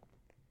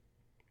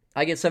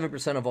 I get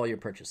 7% of all your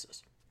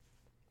purchases.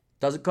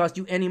 Doesn't cost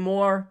you any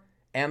more.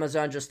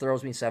 Amazon just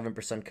throws me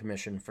 7%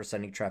 commission for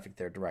sending traffic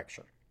their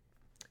direction.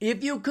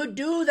 If you could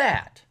do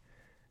that,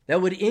 that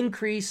would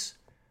increase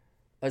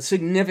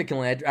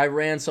significantly. I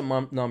ran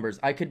some numbers.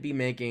 I could be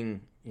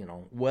making,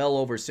 well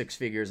over six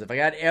figures if I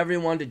got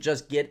everyone to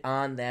just get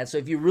on that. So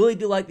if you really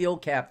do like the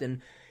old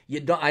captain,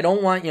 I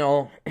don't want,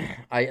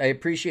 I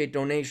appreciate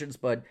donations,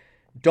 but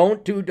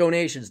don't do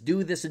donations.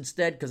 Do this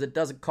instead because it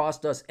doesn't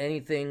cost us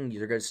anything.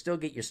 You're going to still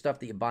get your stuff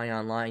that you buy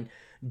online.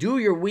 Do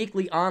your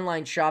weekly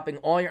online shopping,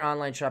 all your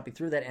online shopping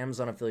through that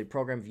Amazon affiliate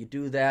program. If you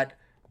do that,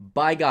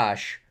 by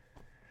gosh,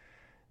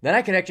 then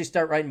I can actually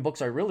start writing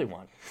books I really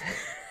want.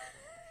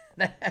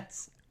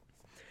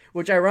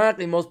 Which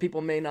ironically most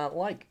people may not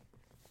like.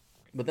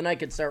 But then I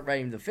could start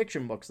writing the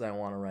fiction books that I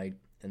want to write.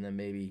 And then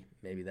maybe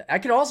that. I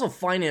could also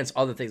finance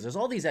other things. There's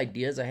all these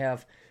ideas I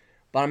have,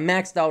 but I'm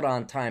maxed out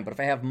on time. But if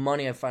I have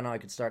money, I find out I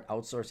could start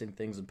outsourcing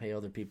things and pay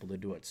other people to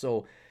do it.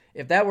 So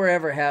if that were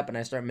ever happen,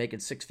 I start making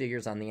six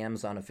figures on the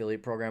Amazon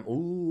affiliate program.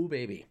 Ooh,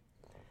 baby.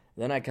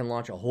 Then I can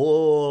launch a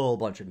whole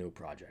bunch of new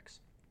projects.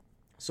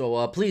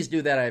 So please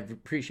do that. I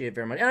appreciate it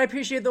very much. And I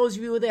appreciate those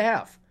of you that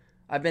have.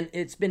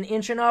 It's been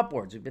inching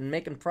upwards. We've been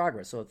making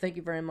progress. So thank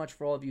you very much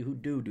for all of you who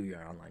do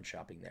your online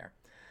shopping there.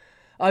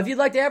 If you'd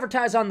like to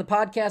advertise on the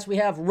podcast, we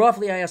have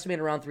roughly, I estimate,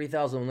 around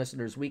 3,000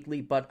 listeners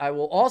weekly, but I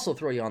will also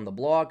throw you on the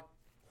blog.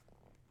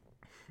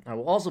 I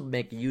will also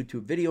make a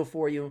YouTube video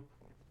for you,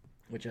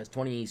 which has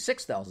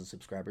 26,000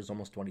 subscribers,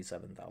 almost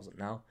 27,000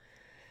 now.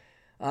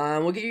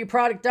 We'll get your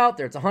product out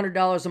there. It's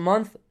 $100 a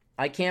month.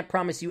 I can't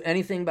promise you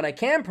anything, but I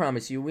can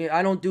promise you,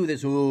 I don't do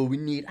this,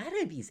 I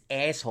have these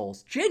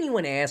assholes,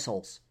 genuine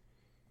assholes.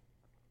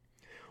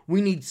 We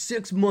need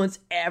 6 months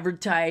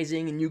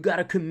advertising and you got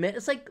to commit.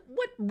 It's like,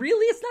 what,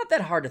 really? It's not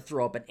that hard to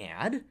throw up an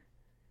ad.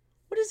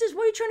 What is this?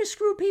 Why are you trying to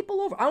screw people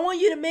over? I want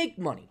you to make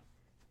money.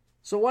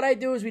 So what I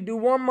do is we do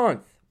 1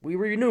 month. We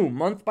renew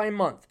month by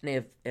month.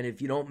 And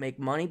if you don't make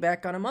money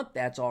back on a month,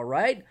 that's all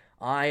right.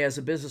 I, as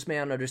a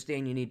businessman,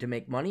 understand you need to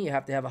make money. You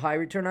have to have a high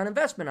return on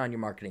investment on your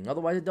marketing.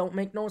 Otherwise, it don't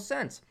make no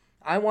sense.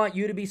 I want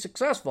you to be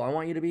successful. I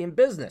want you to be in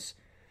business.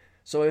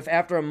 So if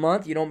after a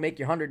month you don't make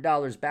your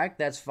 $100 back,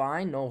 that's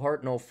fine. No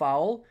hurt, no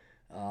foul.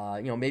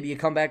 Maybe you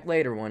come back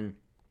later when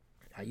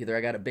either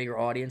I got a bigger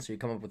audience or you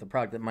come up with a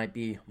product that might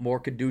be more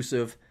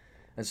conducive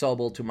and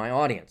sellable to my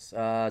audience.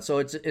 So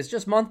it's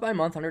just month by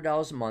month,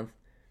 $100 a month.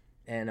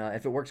 And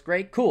if it works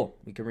great, cool.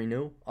 We can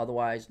renew.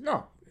 Otherwise,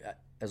 no.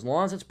 As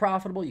long as it's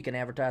profitable, you can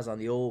advertise on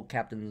the old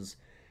Captain's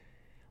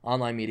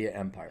online media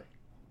empire.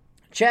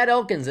 Chad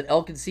Elkins at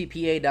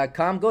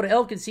elkinscpa.com. Go to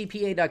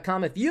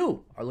elkinscpa.com if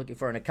you are looking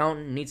for an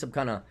accountant and need some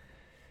kind of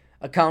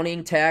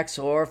accounting, tax,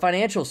 or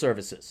financial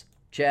services.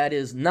 Chad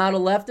is not a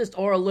leftist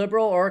or a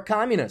liberal or a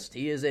communist.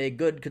 He is a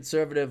good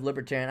conservative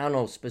libertarian. I don't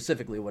know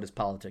specifically what his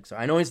politics are.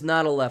 I know he's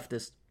not a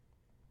leftist,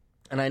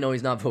 and I know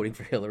he's not voting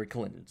for Hillary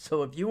Clinton.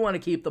 So if you want to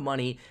keep the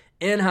money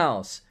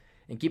in-house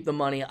and keep the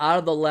money out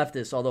of the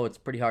leftists, although it's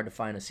pretty hard to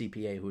find a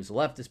CPA who's a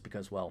leftist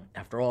because, well,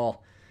 after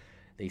all,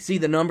 they see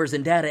the numbers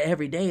and data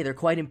every day. They're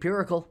quite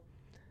empirical.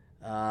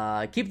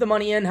 Keep the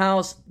money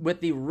in-house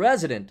with the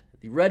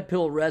Red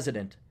Pill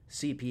resident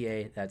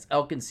CPA. That's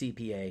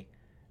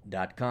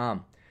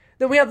elkincpa.com.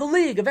 Then we have the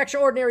League of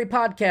Extraordinary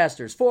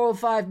Podcasters,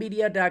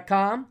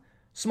 405media.com.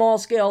 Small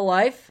Scale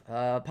Life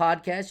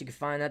podcast. You can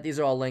find that. These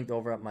are all linked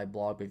over at my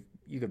blog, but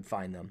you can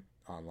find them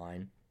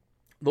online.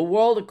 The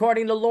World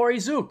According to Lori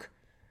Zook.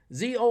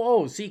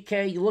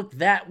 Z-O-O-C-K. You look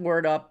that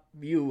word up,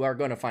 you are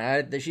going to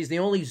find it. She's the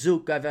only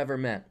Zook I've ever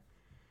met.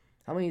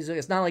 How many Zook?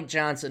 It's not like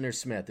Johnson or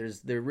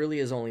Smith. There really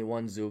is only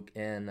one Zook,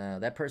 and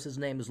that person's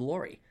name is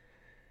Lori.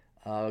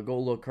 Go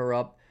look her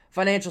up.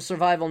 Financial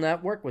Survival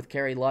Network with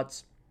Carrie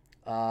Lutz.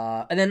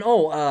 And then,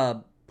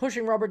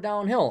 Pushing Rubber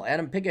Downhill.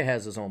 Adam Piggott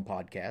has his own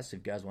podcast, if you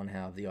guys want to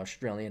have the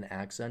Australian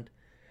accent.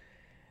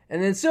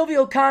 And then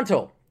Silvio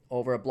Canto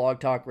over at Blog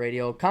Talk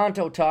Radio.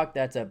 Canto Talk,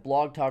 that's at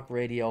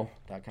blogtalkradio.com.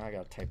 I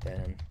got to type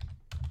that in.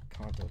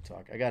 Canto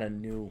Talk. I got a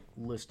new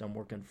list I'm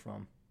working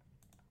from.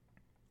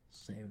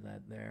 Save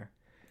that there.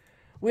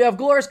 We have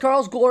Glorious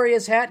Carl's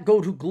Glorious Hat.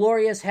 Go to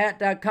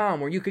glorioushat.com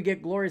where you could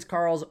get Glorious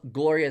Carl's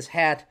Glorious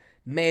Hat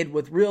made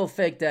with real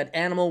fake dead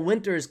animal.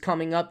 Winter is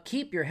coming up.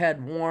 Keep your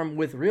head warm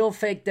with real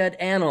fake dead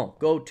animal.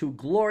 Go to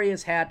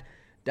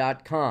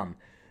glorioushat.com.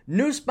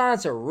 New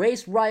sponsor,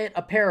 Race Riot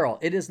Apparel.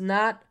 It is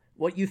not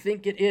what you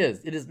think it is.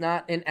 It is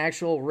not an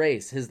actual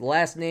race. His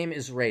last name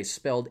is Race,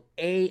 spelled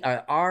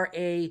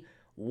R-A-Y-C-E.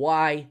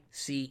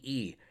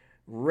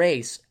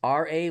 Race,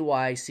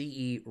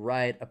 R-A-Y-C-E,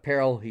 Riot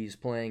Apparel. He's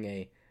playing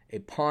a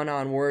pun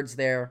on words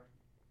there.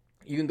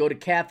 You can go to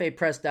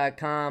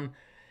cafepress.com,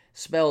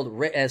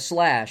 spelled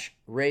slash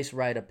Race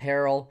Riot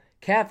Apparel,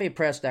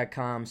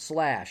 cafepress.com/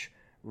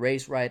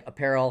 Race Riot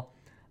Apparel.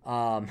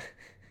 I'm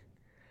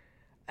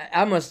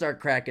going to start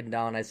cracking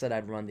down. I said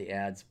I'd run the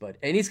ads,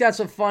 and he's got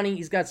some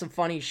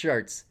funny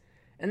shirts.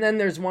 And then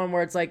there's one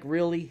where it's like,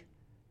 really?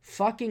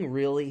 Fucking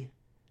really?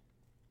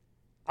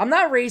 I'm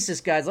not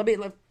racist, guys.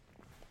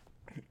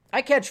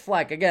 I catch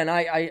flack. Again,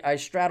 I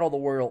straddle the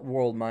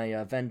world.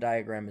 My Venn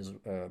diagram is,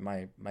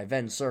 my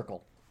Venn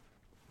circle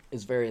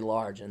is very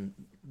large. And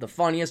the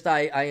funniest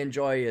I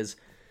enjoy is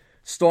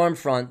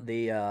Stormfront,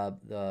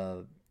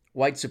 the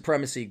white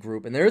supremacy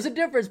group. And there is a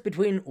difference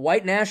between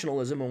white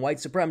nationalism and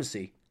white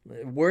supremacy.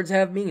 Words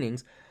have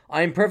meanings.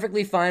 I'm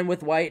perfectly fine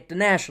with white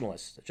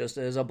nationalists, just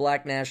as a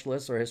black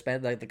nationalist or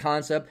Hispanic, like the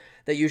concept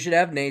that you should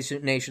have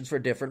nations for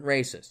different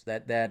races,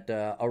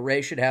 that a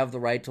race should have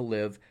the right to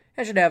live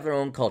and should have their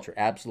own culture.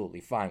 Absolutely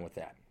fine with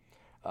that.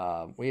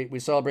 We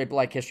celebrate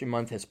Black History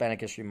Month,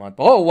 Hispanic History Month.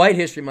 Oh, White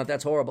History Month,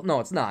 that's horrible.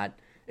 No, it's not.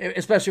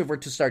 Especially if we're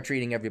to start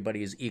treating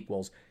everybody as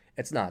equals.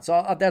 It's not.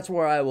 So that's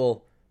where I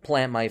will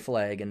plant my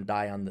flag and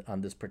die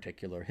on this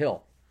particular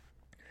hill.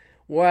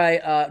 Where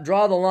I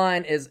draw the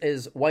line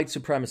is white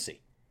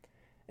supremacy.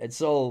 And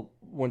so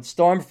when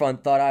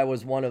Stormfront thought I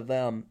was one of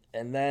them,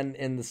 and then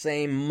in the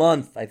same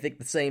month, I think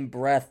the same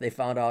breath, they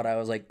found out I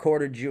was like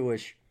quarter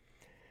Jewish.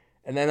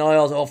 And then I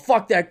was,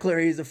 fuck that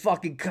Clary, he's a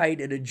fucking kite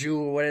and a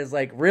Jew. And it's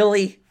like,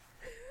 really?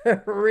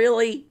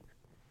 Really?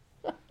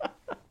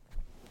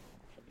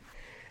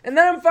 And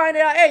then I'm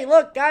finding out, hey,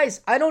 look, guys,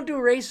 I don't do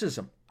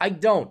racism. I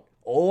don't.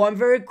 Oh, I'm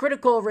very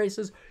critical of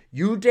racism.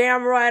 You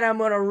damn right I'm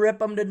going to rip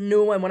them to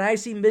new one. When I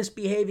see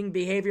misbehaving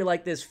behavior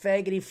like this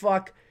faggoty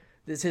fuck,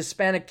 this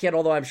Hispanic kid,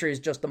 although I'm sure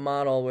he's just a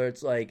model, where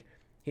it's like,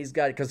 He's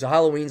got, because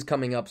Halloween's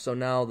coming up, so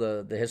now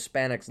the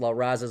Hispanics, La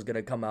Raza's going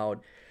to come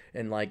out,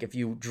 and, like, if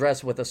you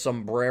dress with a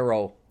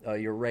sombrero,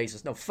 you're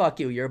racist. No, fuck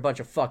you. You're a bunch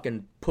of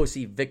fucking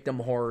pussy victim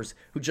horrors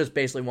who just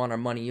basically want our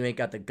money. You ain't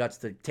got the guts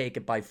to take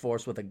it by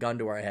force with a gun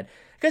to our head.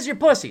 Because you're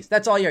pussies.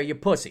 That's all you are. You're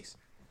pussies.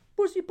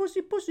 Pussy,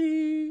 pussy,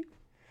 pussy.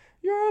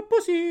 You're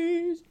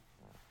pussies.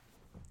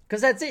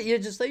 Because that's it. You're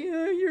just like,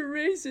 oh, you're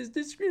racist,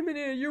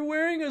 discriminating. You're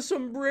wearing a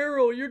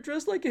sombrero. You're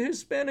dressed like a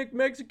Hispanic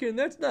Mexican.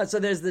 That's not. So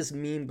there's this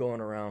meme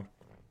going around.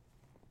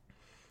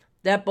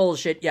 That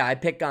bullshit, yeah, I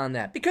pick on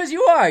that. Because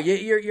you are.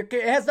 It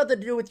has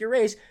nothing to do with your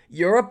race.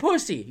 You're a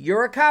pussy.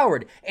 You're a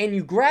coward. And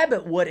you grab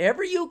at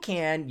whatever you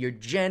can, your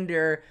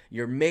gender,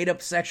 your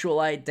made-up sexual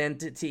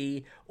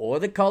identity, or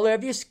the color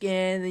of your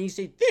skin, and you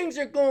say, things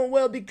are going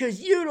well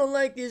because you don't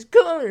like this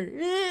color.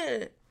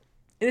 Yeah.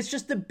 And it's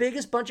just the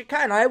biggest bunch of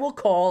kind. I will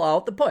call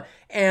out the put.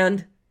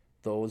 And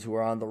those who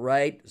are on the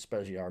right,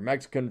 especially our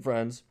Mexican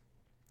friends,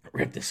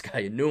 rip this guy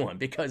a new one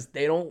because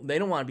they don't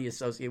want to be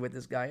associated with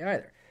this guy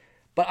either.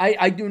 But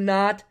I don't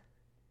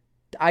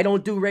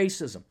do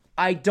racism.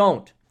 I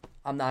don't.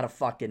 I'm not a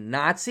fucking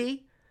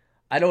Nazi.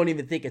 I don't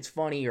even think it's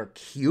funny or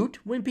cute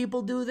when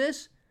people do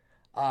this.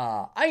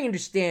 I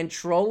understand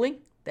trolling.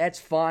 That's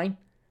fine.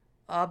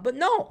 But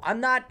no,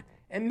 I'm not.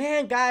 And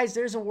man, guys,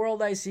 there's a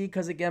world I see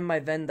because, again, my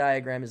Venn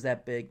diagram is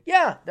that big.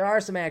 Yeah, there are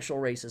some actual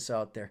racists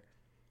out there.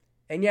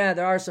 And yeah,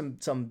 there are some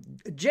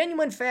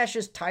genuine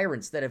fascist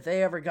tyrants that if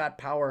they ever got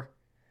power...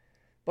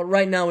 But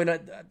right now,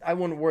 I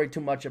wouldn't worry too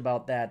much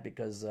about that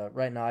because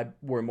right now I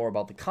worry more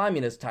about the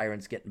communist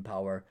tyrants getting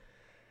power.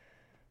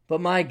 But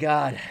my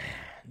God,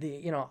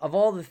 of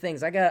all the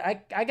things, I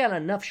got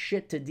enough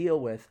shit to deal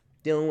with,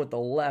 dealing with the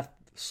left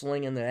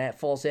slinging the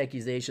false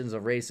accusations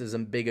of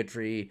racism,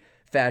 bigotry,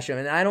 fascism,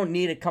 and I don't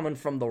need it coming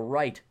from the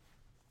right.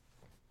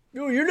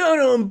 No, you're not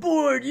on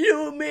board,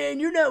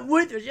 man, you're not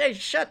with us. Hey,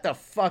 shut the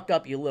fuck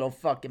up, you little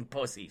fucking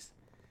pussies.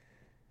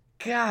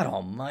 God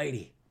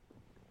almighty.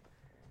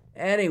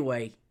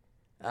 Anyway,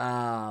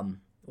 where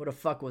the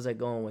fuck was I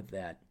going with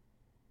that?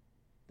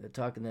 They're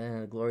talking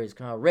to glorious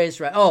race,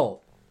 right?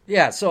 Oh,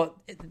 yeah. So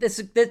this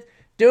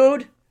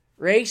dude,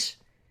 race,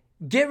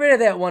 get rid of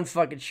that one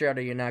fucking shirt,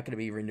 or you're not going to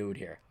be renewed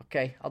here.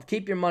 Okay, I'll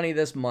keep your money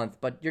this month,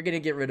 but you're going to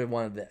get rid of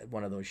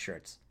one of those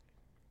shirts.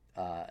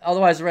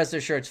 Otherwise, the rest of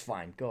the shirt's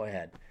fine. Go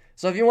ahead.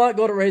 So if you want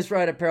to go to Race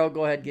Right Apparel,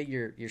 go ahead, get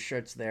your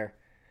shirts there,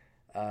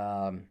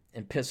 and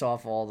piss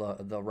off all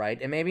the right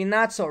and maybe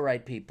not so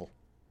right people.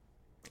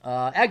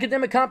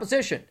 Academic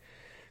composition.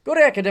 Go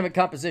to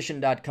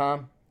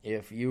academiccomposition.com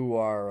if you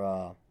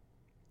are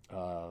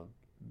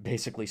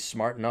basically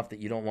smart enough that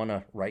you don't want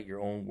to write your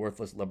own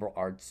worthless liberal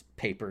arts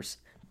papers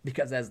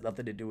because that has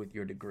nothing to do with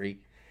your degree.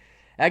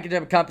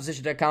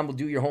 Academiccomposition.com will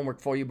do your homework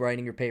for you,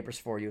 writing your papers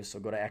for you. So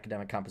go to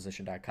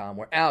academiccomposition.com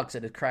where Alex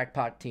and his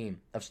crackpot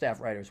team of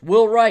staff writers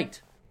will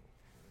write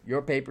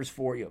your papers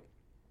for you.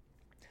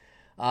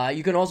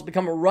 You can also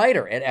become a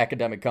writer at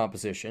Academic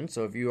Composition.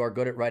 So if you are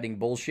good at writing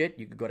bullshit,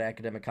 you can go to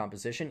Academic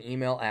Composition,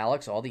 email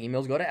Alex. All the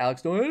emails go to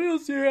Alex. I don't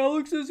see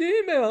Alex's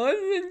email.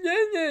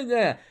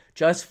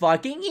 Just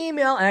fucking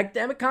email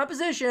Academic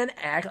Composition.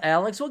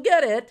 Alex will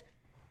get it.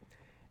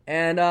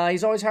 And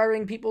he's always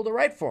hiring people to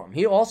write for him.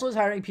 He also is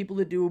hiring people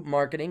to do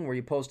marketing where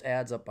you post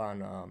ads up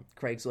on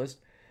Craigslist.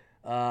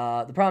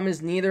 The problem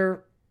is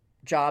neither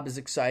job is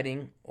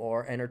exciting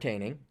or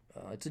entertaining.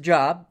 It's a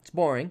job. It's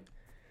boring.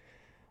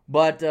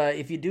 But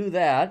if you do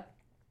that,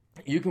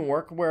 you can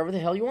work wherever the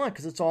hell you want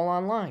because it's all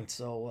online.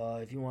 So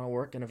if you want to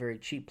work in a very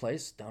cheap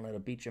place down at a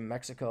beach in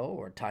Mexico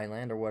or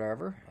Thailand or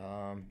whatever,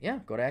 go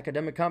to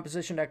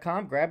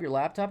academiccomposition.com, grab your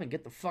laptop, and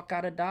get the fuck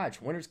out of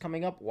Dodge. Winter's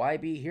coming up. Why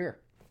be here?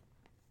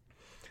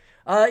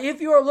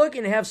 If you are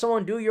looking to have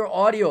someone do your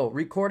audio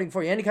recording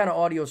for you, any kind of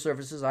audio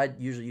services, I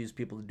usually use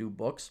people to do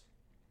books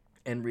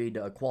and read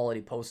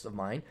quality posts of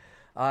mine.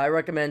 I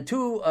recommend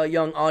two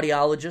young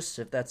audiologists,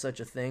 if that's such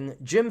a thing.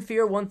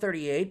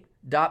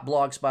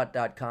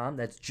 JimFear138.blogspot.com.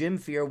 That's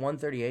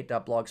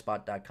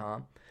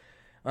JimFear138.blogspot.com.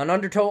 And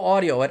Undertow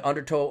Audio at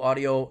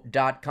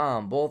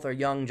undertowaudio.com. Both are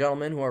young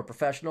gentlemen who are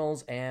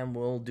professionals and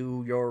will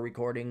do your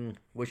recording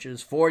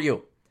wishes for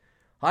you.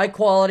 High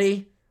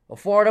quality,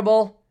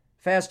 affordable,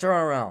 fast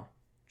turnaround.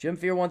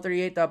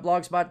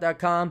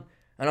 JimFear138.blogspot.com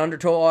and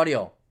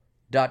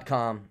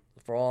undertowaudio.com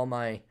for all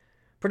my...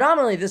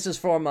 Predominantly, this is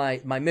for my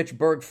Mitch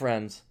Berg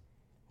friends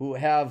who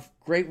have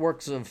great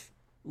works of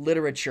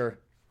literature,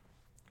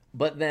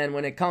 but then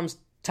when it comes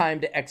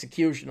time to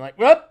execution, like,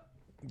 whoop,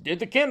 did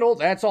the Kindle,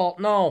 that's all.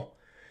 No,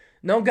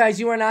 guys,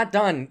 you are not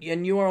done,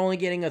 and you are only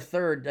getting a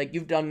third. Like,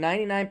 you've done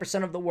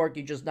 99% of the work,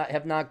 you just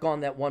have not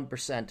gone that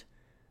 1%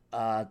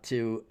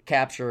 to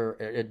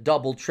capture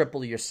double,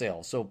 triple your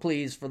sales. So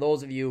please, for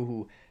those of you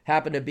who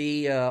happen to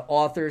be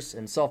authors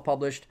and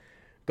self-published,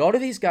 go to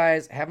these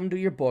guys, have them do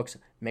your books,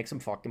 make some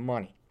fucking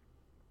money.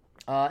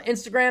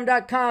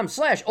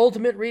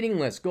 Instagram.com/ultimate reading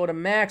list. Go to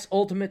Max's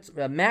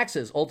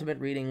ultimate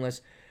reading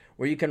list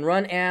where you can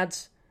run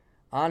ads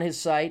on his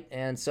site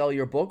and sell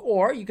your book,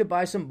 or you could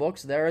buy some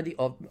books that are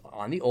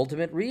on the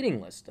ultimate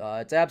reading list.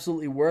 It's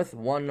absolutely worth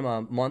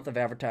 1 month of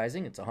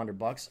advertising. It's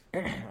 $100.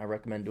 I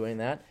recommend doing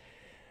that.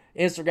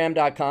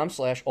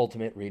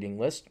 Instagram.com/ultimate reading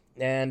list.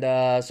 And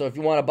so if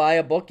you want to buy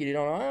a book, you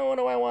don't know, what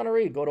do I want to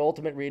read? Go to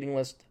ultimate reading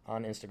list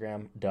on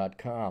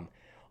Instagram.com.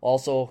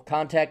 Also,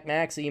 contact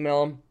Max,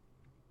 email him,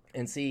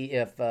 and see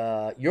if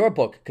your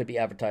book could be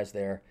advertised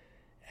there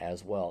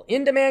as well.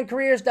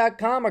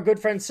 InDemandCareers.com, our good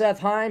friend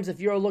Seth Himes. If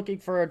you're looking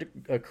for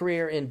a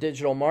career in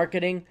digital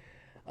marketing,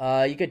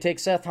 you could take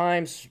Seth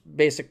Himes'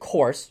 basic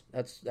course.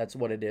 That's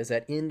what it is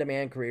at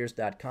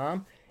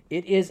InDemandCareers.com.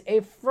 It is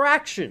a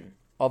fraction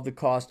of the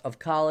cost of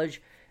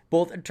college,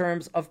 both in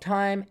terms of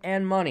time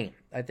and money.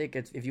 I think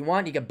if you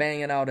want, you can bang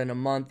it out in a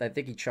month. I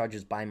think he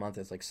charges by month.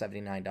 It's like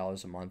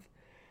 $79 a month.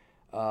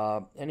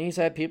 And he's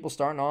had people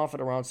starting off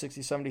at around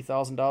 $60,000,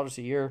 $70,000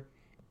 a year.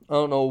 I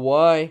don't know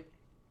why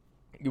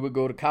you would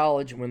go to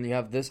college when you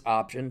have this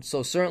option.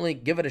 So certainly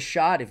give it a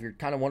shot if you're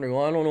kind of wondering,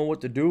 well, I don't know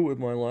what to do with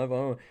my life.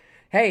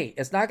 Hey,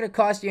 it's not going to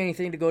cost you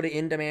anything to go to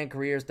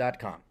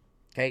indemandcareers.com.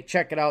 Okay,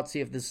 check it out, see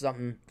if this is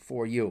something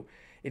for you.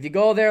 If you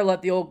go there,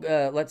 let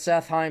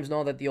Seth Himes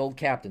know that the old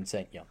captain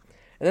sent you.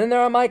 And then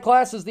there are my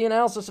classes, the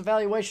analysis,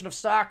 evaluation of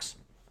stocks,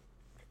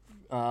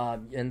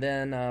 and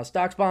then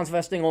stocks, bonds,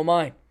 vesting, oh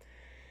my.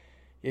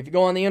 If you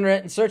go on the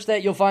internet and search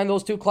that, you'll find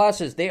those 2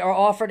 classes. They are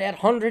offered at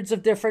hundreds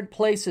of different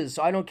places.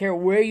 So I don't care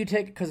where you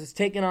take it because it's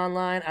taken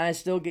online. I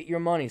still get your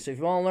money. So if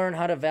you want to learn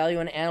how to value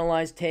and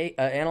analyze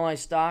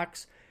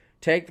stocks,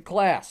 take the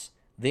class,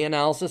 the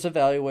analysis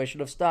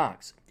evaluation of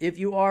stocks. If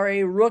you are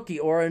a rookie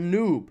or a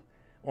noob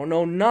or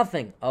know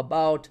nothing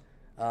about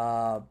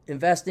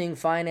investing,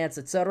 finance,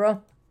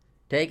 etc.,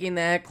 taking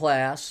that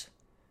class,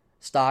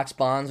 stocks,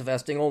 bonds,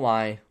 vesting, oh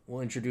my,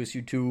 will introduce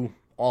you to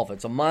all of it.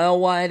 It's a mile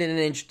wide and an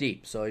inch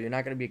deep, so you're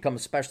not going to become a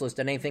specialist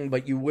in anything,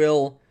 but you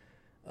will.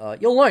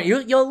 You'll learn.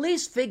 You'll at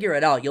least figure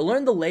it out. You'll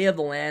learn the lay of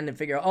the land and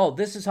figure out, oh,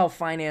 this is how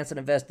finance and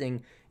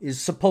investing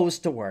is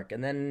supposed to work.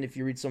 And then if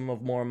you read some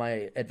of more of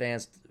my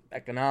advanced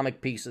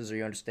economic pieces, or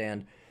you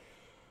understand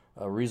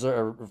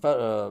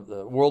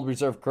world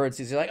reserve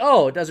currencies, you're like,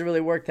 oh, it doesn't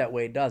really work that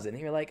way, does it? And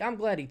you're like, I'm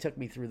glad he took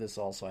me through this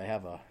all, so I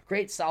have a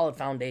great solid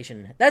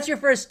foundation. That's your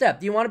first step.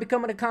 Do you want to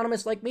become an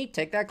economist like me?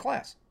 Take that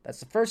class.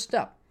 That's the first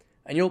step.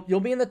 And you'll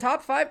be in the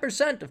top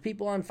 5% of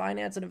people on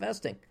finance and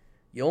investing.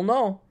 You'll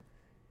know.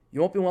 You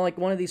won't be like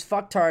one of these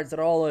fucktards that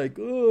are all like,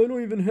 oh, I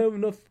don't even have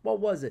enough. What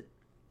was it?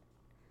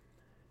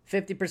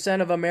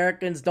 50% of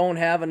Americans don't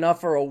have enough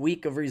for a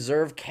week of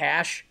reserve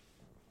cash.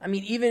 I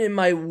mean, even in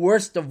my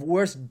worst of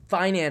worst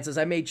finances,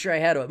 I made sure I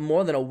had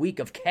more than a week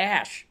of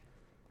cash.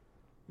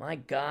 My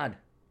God.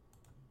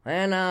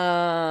 And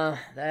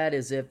that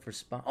is it for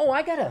Oh,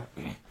 I gotta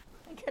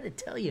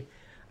tell you,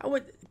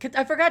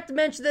 I forgot to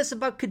mention this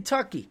about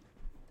Kentucky.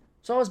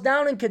 So I was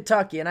down in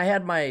Kentucky, and I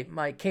had my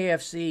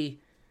KFC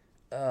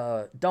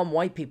dumb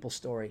white people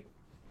story.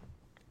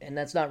 And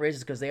that's not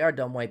racist because they are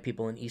dumb white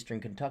people in eastern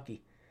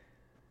Kentucky.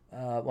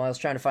 While I was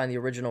trying to find the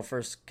original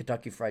first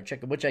Kentucky Fried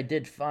Chicken, which I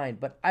did find.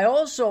 But I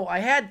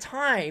had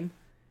time,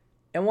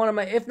 and one of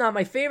my, if not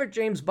my favorite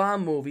James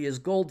Bond movie is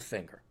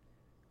Goldfinger.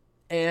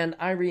 And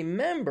I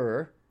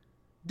remember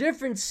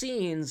different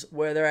scenes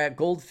where they're at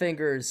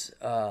Goldfinger's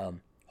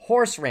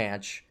horse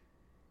ranch.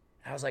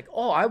 I was like,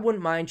 oh, I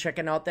wouldn't mind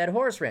checking out that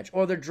horse ranch.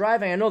 Or they're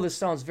driving, I know this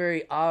sounds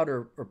very odd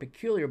or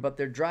peculiar, but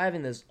they're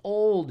driving this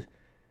old,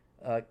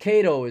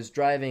 Cato is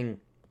driving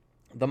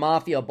the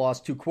mafia boss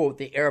to, quote,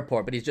 the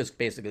airport, but he's just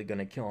basically going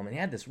to kill him. And he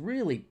had this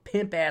really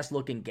pimp-ass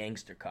looking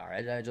gangster car.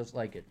 I just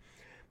like it.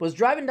 But I was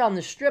driving down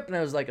the strip, and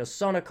there was like a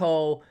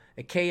Sunoco,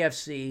 a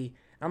KFC. And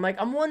I'm like,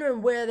 I'm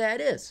wondering where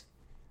that is.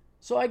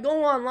 So I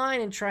go online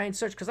and try and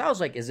search, because I was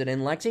like, is it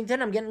in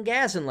Lexington? I'm getting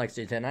gas in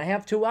Lexington. I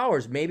have 2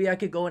 hours. Maybe I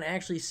could go and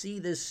actually see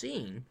this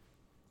scene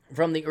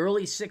from the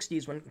early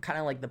 60s, when kind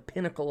of like the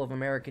pinnacle of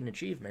American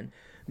achievement.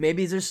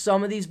 Maybe there's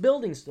some of these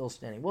buildings still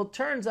standing. Well, it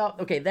turns out,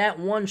 okay, that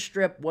one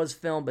strip was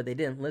filmed, but they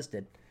didn't list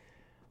it.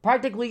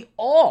 Practically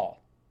all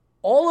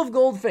of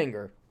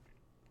Goldfinger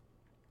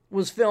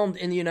was filmed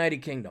in the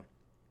United Kingdom.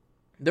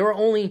 There were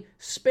only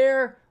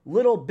spare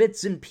little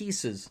bits and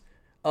pieces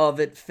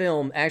of it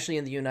filmed actually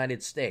in the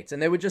United States.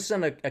 And they would just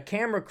send a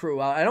camera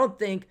crew out. I don't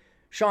think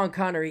Sean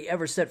Connery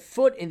ever set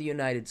foot in the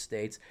United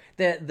States.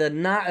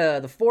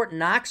 The Fort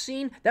Knox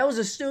scene, that was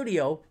a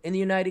studio in the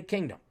United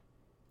Kingdom.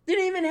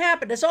 Didn't even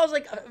happen. So I was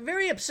like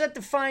very upset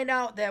to find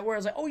out that, where I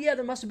was like, oh yeah,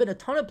 there must have been a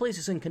ton of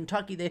places in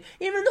Kentucky.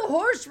 Even the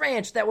horse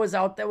ranch that was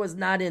out that was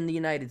not in the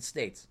United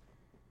States.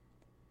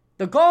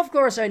 The golf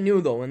course I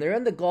knew though. When they're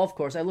in the golf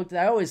course, I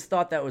always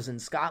thought that was in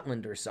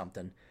Scotland or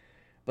something.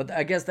 But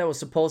I guess that was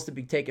supposed to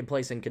be taking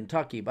place in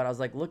Kentucky. But I was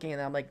like looking at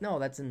that, I'm like, no,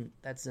 that's in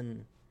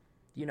the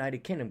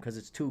United Kingdom because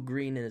it's too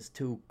green and it's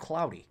too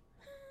cloudy.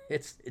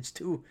 It's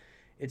too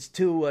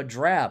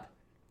drab.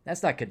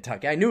 That's not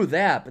Kentucky. I knew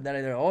that, but then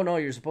I thought, oh no,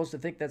 you're supposed to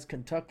think that's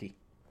Kentucky.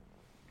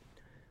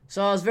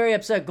 So I was very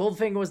upset.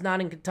 Goldfinger was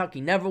not in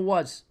Kentucky. Never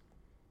was.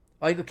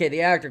 Okay,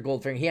 the actor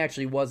Goldfinger, he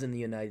actually was in the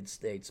United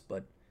States,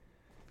 but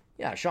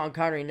yeah, Sean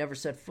Connery never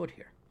set foot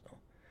here.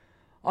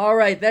 All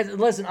right,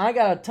 listen, I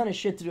got a ton of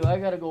shit to do. I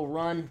got to go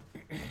run.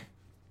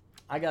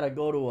 I got to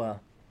go to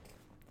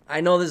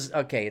I know this,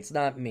 okay, it's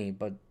not me,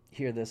 but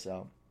hear this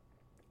out.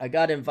 I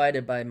got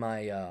invited by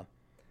my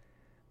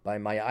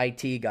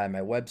IT guy, my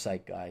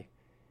website guy.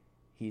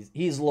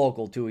 He's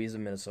local too. He's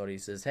in Minnesota. He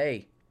says,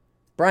 "Hey,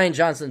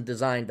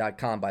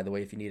 BrianJohnsonDesign.com, by the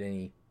way, if you need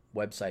any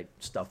website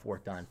stuff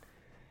worked on."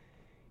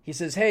 He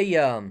says, "Hey,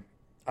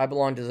 I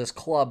belong to this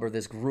club or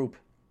this group,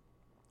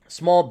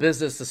 Small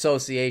Business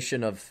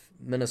Association of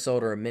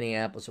Minnesota or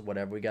Minneapolis or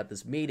whatever. We got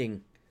this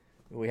meeting.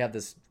 We have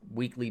this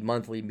weekly,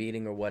 monthly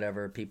meeting or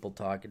whatever. People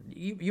talk.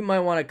 You might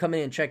want to come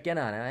in and check in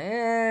on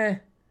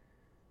it."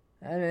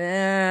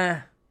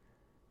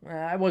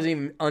 I wasn't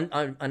even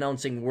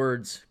announcing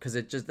words because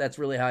that's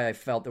really how I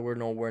felt. There were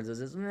no words. It was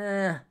just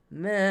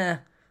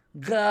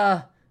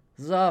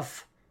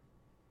zuff,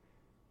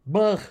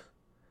 buh.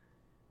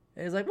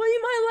 And he's like, "Well,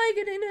 you might like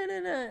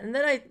it," and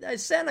then I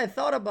sat and I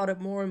thought about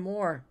it more and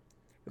more,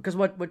 because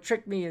what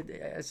tricked me,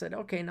 I said,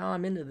 "Okay, now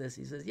I'm into this."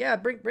 He says, "Yeah,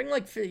 bring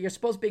like you're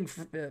supposed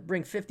to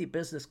bring 50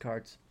 business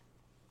cards,"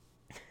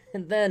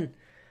 and then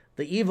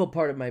the evil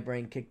part of my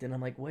brain kicked in.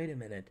 I'm like, "Wait a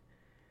minute.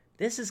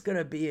 This is going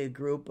to be a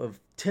group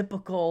of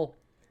typical,"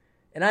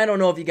 and I don't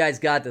know if you guys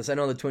got this. I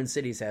know the Twin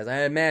Cities has.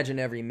 I imagine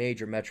every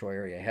major metro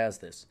area has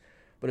this.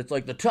 But it's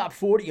like the top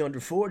 40 under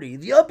 40,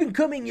 the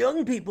up-and-coming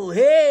young people,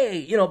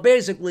 hey!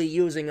 Basically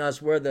using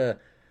us. We're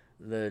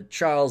the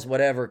Charles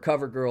whatever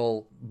cover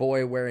girl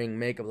boy wearing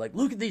makeup. Like,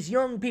 look at these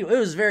young people. It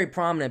was very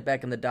prominent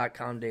back in the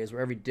 .com days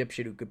where every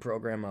dipshit who could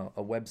program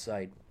a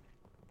website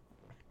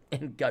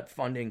and got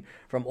funding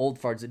from old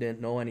farts that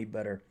didn't know any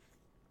better.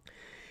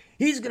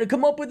 He's going to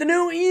come up with a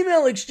new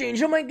email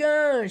exchange. Oh my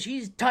gosh,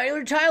 he's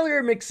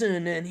Tyler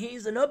Mixon, and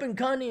he's an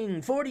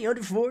up-and-coming 40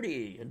 under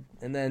 40.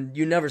 And then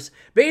you never...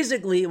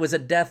 Basically, it was a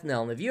death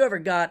knell. And if you ever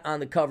got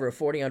on the cover of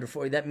 40 under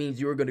 40, that means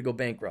you were going to go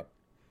bankrupt.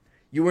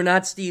 You were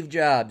not Steve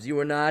Jobs. You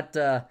were not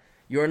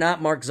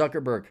Mark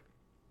Zuckerberg.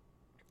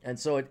 And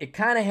so it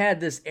kind of had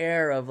this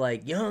air of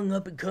like young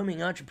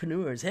up-and-coming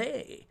entrepreneurs.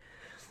 Hey,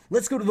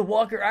 let's go to the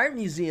Walker Art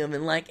Museum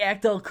and like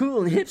act all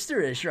cool and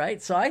hipsterish,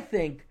 right? So I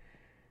think,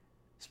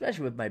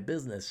 especially with my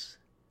business,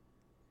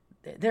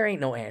 there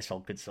ain't no asshole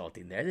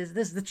consulting there.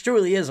 This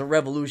truly is a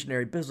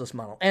revolutionary business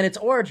model. And its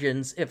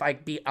origins, if I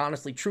be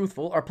honestly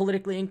truthful, are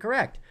politically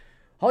incorrect.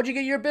 How'd you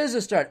get your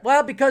business started?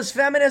 Well, because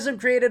feminism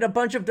created a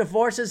bunch of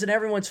divorces and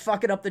everyone's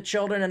fucking up the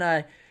children, and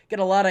I get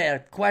a lot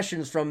of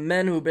questions from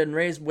men who've been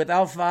raised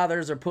without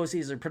fathers or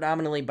pussies or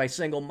predominantly by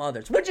single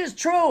mothers, which is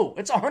true.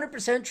 It's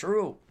 100%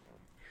 true.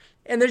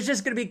 And there's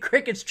just going to be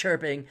crickets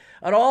chirping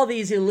at all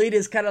these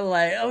elitists kind of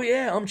like, oh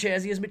yeah, I'm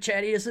Chazziest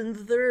Machattiest in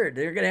the third.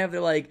 They're going to have their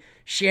like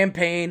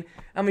champagne.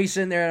 I'm going to be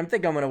sitting there and I'm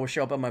thinking I'm going to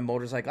show up on my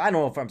motorcycle. I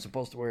don't know if I'm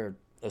supposed to wear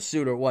a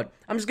suit or what.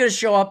 I'm just going to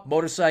show up,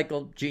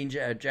 motorcycle, jean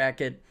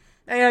jacket.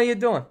 Hey, how you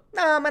doing?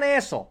 No, I'm an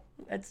asshole.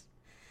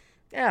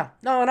 Yeah.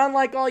 No, and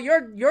unlike all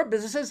your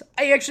businesses,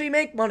 I actually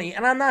make money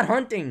and I'm not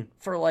hunting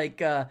for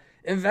like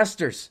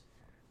investors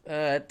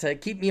to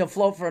keep me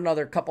afloat for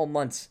another couple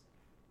months.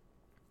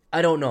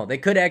 I don't know. They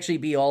could actually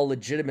be all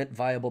legitimate,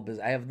 viable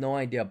business. I have no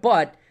idea.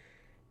 But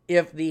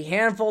if the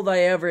handful that I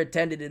ever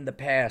attended in the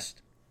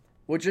past,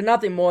 which are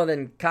nothing more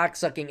than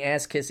cocksucking,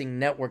 ass-kissing,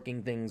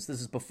 networking things,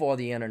 this is before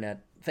the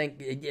internet.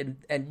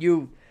 And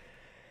you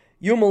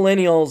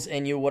millennials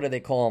and you, what do they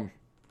call them?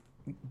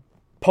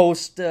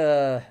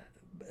 Post-attack,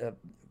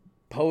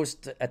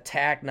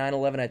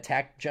 9/11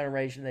 attack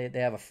generation. They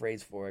have a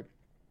phrase for it.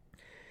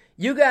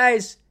 You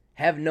guys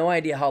have no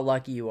idea how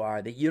lucky you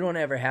are that you don't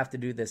ever have to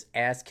do this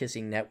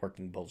ass-kissing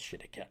networking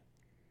bullshit again.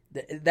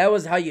 That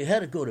was how you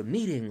had to go to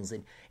meetings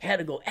and had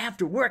to go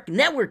after work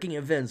networking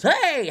events.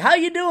 Hey, how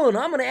you doing?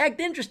 I'm going to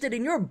act interested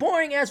in your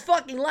boring-ass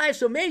fucking life,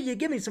 so maybe you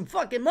give me some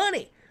fucking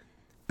money.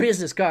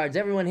 Business cards,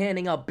 everyone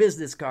handing out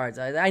business cards.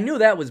 I knew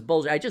that was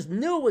bullshit. I just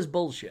knew it was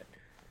bullshit.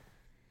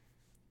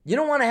 You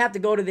don't want to have to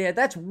go to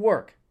that's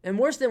work. And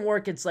worse than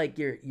work, it's like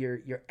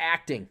you're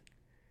acting.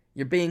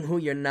 You're being who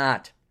you're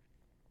not.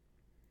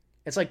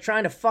 It's like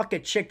trying to fuck a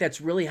chick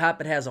that's really hot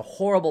but has a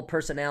horrible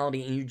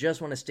personality and you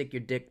just want to stick your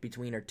dick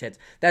between her tits.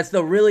 That's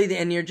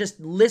and you're just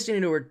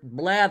listening to her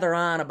blather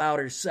on about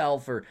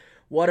herself or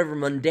whatever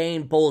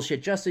mundane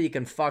bullshit just so you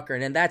can fuck her.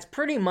 And that's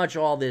pretty much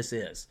all this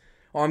is.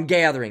 Or I'm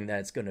gathering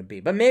that it's going to be.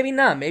 But maybe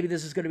not. Maybe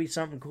this is going to be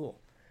something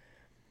cool.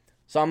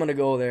 So I'm going to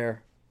go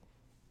there.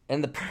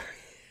 And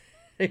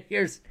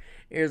here's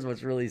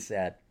what's really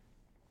sad.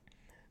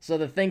 So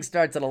the thing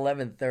starts at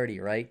 11:30,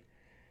 right?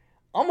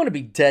 I'm going to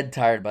be dead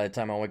tired by the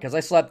time I wake, because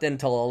I slept in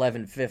until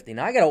 11:50.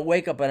 Now I got to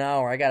wake up an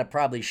hour. I got to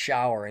probably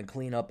shower and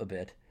clean up a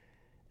bit.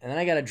 And then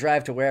I got to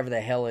drive to wherever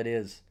the hell it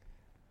is.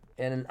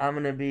 And that's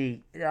going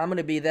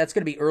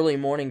to be early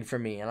morning for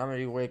me. And I'm going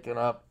to be waking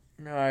up.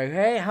 Like,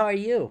 hey, how are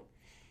you?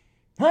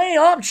 Hey,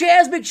 I'm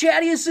Chaz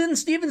McChattius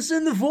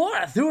Stevenson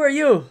IV. Who are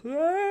you?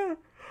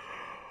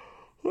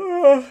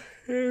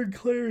 Aaron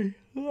Clary.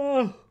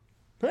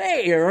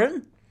 Hey,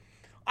 Aaron.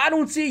 I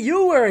don't see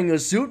you wearing a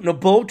suit and a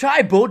bow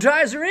tie. Bow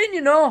ties are in,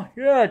 you know.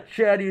 Yeah,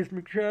 Chattiest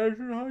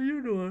McChattius. How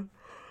you doing?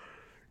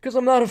 Because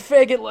I'm not a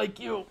faggot like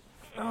you.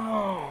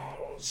 Oh,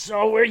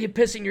 So where are you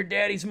pissing your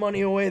daddy's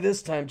money away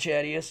this time,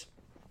 Chadius?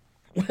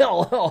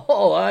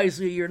 Well, I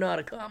see you're not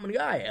a common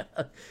guy.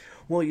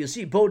 Well, you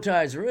see, bow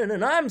ties are in,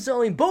 and I'm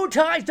selling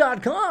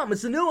bowties.com.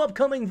 It's the new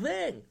upcoming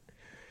thing.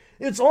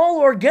 It's all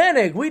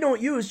organic. We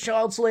don't use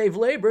child slave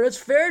labor. It's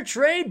fair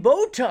trade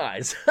bow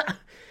ties.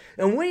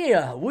 And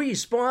we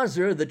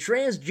sponsor the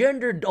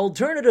transgendered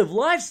alternative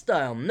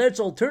lifestyle. And that's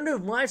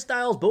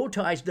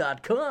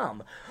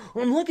alternativelifestylesbowties.com.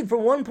 I'm looking for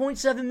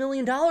 $1.7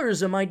 million,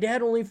 and my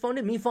dad only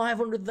funded me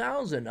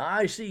 $500,000.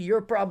 I see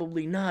you're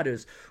probably not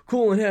as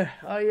cool.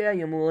 Oh, yeah,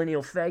 you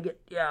millennial faggot.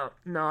 Yeah,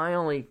 no, I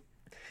only...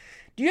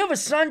 Do you have a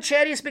son,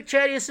 Chadius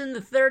McChadius in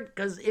the third?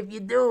 Because if you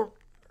do,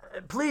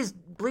 please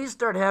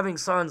start having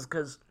sons,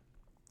 because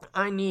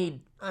I need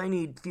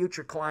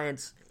future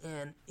clients.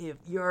 And if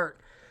your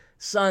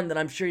son that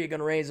I'm sure you're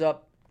going to raise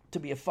up to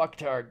be a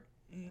fucktard,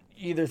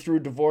 either through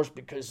divorce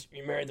because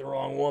you married the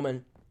wrong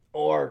woman,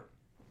 or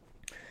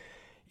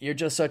you're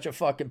just such a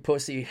fucking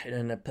pussy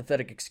and a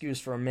pathetic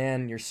excuse for a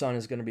man, your son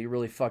is going to be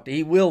really fucked.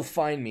 He will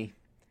find me.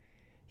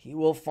 He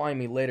will find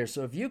me later.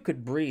 So if you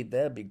could breathe,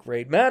 that'd be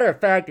great. Matter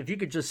of fact, if you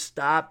could just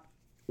stop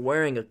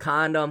wearing a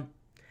condom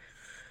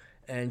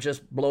and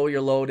just blow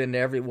your load into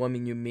every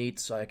woman you meet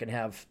so I can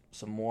have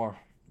some more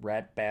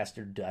rat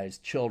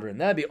bastardized children,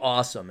 that'd be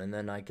awesome. And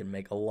then I can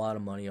make a lot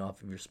of money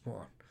off of your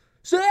spawn.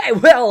 Say,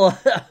 well,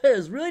 it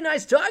was really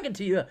nice talking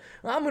to you.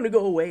 I'm going to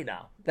go away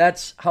now.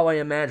 That's how I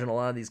imagine a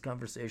lot of these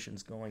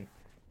conversations going.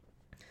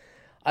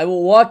 I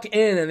will walk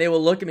in and they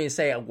will look at me and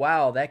say,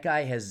 wow, that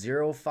guy has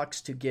zero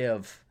fucks to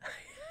give.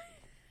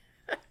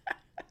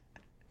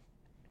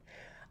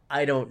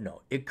 I don't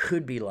know. It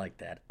could be like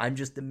that. I'm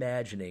just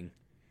imagining.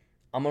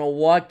 I'm going to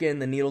walk in,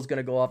 the needle's going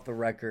to go off the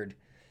record,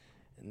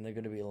 and they're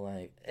going to be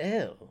like,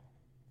 ew,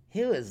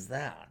 who is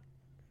that?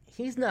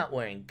 He's not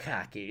wearing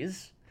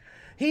khakis.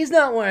 He's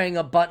not wearing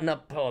a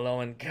button-up polo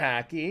and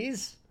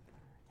khakis.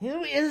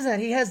 Who is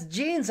that? He has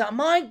jeans on.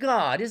 My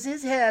God, is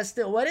his hair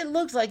still wet? It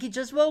looks like he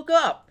just woke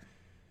up.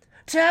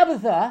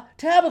 Tabitha,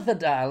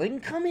 darling,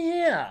 come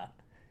here.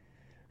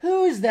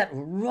 Who is that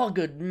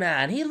rugged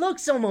man? He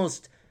looks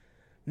almost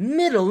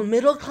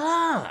middle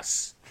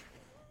class.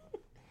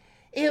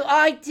 If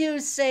I do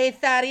say,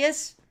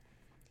 Thaddeus,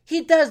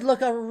 he does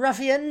look a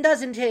ruffian,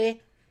 doesn't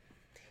he?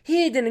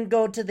 He didn't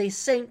go to the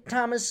St.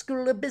 Thomas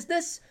School of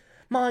Business.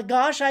 My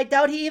gosh, I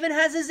doubt he even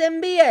has his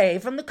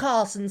MBA from the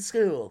Carlson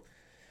School.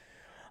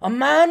 A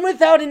man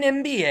without an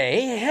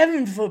MBA?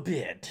 Heaven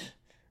forbid.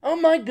 Oh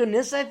my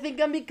goodness, I think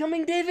I'm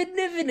becoming David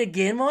Niven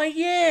again. Why,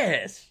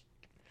 yes.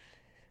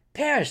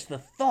 Perish the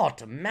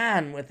thought, a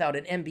man without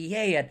an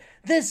MBA at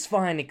this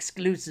fine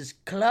exclusive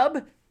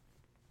club.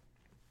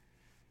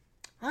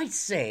 I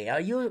say,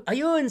 are you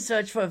in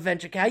search for a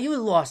venture capital? You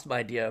lost,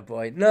 my dear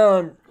boy.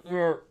 No,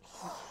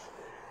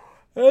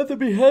 at the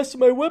behest of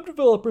my web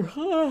developer.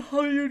 How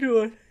are you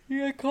doing?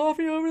 You got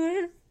coffee over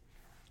there?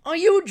 Are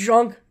you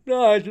drunk?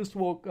 No, I just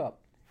woke up.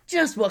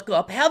 Just woke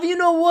up? Have you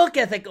no work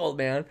ethic, old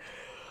man?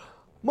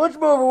 Much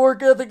more of a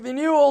work ethic than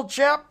you, old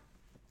chap.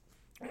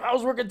 I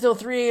was working till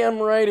 3 a.m.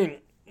 writing.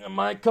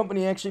 My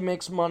company actually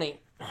makes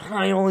money.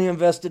 I only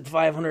invested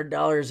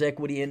 $500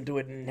 equity into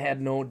it and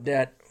had no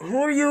debt.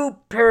 Who are you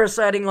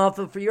parasiting off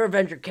of for your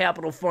venture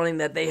capital funding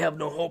that they have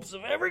no hopes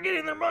of ever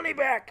getting their money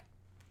back?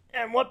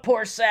 And what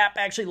poor sap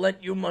actually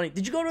lent you money?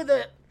 Did you go to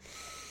the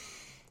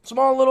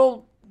small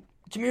little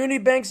community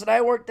banks that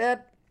I worked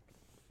at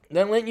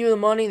that lent you the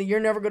money that you're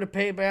never going to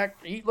pay back?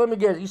 Let me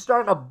guess, you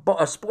starting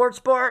a sports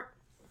bar?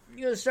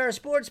 You going to start a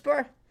sports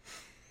bar?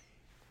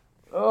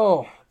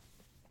 Oh.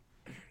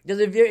 Because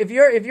if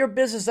your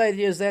business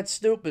idea is that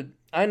stupid,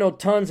 I know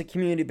tons of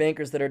community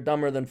bankers that are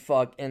dumber than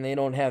fuck, and they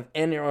don't have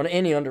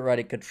any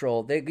underwriting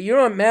control.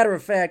 Matter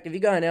of fact, if you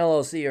got an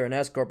LLC or an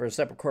S corp or a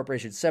separate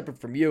corporation separate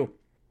from you,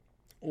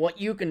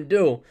 what you can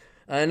do,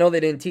 I know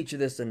they didn't teach you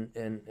this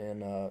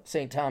in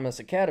St. Thomas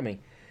Academy,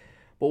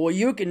 but what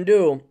you can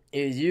do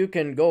is you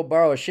can go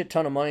borrow a shit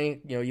ton of money.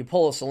 You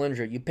pull a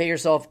cylinder, you pay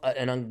yourself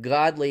an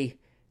ungodly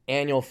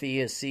annual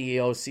fee as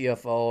CEO,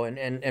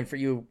 CFO, and for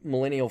you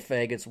millennial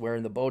faggots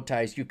wearing the bow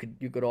ties, you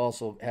could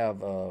also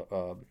have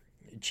a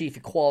chief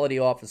equality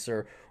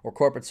officer or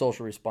corporate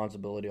social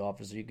responsibility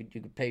officer. You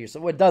could pay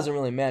yourself. Well, it doesn't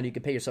really matter. You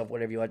could pay yourself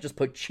whatever you want. Just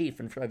put chief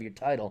in front of your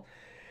title.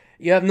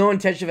 You have no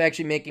intention of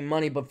actually making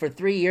money, but for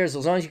 3 years,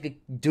 as long as you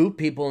could dupe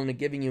people into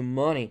giving you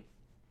money,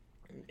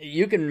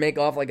 you can make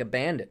off like a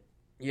bandit.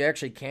 You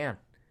actually can.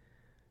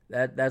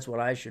 That's what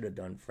I should have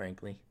done,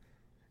 frankly.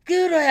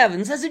 Good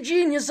heavens, that's a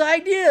genius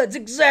idea. It's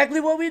exactly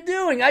what we're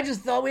doing. I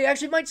just thought we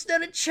actually might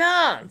stand a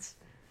chance.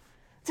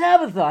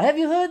 Tabitha, have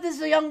you heard this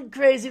young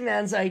crazy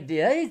man's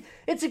idea?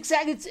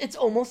 It's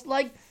almost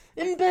like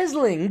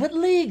embezzling, but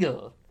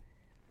legal.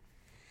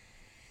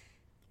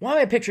 Why am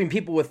I picturing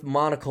people with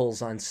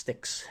monocles on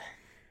sticks?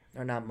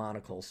 Or not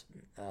monocles.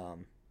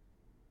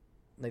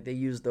 Like they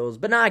use those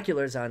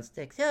binoculars on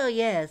sticks. Oh,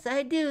 yes,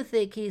 I do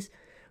think he's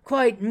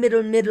quite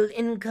middle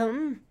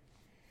income.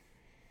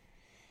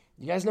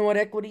 You guys know what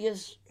equity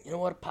is? You know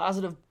what a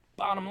positive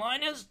bottom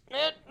line is?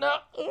 No.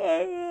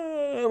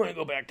 I'm going to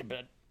go back to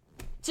bed.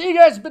 See you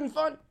guys, it's been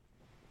fun.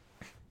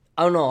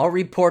 I don't know. I'll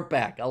report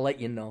back. I'll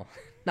let you know.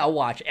 Now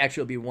watch.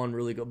 Actually, it'll be one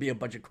really good. Be a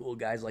bunch of cool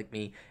guys like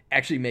me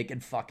actually making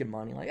fucking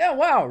money. Like, yeah,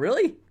 wow,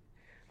 really?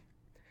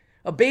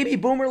 A baby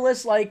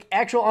boomer-less, like,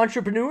 actual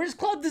entrepreneurs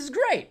club? This is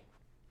great.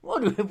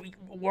 Look,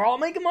 we're all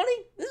making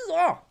money? This is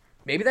all.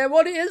 Maybe that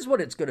is what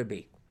it's going to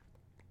be.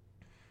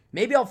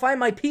 Maybe I'll find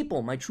my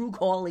people, my true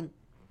calling.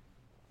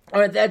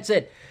 All right, that's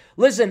it.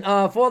 Listen,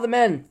 for the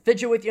men,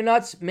 fidget with your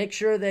nuts. Make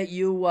sure that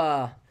you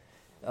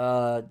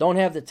don't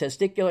have the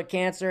testicular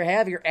cancer.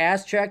 Have your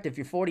ass checked if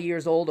you're 40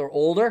 years old or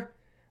older.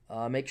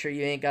 Make sure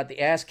you ain't got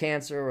the ass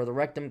cancer or the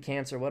rectum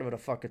cancer, whatever the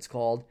fuck it's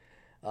called.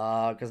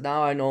 Because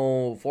now I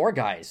know 4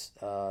 guys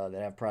that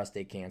have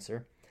prostate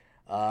cancer.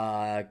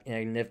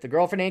 And if the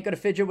girlfriend ain't going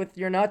to fidget with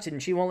your nuts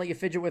and she won't let you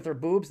fidget with her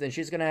boobs, then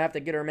she's going to have to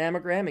get her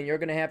mammogram and you're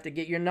going to have to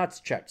get your nuts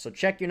checked. So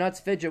check your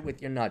nuts, fidget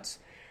with your nuts.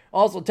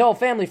 Also, tell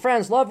family,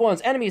 friends, loved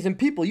ones, enemies, and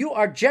people you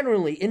are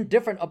generally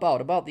indifferent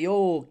about the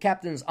old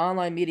Captain's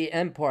online media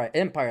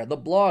empire, the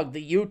blog,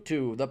 the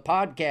YouTube, the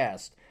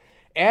podcast,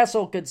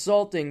 Asshole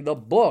Consulting, the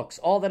books,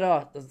 all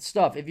that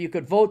stuff. If you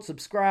could vote,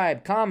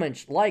 subscribe,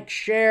 comment, like,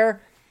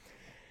 share,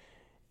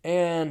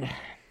 and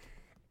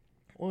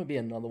what would be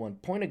another one?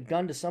 Point a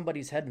gun to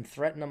somebody's head and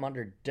threaten them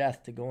under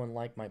death to go and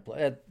like my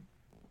play.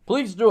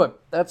 Please do it.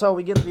 That's how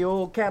we get the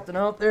old captain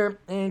out there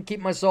and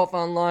keep myself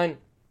online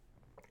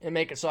and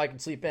make it so I can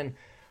sleep in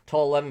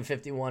till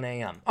 11:51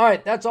 a.m. All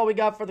right, that's all we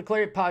got for the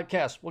Clary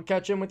podcast. We'll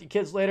catch in with you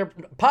kids later.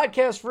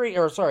 Curse-free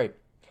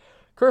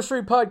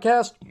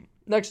podcast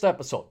next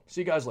episode.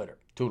 See you guys later.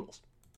 Toodles.